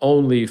that's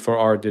only for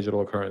our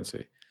digital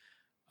currency.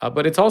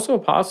 But it's also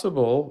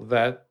possible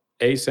that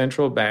a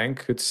central bank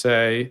could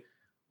say,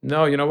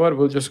 no, you know what,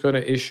 we're just going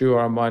to issue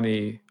our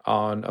money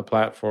on a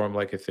platform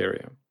like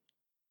Ethereum.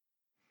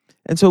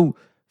 And so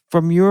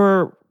from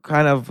your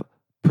kind of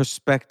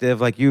perspective,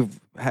 like you've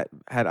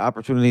had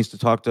opportunities to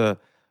talk to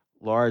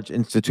large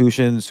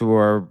institutions who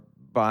are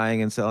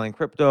buying and selling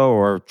crypto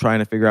or trying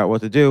to figure out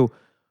what to do.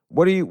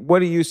 What are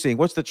you seeing?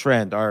 What's the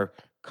trend? Are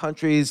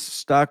countries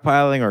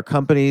stockpiling? Are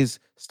companies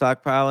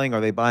stockpiling?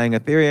 Are they buying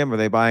Ethereum? Are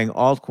they buying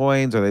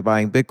altcoins? Are they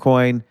buying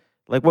Bitcoin?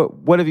 Like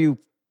what have you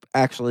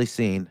actually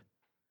seen?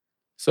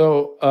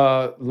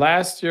 So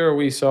last year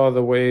we saw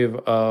the wave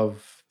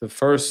of the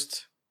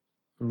first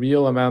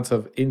real amounts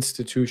of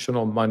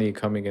institutional money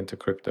coming into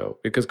crypto,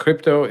 because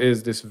crypto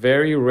is this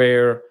very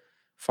rare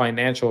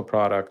financial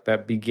product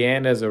that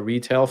began as a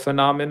retail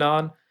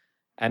phenomenon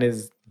and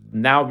is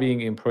now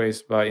being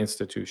embraced by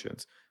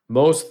institutions.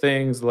 Most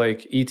things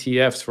like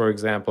ETFs, for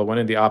example, went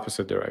in the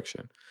opposite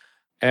direction.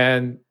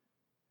 And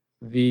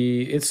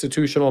the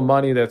institutional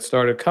money that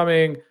started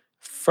coming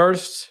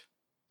first,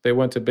 they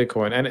went to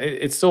Bitcoin. And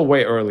it's still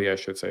way early, I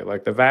should say.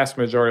 Like the vast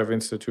majority of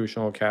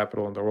institutional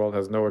capital in the world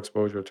has no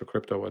exposure to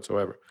crypto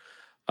whatsoever.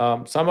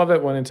 Some of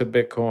it went into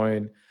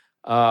Bitcoin.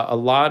 A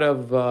lot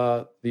of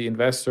the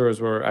investors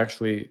were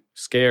actually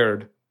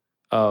scared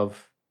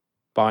of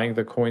buying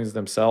the coins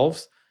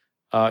themselves,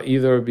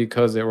 either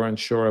because they were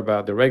unsure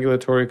about the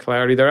regulatory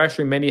clarity. There are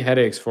actually many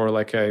headaches for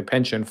like a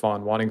pension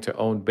fund wanting to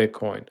own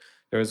Bitcoin.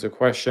 There's a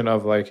question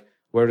of like,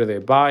 where do they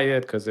buy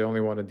it? Because they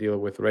only want to deal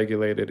with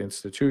regulated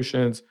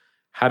institutions.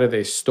 How do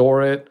they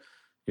store it?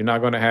 You're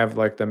not going to have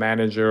like the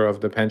manager of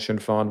the pension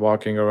fund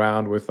walking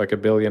around with like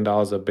 $1 billion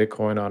of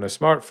Bitcoin on a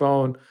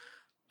smartphone.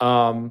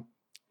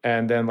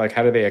 And then like,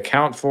 how do they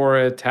account for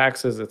it?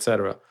 Taxes,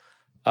 etc.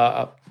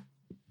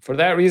 For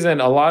that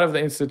reason, a lot of the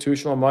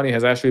institutional money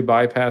has actually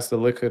bypassed the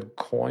liquid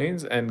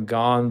coins and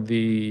gone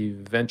the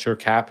venture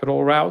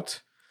capital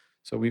route.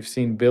 So we've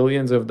seen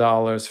billions of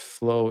dollars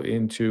flow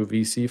into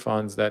VC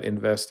funds that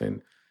invest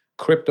in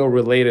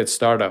crypto-related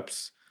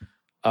startups.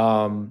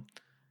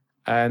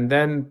 And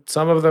then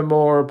some of the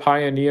more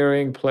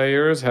pioneering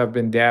players have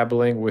been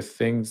dabbling with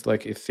things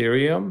like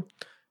Ethereum.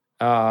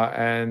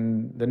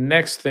 And the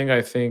next thing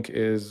I think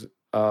is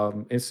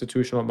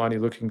institutional money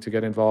looking to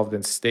get involved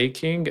in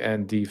staking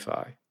and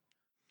DeFi.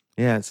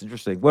 Yeah, it's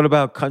interesting. What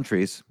about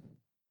countries?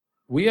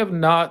 We have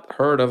not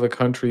heard of a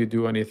country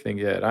do anything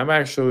yet. I'm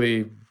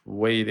actually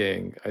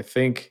waiting. I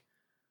think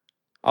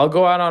I'll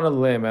go out on a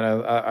limb and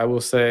I will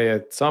say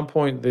at some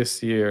point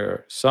this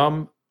year,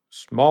 some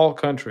small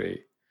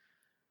country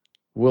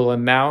will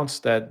announce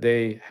that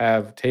they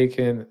have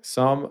taken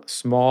some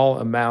small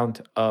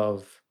amount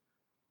of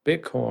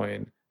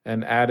Bitcoin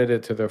and added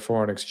it to their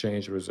foreign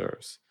exchange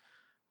reserves.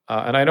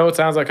 And I know it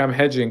sounds like I'm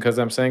hedging because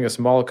I'm saying a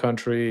small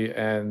country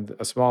and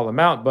a small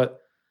amount,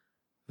 but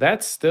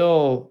that's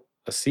still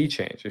a sea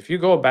change. If you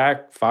go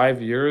back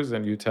 5 years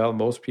and you tell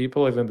most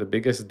people, even the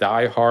biggest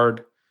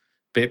diehard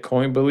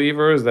Bitcoin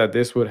believers, that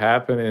this would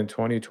happen in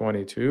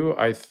 2022,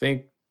 I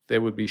think they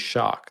would be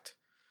shocked.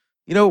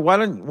 You know, why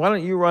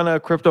don't you run a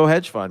crypto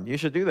hedge fund? You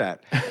should do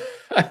that.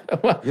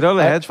 You know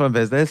the hedge fund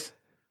business.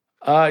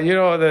 My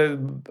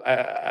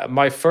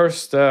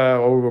first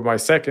or my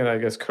second, I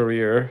guess,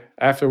 career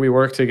after we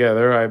worked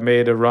together, I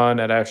made a run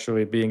at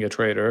actually being a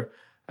trader,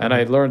 and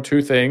I learned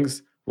two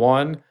things.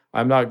 One,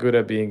 I'm not good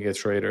at being a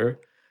trader,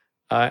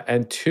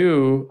 and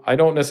two, I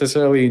don't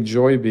necessarily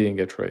enjoy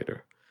being a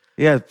trader.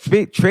 Yeah,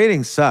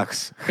 trading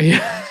sucks.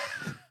 Yeah.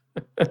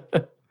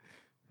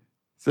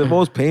 It's the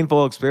most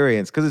painful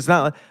experience because it's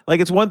not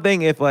like it's one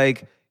thing if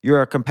like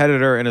you're a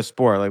competitor in a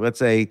sport, like let's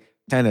say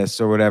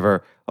tennis or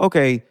whatever.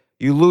 Okay,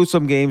 you lose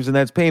some games and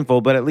that's painful,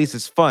 but at least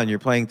it's fun. You're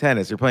playing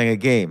tennis, you're playing a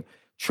game.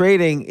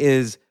 Trading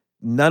is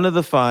none of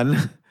the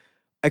fun,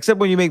 except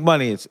when you make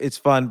money. It's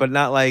fun, but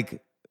not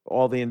like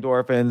all the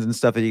endorphins and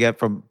stuff that you get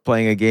from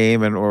playing a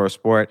game or a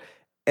sport.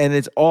 And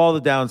it's all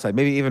the downside,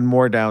 maybe even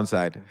more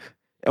downside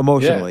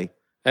emotionally. Yeah.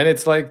 And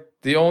it's like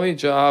the only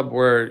job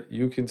where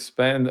you can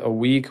spend a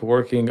week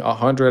working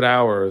 100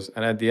 hours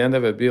and at the end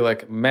of it be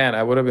like, man,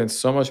 I would have been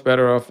so much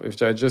better off if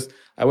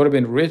I would have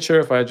been richer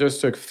if I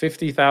just took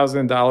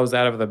 $50,000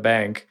 out of the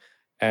bank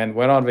and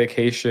went on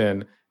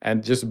vacation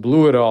and just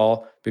blew it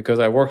all because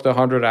I worked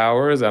 100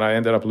 hours and I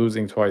ended up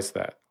losing twice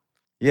that.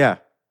 Yeah.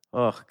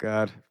 Oh,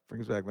 God.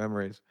 Brings back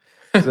memories.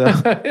 So,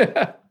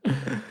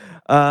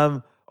 Yeah.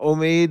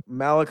 Omid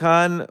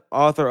Malekan,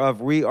 author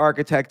of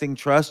Re-Architecting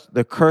Trust,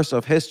 The Curse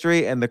of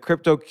History, and The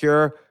Crypto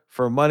Cure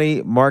for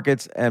Money,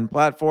 Markets, and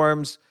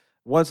Platforms.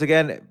 Once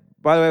again,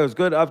 by the way, it was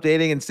good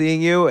updating and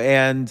seeing you,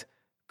 and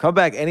come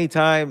back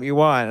anytime you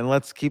want, and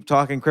let's keep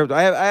talking crypto.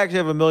 I actually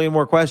have a million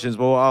more questions,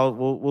 but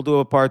we'll do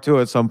a part two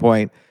at some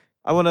point.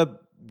 I want to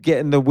get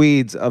in the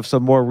weeds of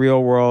some more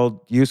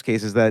real-world use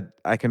cases that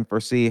I can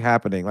foresee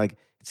happening. Like,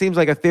 it seems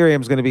like Ethereum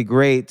is going to be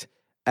great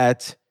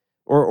at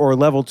or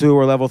level 2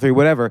 or level 3,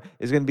 whatever,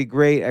 is going to be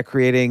great at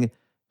creating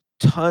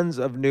tons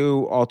of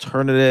new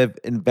alternative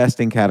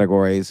investing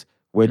categories,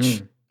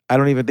 which I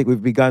don't even think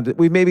we've begun to.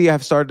 We maybe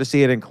have started to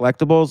see it in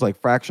collectibles, like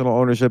fractional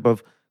ownership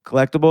of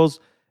collectibles,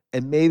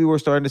 and maybe we're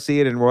starting to see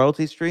it in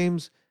royalty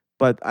streams,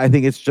 but I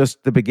think it's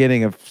just the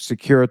beginning of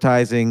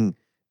securitizing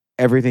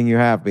everything you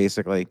have,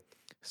 basically.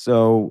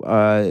 So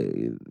I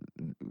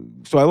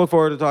look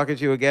forward to talking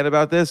to you again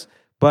about this,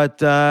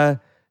 but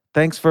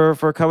thanks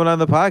for coming on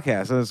the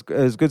podcast. It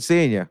was good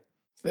seeing you.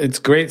 It's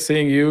great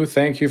seeing you.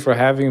 Thank you for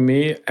having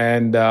me.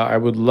 And I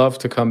would love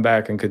to come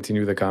back and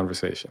continue the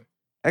conversation.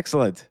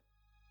 Excellent.